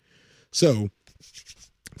week. So,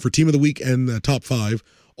 for Team of the Week and the top 5,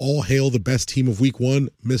 all hail the best team of Week 1,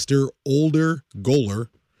 Mr. Older Goaler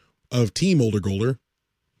of Team Older Goaler,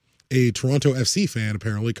 a Toronto FC fan,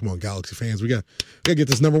 apparently. Come on, Galaxy fans. We got to get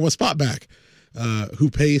this number 1 spot back.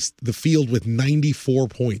 Who paced the field with 94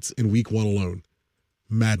 points in Week 1 alone.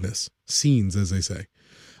 Madness. Scenes, as they say.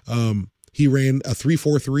 He ran a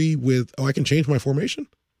 3-4-3 with, I can change my formation?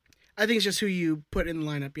 I think it's just who you put in the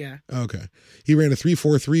lineup, yeah. Okay. He ran a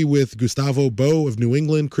 3-4-3 with Gustavo Bo of New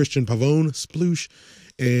England, Christian Pavone, sploosh,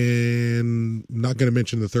 and I'm not going to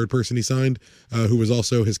mention the third person he signed, who was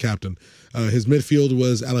also his captain. His midfield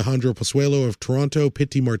was Alejandro Pozuelo of Toronto,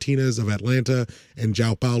 Pity Martinez of Atlanta, and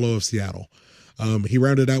João Paulo of Seattle. He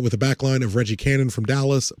rounded out with a backline of Reggie Cannon from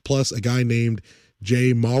Dallas, plus a guy named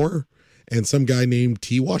Jay Maurer and some guy named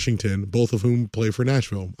T. Washington, both of whom play for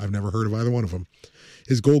Nashville. I've never heard of either one of them.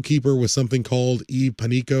 His goalkeeper was something called E.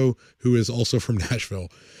 Panico, who is also from Nashville.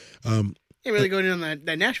 Ain't really going in on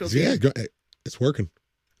that Nashville team. Yeah, it's working.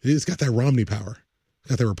 It's got that Romney power.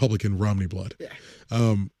 It's got that Republican Romney blood.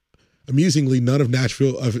 Yeah. Amusingly, none of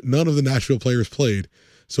the Nashville players played,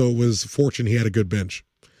 so it was fortune he had a good bench.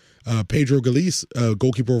 Pedro Galice,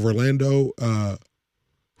 goalkeeper of Orlando,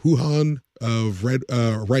 Huhan of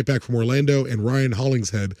right back from Orlando, and Ryan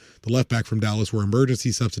Hollingshead, the left back from Dallas, were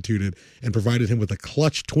emergency substituted and provided him with a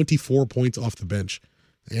clutch 24 points off the bench.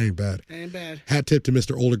 That ain't bad. Ain't bad. Hat tip to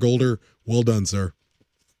Mr. Older Golder. Well done, sir.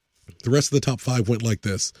 The rest of the top 5 went like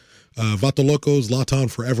this. Vatolocos Laton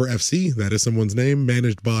Forever FC, that is someone's name,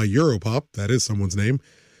 managed by Europop, that is someone's name.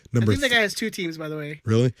 I think that guy has 2 teams, by the way.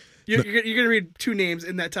 Really? You're going to read 2 names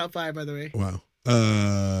in that top 5, by the way. Wow.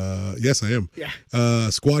 Yes, I am. Yeah.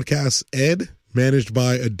 Squadcast Ed, managed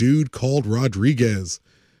by a dude called Rodriguez.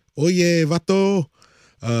 Oye, vato.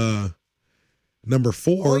 Number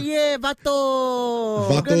 4. Oye, vato.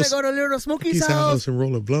 We're going to go to Little Smokey's house and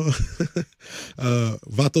roll a blunt.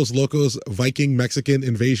 Vatos Locos Viking Mexican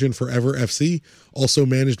Invasion Forever FC, also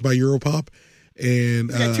managed by Europop. And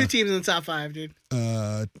we got 2 teams in the top 5, dude.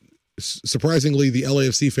 Surprisingly, the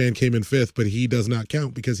LAFC fan came in 5th, but he does not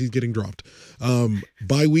count because he's getting dropped.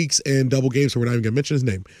 Bye weeks and double games, so we're not even going to mention his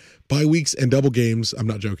name. Bye weeks and double games, I'm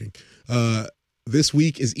not joking. This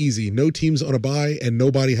week is easy. No teams on a bye, and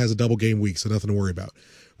nobody has a double game week, so nothing to worry about.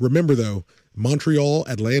 Remember, though, Montreal,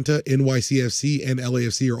 Atlanta, NYCFC, and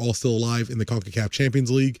LAFC are all still alive in the CONCACAF Champions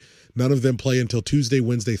League. None of them play until Tuesday,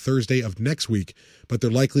 Wednesday, Thursday of next week, but they're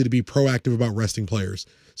likely to be proactive about resting players.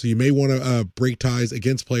 So you may want to break ties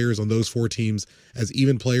against players on those 4 teams, as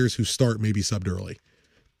even players who start may be subbed early.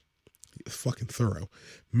 Fucking thorough.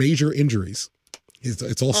 Major injuries.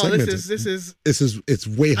 It's all segmented. It's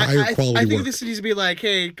way higher quality work. I think this needs to be like,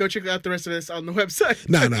 hey, go check out the rest of this on the website.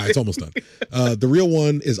 No, it's almost done. The real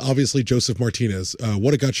one is obviously Joseph Martinez.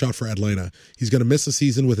 What a gut shot for Atlanta. He's going to miss the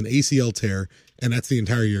season with an ACL tear, and that's the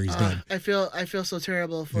entire year he's done. I feel so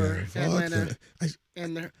terrible for Atlanta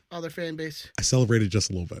and all their fan base. I celebrated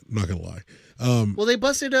just a little bit. I'm not going to lie. Well, they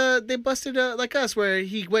busted like us, where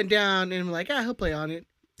he went down and like, he'll play on it.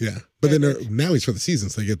 Yeah, but then now he's for the season,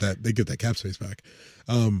 so they get that cap space back.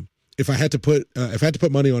 If I had to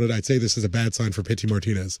put money on it, I'd say this is a bad sign for Pity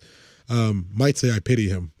Martinez. Might say I pity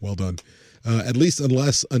him. Well done. At least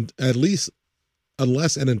unless and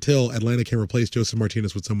until Atlanta can replace Joseph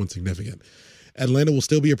Martinez with someone significant. Atlanta will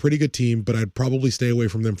still be a pretty good team, but I'd probably stay away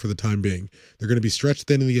from them for the time being. They're going to be stretched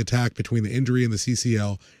thin in the attack between the injury and the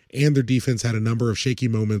CCL, and their defense had a number of shaky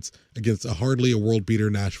moments against hardly a world beater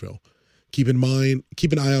Nashville. Keep an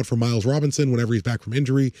eye out for Miles Robinson whenever he's back from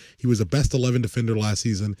injury. He was a best 11 defender last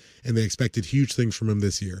season, and they expected huge things from him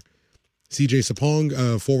this year. CJ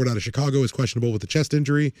Sapong, forward out of Chicago, is questionable with a chest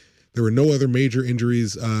injury. There were no other major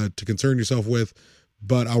injuries to concern yourself with,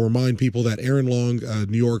 but I'll remind people that Aaron Long,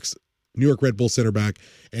 New York Red Bull center back,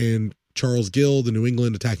 and Charles Gill, the New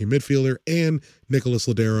England attacking midfielder, and Nicholas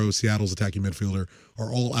Ladero, Seattle's attacking midfielder,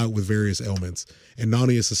 are all out with various ailments. And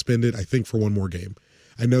Nani is suspended, I think, for one more game.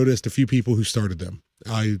 I noticed a few people who started them.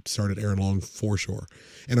 I started Aaron Long for sure.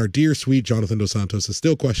 And our dear, sweet Jonathan Dos Santos is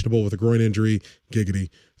still questionable with a groin injury, giggity,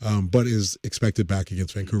 but is expected back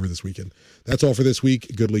against Vancouver this weekend. That's all for this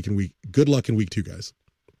week. Good luck in week 2, guys.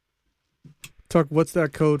 Tuck, what's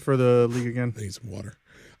that code for the league again? I need some water.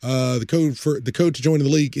 The code to join the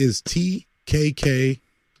league is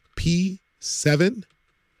TKKP7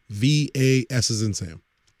 VAS as in Sam.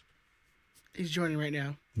 He's joining right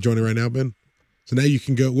now. Joining right now, Ben? So now you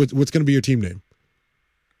can go. What's going to be your team name?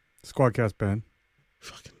 Squadcast Ben.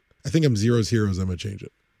 Fucking. I think I'm Zero's Heroes. I'm going to change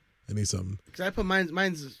it. I need something. Because I put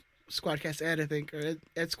mine's Squadcast Ed, I think, or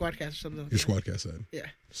Ed Squadcast or something. Your Squadcast Ed. Yeah.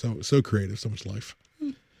 So creative. So much life.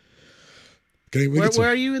 Where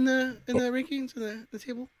are you in the rankings, in the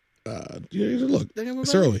table? Look,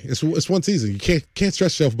 it's early. It's one season. You can't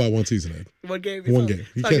stress yourself about one season, Ed. One game. One game.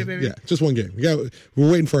 You can't, yeah, just one game.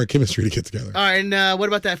 We're waiting for our chemistry to get together. All right, and what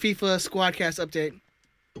about that FIFA Squadcast update?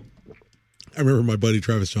 I remember my buddy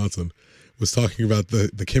Travis Johnson was talking about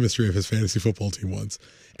the chemistry of his fantasy football team once,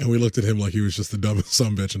 and we looked at him like he was just the dumbest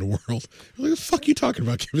sumbitch in the world. We're like, the fuck you talking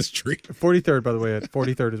about chemistry? 43rd, by the way.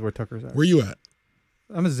 43rd is where Tucker's at. Where you at?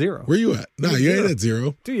 I'm a 0. Where you at? No, you ain't at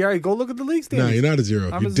 0. Dude, yeah, go look at the league standings. No, you're not at 0.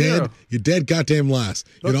 I'm you're a dead. 0. You're dead goddamn last.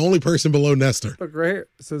 You're the only person below Nestor. Look right here.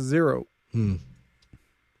 It says 0.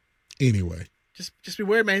 Anyway. Just be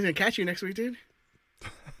weird, man. He's going to catch you next week, dude.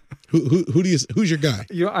 Who's your guy?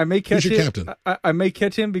 I may catch Who's your captain? I may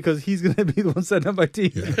catch him because he's going to be the one setting up my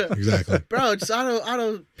team. Yeah, exactly. Bro, just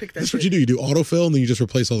auto pick that That's shit. what you do. You do autofill, and then you just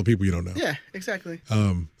replace all the people you don't know. Yeah, exactly.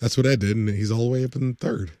 That's what Ed did, and he's all the way up in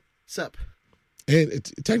 3rd. Sup? And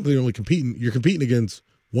it's technically only you're competing against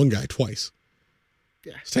one guy twice.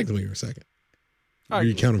 Yeah. So technically you're 2nd. All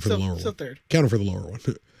You're counting for the lower still one. 3rd. Counting for the lower one.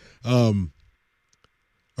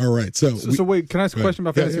 All right. So wait, can I ask a question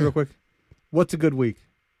about fantasy yeah. real quick? What's a good week?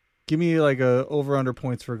 Give me like a over-under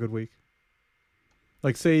points for a good week.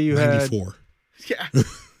 Like say you 94. Yeah.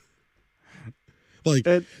 Like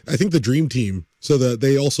I think the dream team. So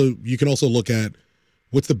you can also look at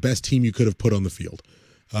what's the best team you could have put on the field.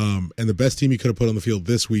 And the best team you could have put on the field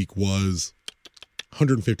this week was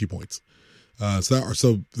 150 points.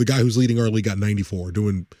 So the guy who's leading our league got 94,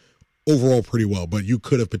 doing overall pretty well. But you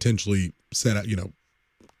could have potentially set out,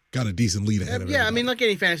 got a decent lead ahead of it. Yeah, I mean, like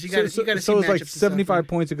any fantasy, you got to see So it's like matchups and 75 stuff.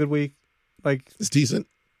 points a good week. Like it's decent.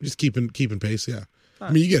 Just keeping pace. Yeah.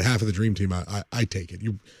 I mean, you get half of the dream team. I take it.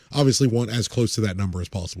 You obviously want as close to that number as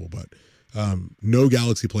possible, but no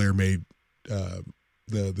Galaxy player made the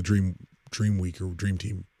dream week or dream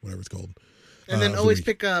team, whatever it's called. And then always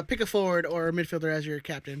pick a forward or a midfielder as your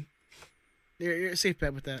captain. You're a safe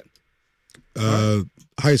bet with that.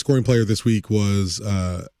 Highest scoring player this week was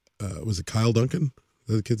it Kyle Duncan? Is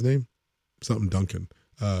that the kid's name? Something Duncan,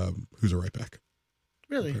 who's a right back.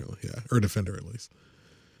 Really? Apparently, yeah, or a defender at least.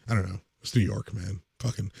 I don't know. It's New York, man.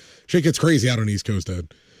 Fucking shit gets crazy out on East Coast,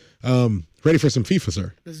 Ed. Ready for some FIFA,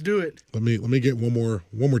 sir? Let's do it. Let me get one more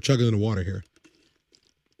chugging in the water here.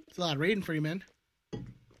 It's a lot of reading for you, man.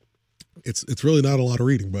 It's really not a lot of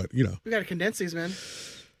reading, but We got to condense these, man.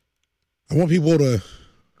 I want people to.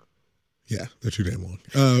 Yeah, they're too damn long.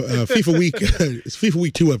 FIFA week, it's FIFA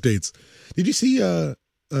week 2 updates. Did you see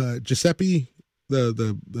Giuseppe,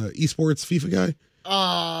 the esports FIFA guy?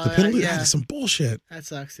 Oh, The penalty, yeah. that is some bullshit. That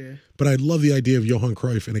sucks, dude. But I love the idea of Johan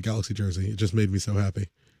Cruyff in a Galaxy jersey. It just made me so happy.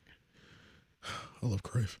 I love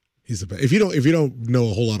Cruyff. He's the best. If you don't know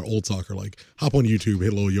a whole lot of old soccer, like hop on YouTube,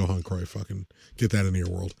 hit a little Johan Cruyff, fucking get that into your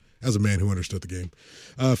world. As a man who understood the game.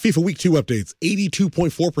 FIFA Week 2 updates.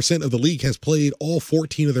 82.4% of the league has played all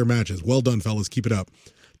 14 of their matches. Well done, fellas. Keep it up.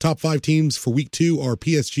 Top 5 teams for Week 2 are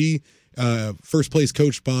PSG, first place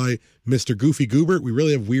coached by Mr. Goofy Goobert. We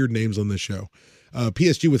really have weird names on this show.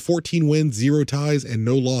 PSG with 14 wins, 0 ties, and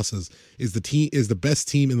no losses is the best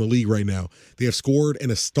team in the league right now. They have scored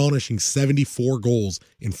an astonishing 74 goals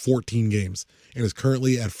in 14 games and is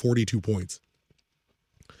currently at 42 points.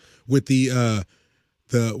 With the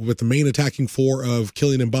with the main attacking four of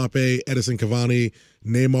Kylian Mbappe, Edison Cavani,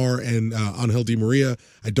 Neymar, and Angel Di Maria,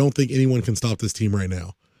 I don't think anyone can stop this team right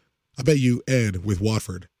now. I bet you Ed with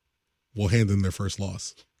Watford will hand them their first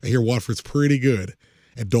loss. I hear Watford's pretty good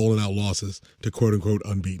at doling out losses to quote-unquote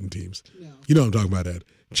unbeaten teams. No. You know what I'm talking about, Ed.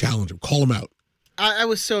 Challenge them. Call them out. I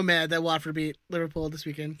was so mad that Watford beat Liverpool this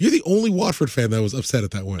weekend. You're the only Watford fan that was upset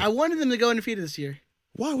at that win. I wanted them to go undefeated this year.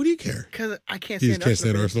 Why? What do you care? Because I can't You stand just can't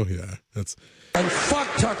stand Arsenal. Arsenal? Yeah. That's And fuck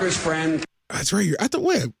Tucker's friend. right. You're at the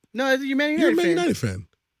way. No, you're Man You're a United Man fan. United fan.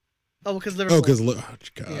 Oh, because Liverpool. Oh, because, oh,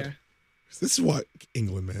 God. Yeah. This is why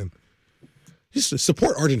England, man. Just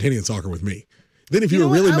support Argentinian soccer with me. Then if you, You know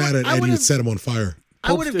were really what? mad at I Ed, would've- you'd set him on fire.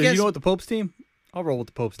 I would have guessed. You know what, the Pope's team? I'll roll with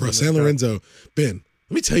the Pope's Bro, team. San Lorenzo. Ben,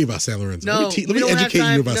 let me tell you about San Lorenzo. No, let me we don't have educate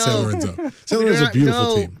time. you about No. San Lorenzo. San Lorenzo's a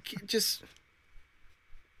beautiful team. Just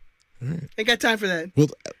All right. ain't got time for that. Well,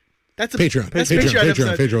 That's a Patreon. That's Patreon.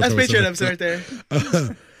 Patreon Patreon. episode. That's Patreon Patreon episode right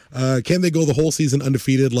there. Can they go the whole season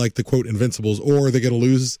undefeated like the quote Invincibles, or are they going to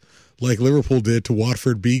lose like Liverpool did to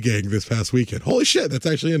Watford B Gang this past weekend? Holy shit, that's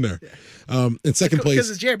actually in there. In second Because place,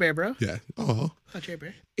 it's Jerry Bear, bro. yeah. Oh, Jerry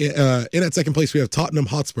Bear. in at second place, we have Tottenham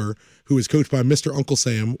Hotspur, who is coached by Mr. Uncle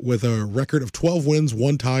Sam with a record of 12 wins,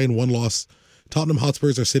 1 tie, and 1 loss. Tottenham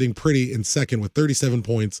Hotspurs are sitting pretty in second with 37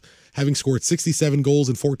 points, having scored 67 goals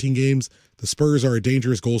in 14 games. The Spurs are a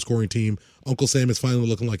dangerous goal-scoring team. Uncle Sam is finally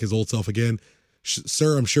looking like his old self again.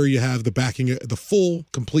 Sir, I'm sure you have the backing, the full,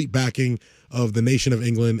 complete backing of the nation of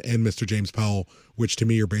England and Mr. James Powell, which to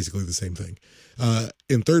me are basically the same thing.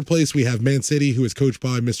 In third place, we have Man City, who is coached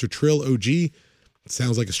by Mr. Trill OG.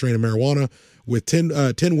 Sounds like a strain of marijuana, with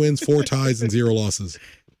 10 wins, 4 ties, and 0 losses.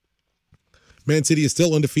 Man City is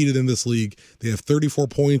still undefeated in this league. They have 34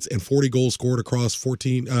 points and 40 goals scored across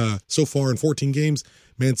 14 so far in 14 games.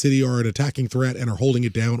 Man City are an attacking threat and are holding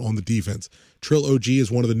it down on the defense. Trill OG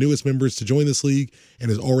is one of the newest members to join this league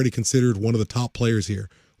and is already considered one of the top players here.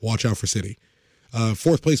 Watch out for City.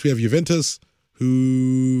 Fourth place, we have Juventus,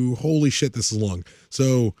 who, holy shit, this is long.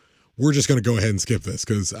 So we're just going to go ahead and skip this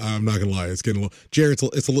because I'm not going to lie. It's getting a little, Jared,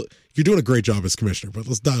 you're doing a great job as commissioner, but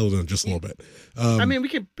let's dial it in just a little bit. I mean, we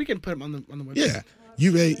can put him on the website. Yeah.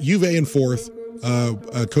 Juve in fourth,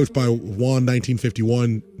 coached by Juan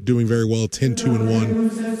 1951, doing very well,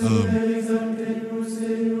 10-2-1.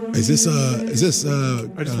 Is this I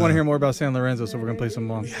just want to hear more about San Lorenzo, so we're going to play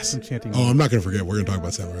some chanting. Oh, I'm not going to forget. We're going to talk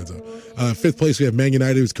about San Lorenzo. Fifth place, we have Man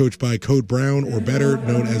United, who's coached by Code Brown, or better,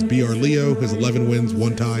 known as BR Leo, who has 11 wins,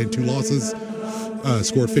 1 tie, and 2 losses.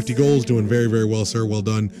 Scored 50 goals, doing very, very well, sir. Well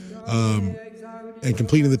done. And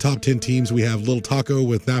completing the top 10 teams, we have Little Taco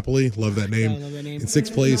with Napoli. Love that name. love that name. In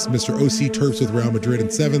sixth place, Mr. OC Terps with Real Madrid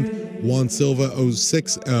in seventh. Juan Silva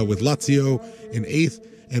 06 with Lazio in eighth.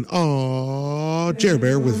 And Jerry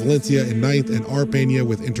Bear with Valencia in ninth. And Arpena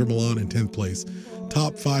with Inter Milan in 10th place.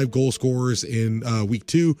 Top 5 goal scorers in week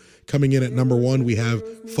 2. Coming in at number 1, we have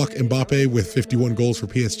Fuck Mbappe with 51 goals for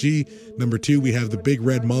PSG. Number 2, we have the Big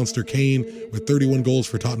Red Monster Kane with 31 goals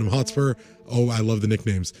for Tottenham Hotspur. Oh, I love the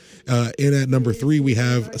nicknames. In at number 3, we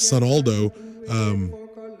have Sonaldo,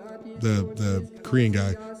 the Korean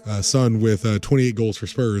guy, Son with 28 goals for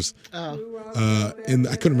Spurs. Oh. I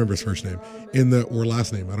couldn't remember his first name. Or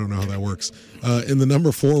last name. I don't know how that works. In the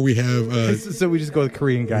number 4, we have. So we just go with the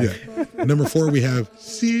Korean guy. Yeah. Number 4, we have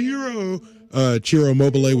Ciro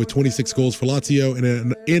Immobile with 26 goals for Lazio.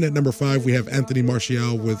 And in at number 5, we have Anthony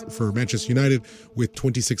Martial for Manchester United with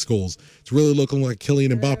 26 goals. It's really looking like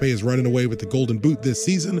Kylian Mbappe is running away with the Golden Boot this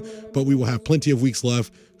season, but we will have plenty of weeks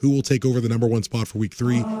left. Who will take over the number 1 spot for week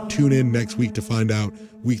 3? Tune in next week to find out.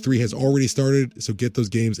 Week 3 has already started, so get those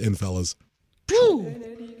games in, fellas. Woo!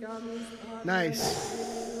 Nice.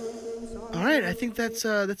 All right, I think that's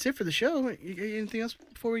it for the show. Anything else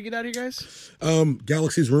before we get out of here, guys?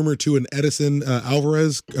 Galaxy's rumored to an Edison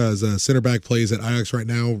Alvarez as a center back plays at Ajax right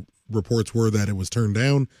now. Reports were that it was turned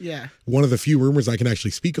down. Yeah. One of the few rumors I can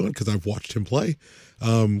actually speak on because I've watched him play.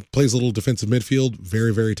 Plays a little defensive midfield.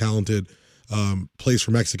 Very, very talented. Plays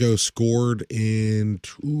for Mexico. Scored in...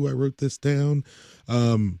 Ooh, I wrote this down.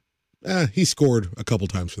 He scored a couple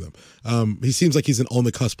times for them. He seems like he's an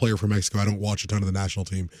on-the-cusp player for Mexico. I don't watch a ton of the national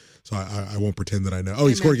team, so I won't pretend that I know. Oh,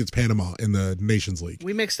 he scored against Panama in the Nations League.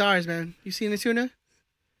 We make stars, man. You seen the tuna?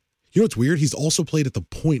 You know what's weird? He's also played at the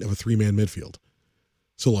point of a 3-man midfield.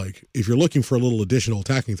 So, like, if you're looking for a little additional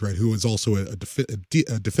attacking threat who is also a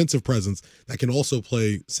defensive presence that can also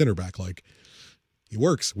play center back, like, he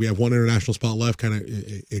works. We have one international spot left. Kind of,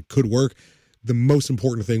 it could work. The most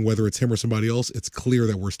important thing, whether it's him or somebody else, it's clear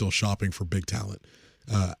that we're still shopping for big talent.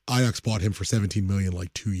 Ajax bought him for $17 million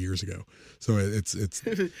like 2 years ago. So it's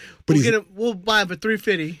but we'll buy him for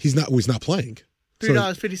 $350. He's not playing.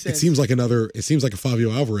 $3.50. It seems like a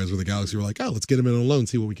Fabio Alvarez where the Galaxy were like, oh, let's get him in on loan,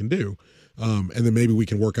 see what we can do. And then maybe we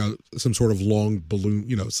can work out some sort of long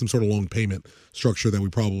balloon, some sort of long payment structure that we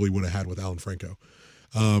probably would have had with Alan Franco.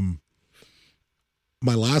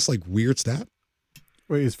 My last weird stat.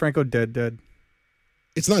 Wait, is Franco dead?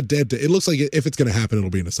 It's not dead. It looks like if it's going to happen, it'll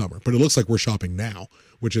be in the summer. But it looks like we're shopping now,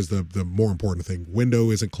 which is the more important thing.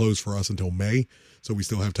 Window isn't closed for us until May, so we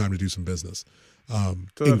still have time to do some business. So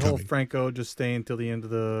that whole Franco just staying till the end of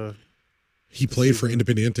the. He played for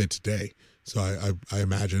Independiente today, so I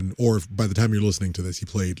imagine, or by the time you're listening to this, he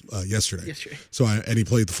played yesterday. Yesterday. So and he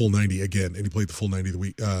played the full 90 again, and he played the full 90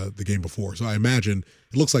 the game before. So I imagine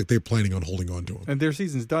it looks like they're planning on holding on to him. And their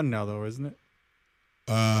season's done now, though, isn't it?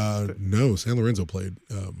 No, San Lorenzo played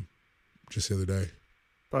just the other day.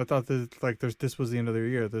 But I thought that this was the end of their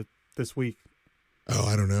year. This week. Oh,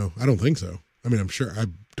 I don't know. I don't think so. I mean, I'm sure. I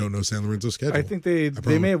don't know San Lorenzo's schedule. I think they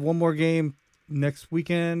may have one more game next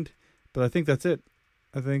weekend, but I think that's it.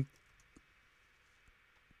 I'm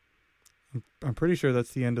pretty sure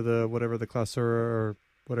that's the end of the Clausura or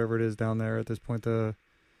whatever it is down there at this point. Bro,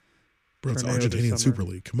 it's Argentinian Super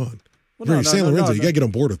League. Come on. Well, You're San Lorenzo. You got to get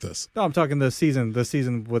on board with this. No, I'm talking the season. The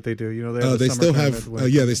season, what they do. They still have.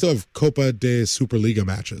 They still have Copa de Superliga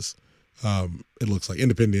matches. It looks like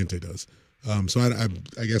Independiente does. So I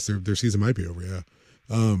guess their season might be over. Yeah.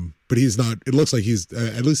 But he's not. It looks like he's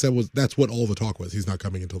at least that's what all the talk was. He's not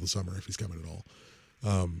coming until the summer if he's coming at all.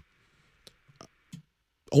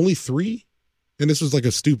 Only 3, and this was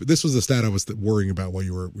This was the stat I was worrying about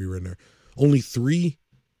while we were in there. Only 3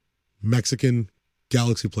 Mexican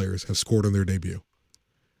Galaxy players have scored on their debut.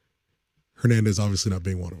 Hernandez obviously not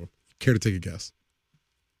being one of them. Care to take a guess?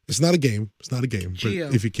 It's not a game. Gio.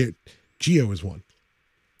 But if you can't, Gio is one.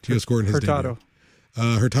 Gio scored in his Hurtado.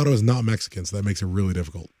 debut. Hurtado is not Mexican, so that makes it really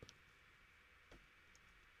difficult.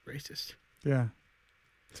 Racist. Yeah.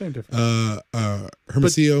 Same difference.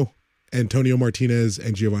 Hermosillo, Antonio Martinez,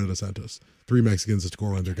 and Giovanni Dos Santos. 3 Mexicans that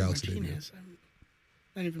score on their Galaxy debut. I'm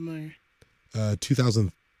not even familiar.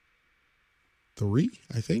 2003,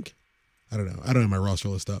 I think. I don't know. I don't have my roster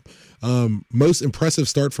list up. Most impressive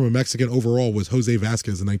start from a Mexican overall was Jose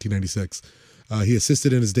Vasquez in 1996. He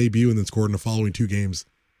assisted in his debut and then scored in the following 2 games,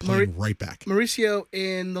 playing right back. Mauricio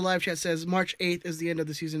in the live chat says March 8th is the end of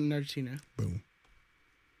the season in Argentina. Boom.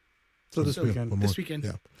 So this weekend. This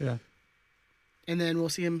weekend. Yeah. And then we'll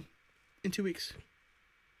see him in 2 weeks.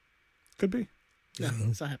 Could be. No,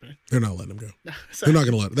 it's not happening. They're not letting him go. No, they're not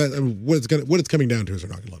going to let that. What it's coming down to is they're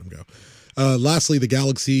not going to let him go. Lastly, the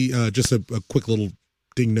Galaxy. Just a quick little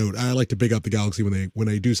ding note. I like to big up the Galaxy when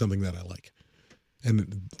they do something that I like,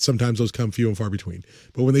 and sometimes those come few and far between.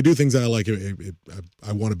 But when they do things that I like,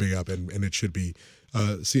 I want to big up, and it should be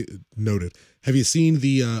noted. Have you seen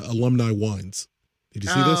the alumni wines? Did you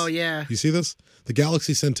see this? Oh yeah. You see this? The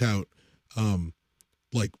Galaxy sent out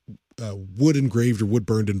wood engraved or wood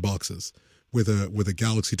burned in boxes with a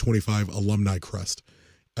Galaxy 25 alumni crest,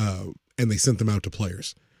 and they sent them out to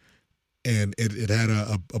players. And it had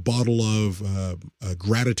a bottle of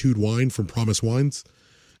Gratitude wine from Promise Wines.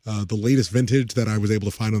 The latest vintage that I was able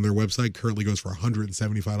to find on their website currently goes for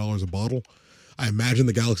 $175 a bottle. I imagine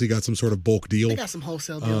the Galaxy got some sort of bulk deal. They got some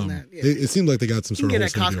wholesale deal on that. Yeah. It seemed like they got some sort of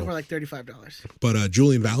wholesale deal. You can get at Costco for like $35. But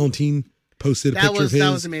Julian Valentine posted a picture of his.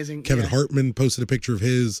 That was amazing. Kevin Hartman posted a picture of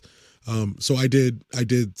his. So I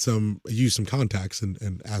used some contacts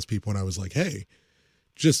and asked people, and I was like, hey,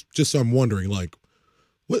 just so I'm wondering,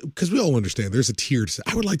 what, because we all understand there's a tier.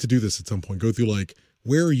 I would like to do this at some point. Go through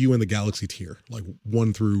where are you in the Galaxy tier?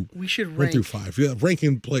 1 through we should 1 rank through 5. Yeah,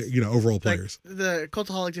 ranking overall players. The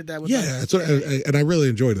Cultaholic did that with that's what and I really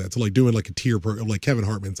enjoyed that. So doing a tier Kevin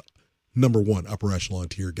Hartman's number 1 upper echelon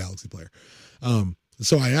tier Galaxy player.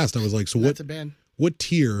 So I asked, I was like, so that's a ban. What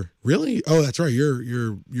tier? Really? Oh, that's right.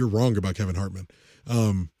 You're wrong about Kevin Hartman.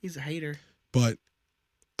 He's a hater. But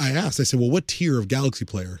I asked, I said, well, what tier of Galaxy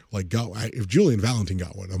player if Julian Valentine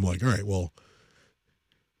got one? I'm like, all right, well,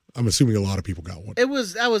 I'm assuming a lot of people got one. It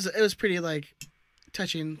was pretty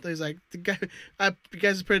touching. There's the guy. You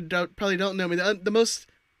guys probably don't know me. The most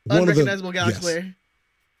unrecognizable Galaxy player.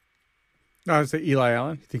 No, I would say Eli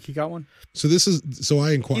Allen. You think he got one? So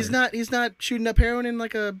I inquired. He's not shooting up heroin in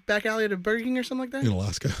a back alley at a Burger King or something like that? In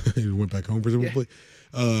Alaska. He went back home presumably.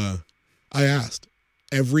 Yeah. I asked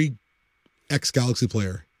every ex-Galaxy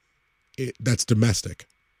player that's domestic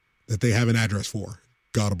that they have an address for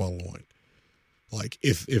got a bottle of wine.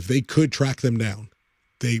 If they could track them down,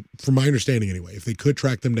 from my understanding anyway, if they could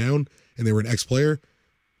track them down and they were an ex-player,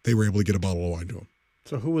 they were able to get a bottle of wine to them.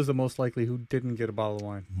 So who was the most likely who didn't get a bottle of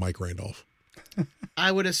wine? Mike Randolph.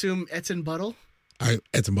 I would assume Edson Buttle.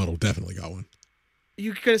 Edson Buttle definitely got one.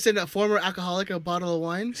 You could have sent a former alcoholic a bottle of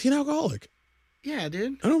wine. Is he an alcoholic? Yeah,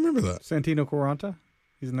 dude. I don't remember that. Santino Quaranta.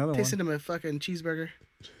 He's another They one. sent him a fucking cheeseburger.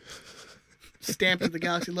 Stamped with the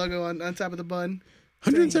Galaxy logo on top of the bun.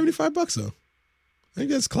 $175 though. I think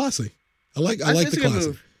that's classy. I like That's the a good classy.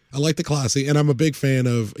 move. I like the classy, and I'm a big fan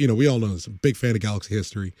of, we all know this, I'm a big fan of Galaxy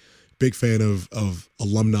history, big fan of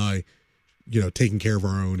alumni, taking care of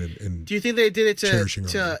our own and Do you think they did it Cherishing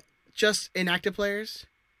to our own. just inactive players?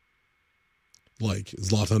 like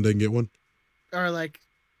Zlatan didn't get one? Or like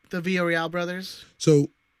the Villarreal brothers? So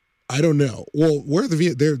I don't know. Well, where are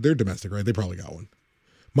they're domestic, right? They probably got one.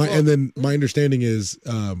 And then my understanding is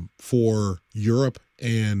for Europe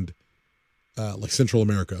and like Central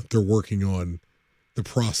America, they're working on the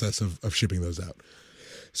process of shipping those out.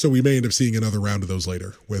 So we may end up seeing another round of those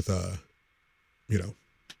later with,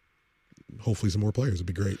 hopefully some more players. It'd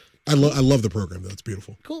be great. I love the program though. It's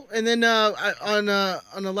beautiful. Cool. And then on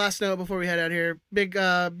the last note before we head out here, big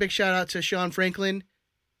shout out to Sean Franklin.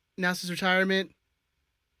 Announced his retirement.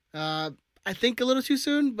 I think a little too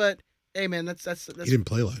soon, but hey man, that's He didn't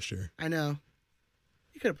play last year. I know.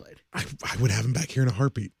 He could have played. I would have him back here in a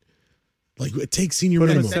heartbeat. Like, take senior Put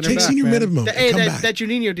him minimum. at center Take back, senior man. minimum. and come back. That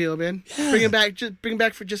Juninho deal, man. Yeah. Bring him back. Just bring him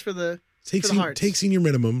back for the Take for the hearts. take senior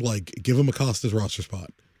minimum. Like, give him Acosta's roster spot,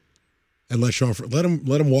 and let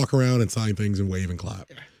him walk around and sign things and wave and clap,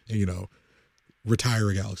 and retire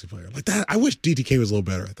a Galaxy player like that. I wish DTK was a little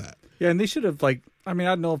better at that. Yeah, and they should have I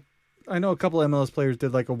know a couple of MLS players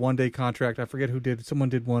did like a 1-day contract. I forget who did. Someone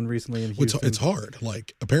did one recently in Houston. It's hard.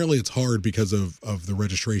 Like, apparently it's hard because of the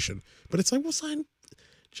registration. But it's like,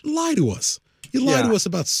 lie to us. You lie to us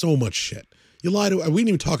about so much shit. We didn't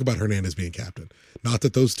even talk about Hernandez being captain. Not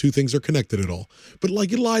that those two things are connected at all. But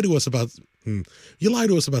you lie to us about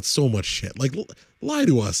so much shit. Like, lie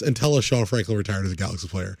to us and tell us Sean Franklin retired as a Galaxy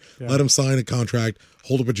player. Yeah. Let him sign a contract,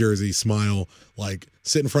 hold up a jersey, smile,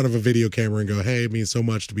 sit in front of a video camera and go, hey, it means so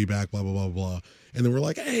much to be back, blah, blah, blah, blah. And then we're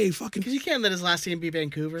like, hey, fucking. Because you can't let his last team be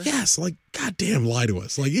Vancouver. Yes, goddamn, lie to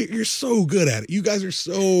us. You're so good at it. You guys are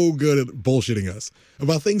so good at bullshitting us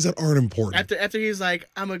about things that aren't important. After he's like,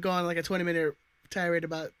 I'm gonna go on a 20-minute tirade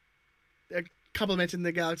about complimenting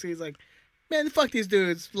the Galaxy. He's like, man, fuck these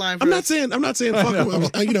dudes lying for I'm us. not saying fuck him.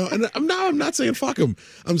 I'm not saying fuck him.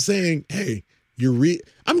 I'm saying, hey,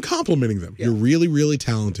 I'm complimenting them. Yeah. You're really, really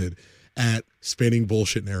talented at spinning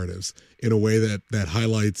bullshit narratives in a way that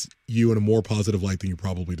highlights you in a more positive light than you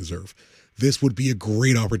probably deserve. This would be a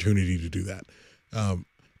great opportunity to do that. And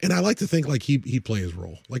I like to think he'd play his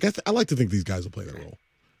role. I like to think these guys will play their role.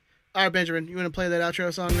 All right, Benjamin, you want to play that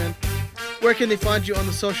outro song then? Where can they find you on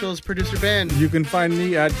the socials, Producer Ben? You can find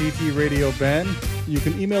me at DT Radio Ben. You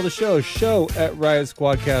can email the show at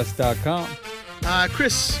riotsquadcast.com.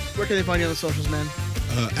 Chris, where can they find you on the socials, man?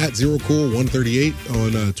 At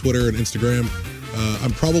ZeroCool138 on Twitter and Instagram.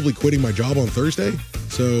 I'm probably quitting my job on Thursday,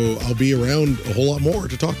 so I'll be around a whole lot more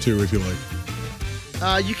to talk to if you like.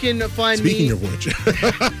 You can find Speaking me. of which,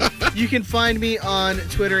 You can find me on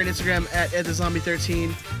Twitter and Instagram at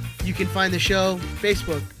EdTheZombie13. You can find the show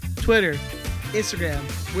Facebook, Twitter, Instagram.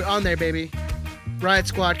 We're on there, baby. Riot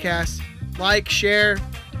Squadcast. Like, share.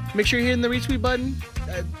 Make sure you're hitting the retweet button.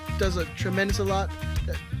 That does a tremendous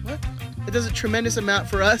amount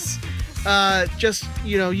for us. Just,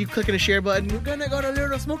 you clicking a share button. We're gonna go to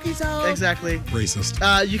Little Smokey's house. Exactly.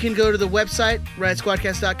 racist. You can go to the website,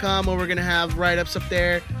 riotsquadcast.com, where we're going to have write-ups up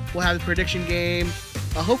there. We'll have the prediction game,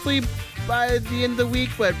 hopefully by the end of the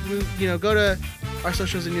week, but, go to our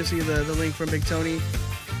socials and you'll see the link from Big Tony.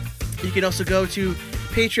 You can also go to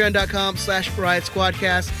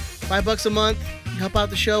patreon.com/riotsquadcast. $5 a month. You help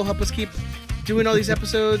out the show, help us keep doing all these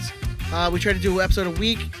episodes. We try to do an episode a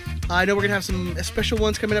week. I know we're going to have some special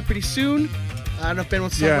ones coming up pretty soon. I don't know if Ben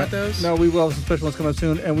wants to talk about those. No, we will have some special ones coming up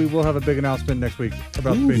soon, and we will have a big announcement next week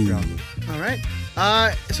about the Patreon. All right.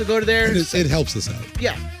 So go to there. And it helps us out.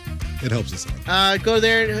 Yeah. It helps us out. Go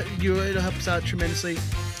there. It'll help us out tremendously.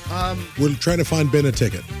 We're trying to find Ben a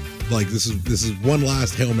ticket. This is one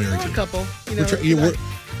last Hail Mary. A couple. I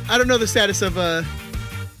don't know the status of that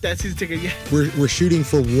season ticket yet. We're shooting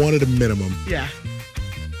for one at a minimum. Yeah.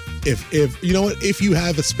 If you know what, if you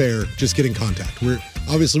have a spare, just get in contact. We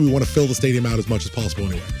want to fill the stadium out as much as possible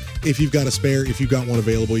anyway. If you've got a spare, if you've got one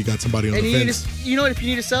available, you got somebody on the fence. If you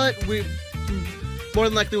need to sell it, we more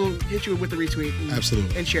than likely will hit you with a retweet.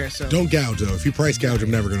 Absolutely. And share. So don't gouge though. If you price gouge,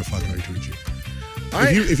 I'm never gonna fucking retweet you. All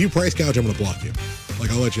right. If you price gouge, I'm gonna block you.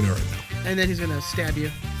 I'll let you know right now. And then he's gonna stab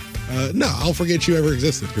you. No, I'll forget you ever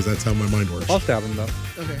existed because that's how my mind works. I'll stab him though.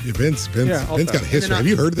 Okay. Yeah, Vince I'll got a stab. history. Have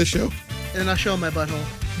you heard of this show? And then I'll show him my butthole.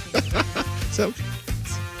 So,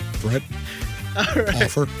 threat, All right.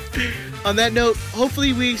 offer. On that note,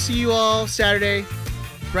 hopefully we see you all Saturday.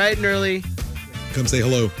 bright and early. Come say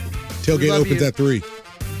hello. Tailgate love opens you. at 3.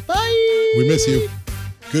 Bye. We miss you.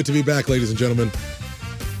 Good to be back, ladies and gentlemen.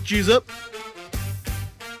 Cheese up.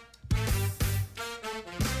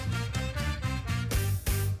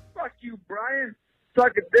 Fuck you, Brian.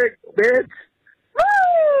 Suck a dick, bitch.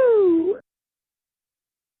 Woo!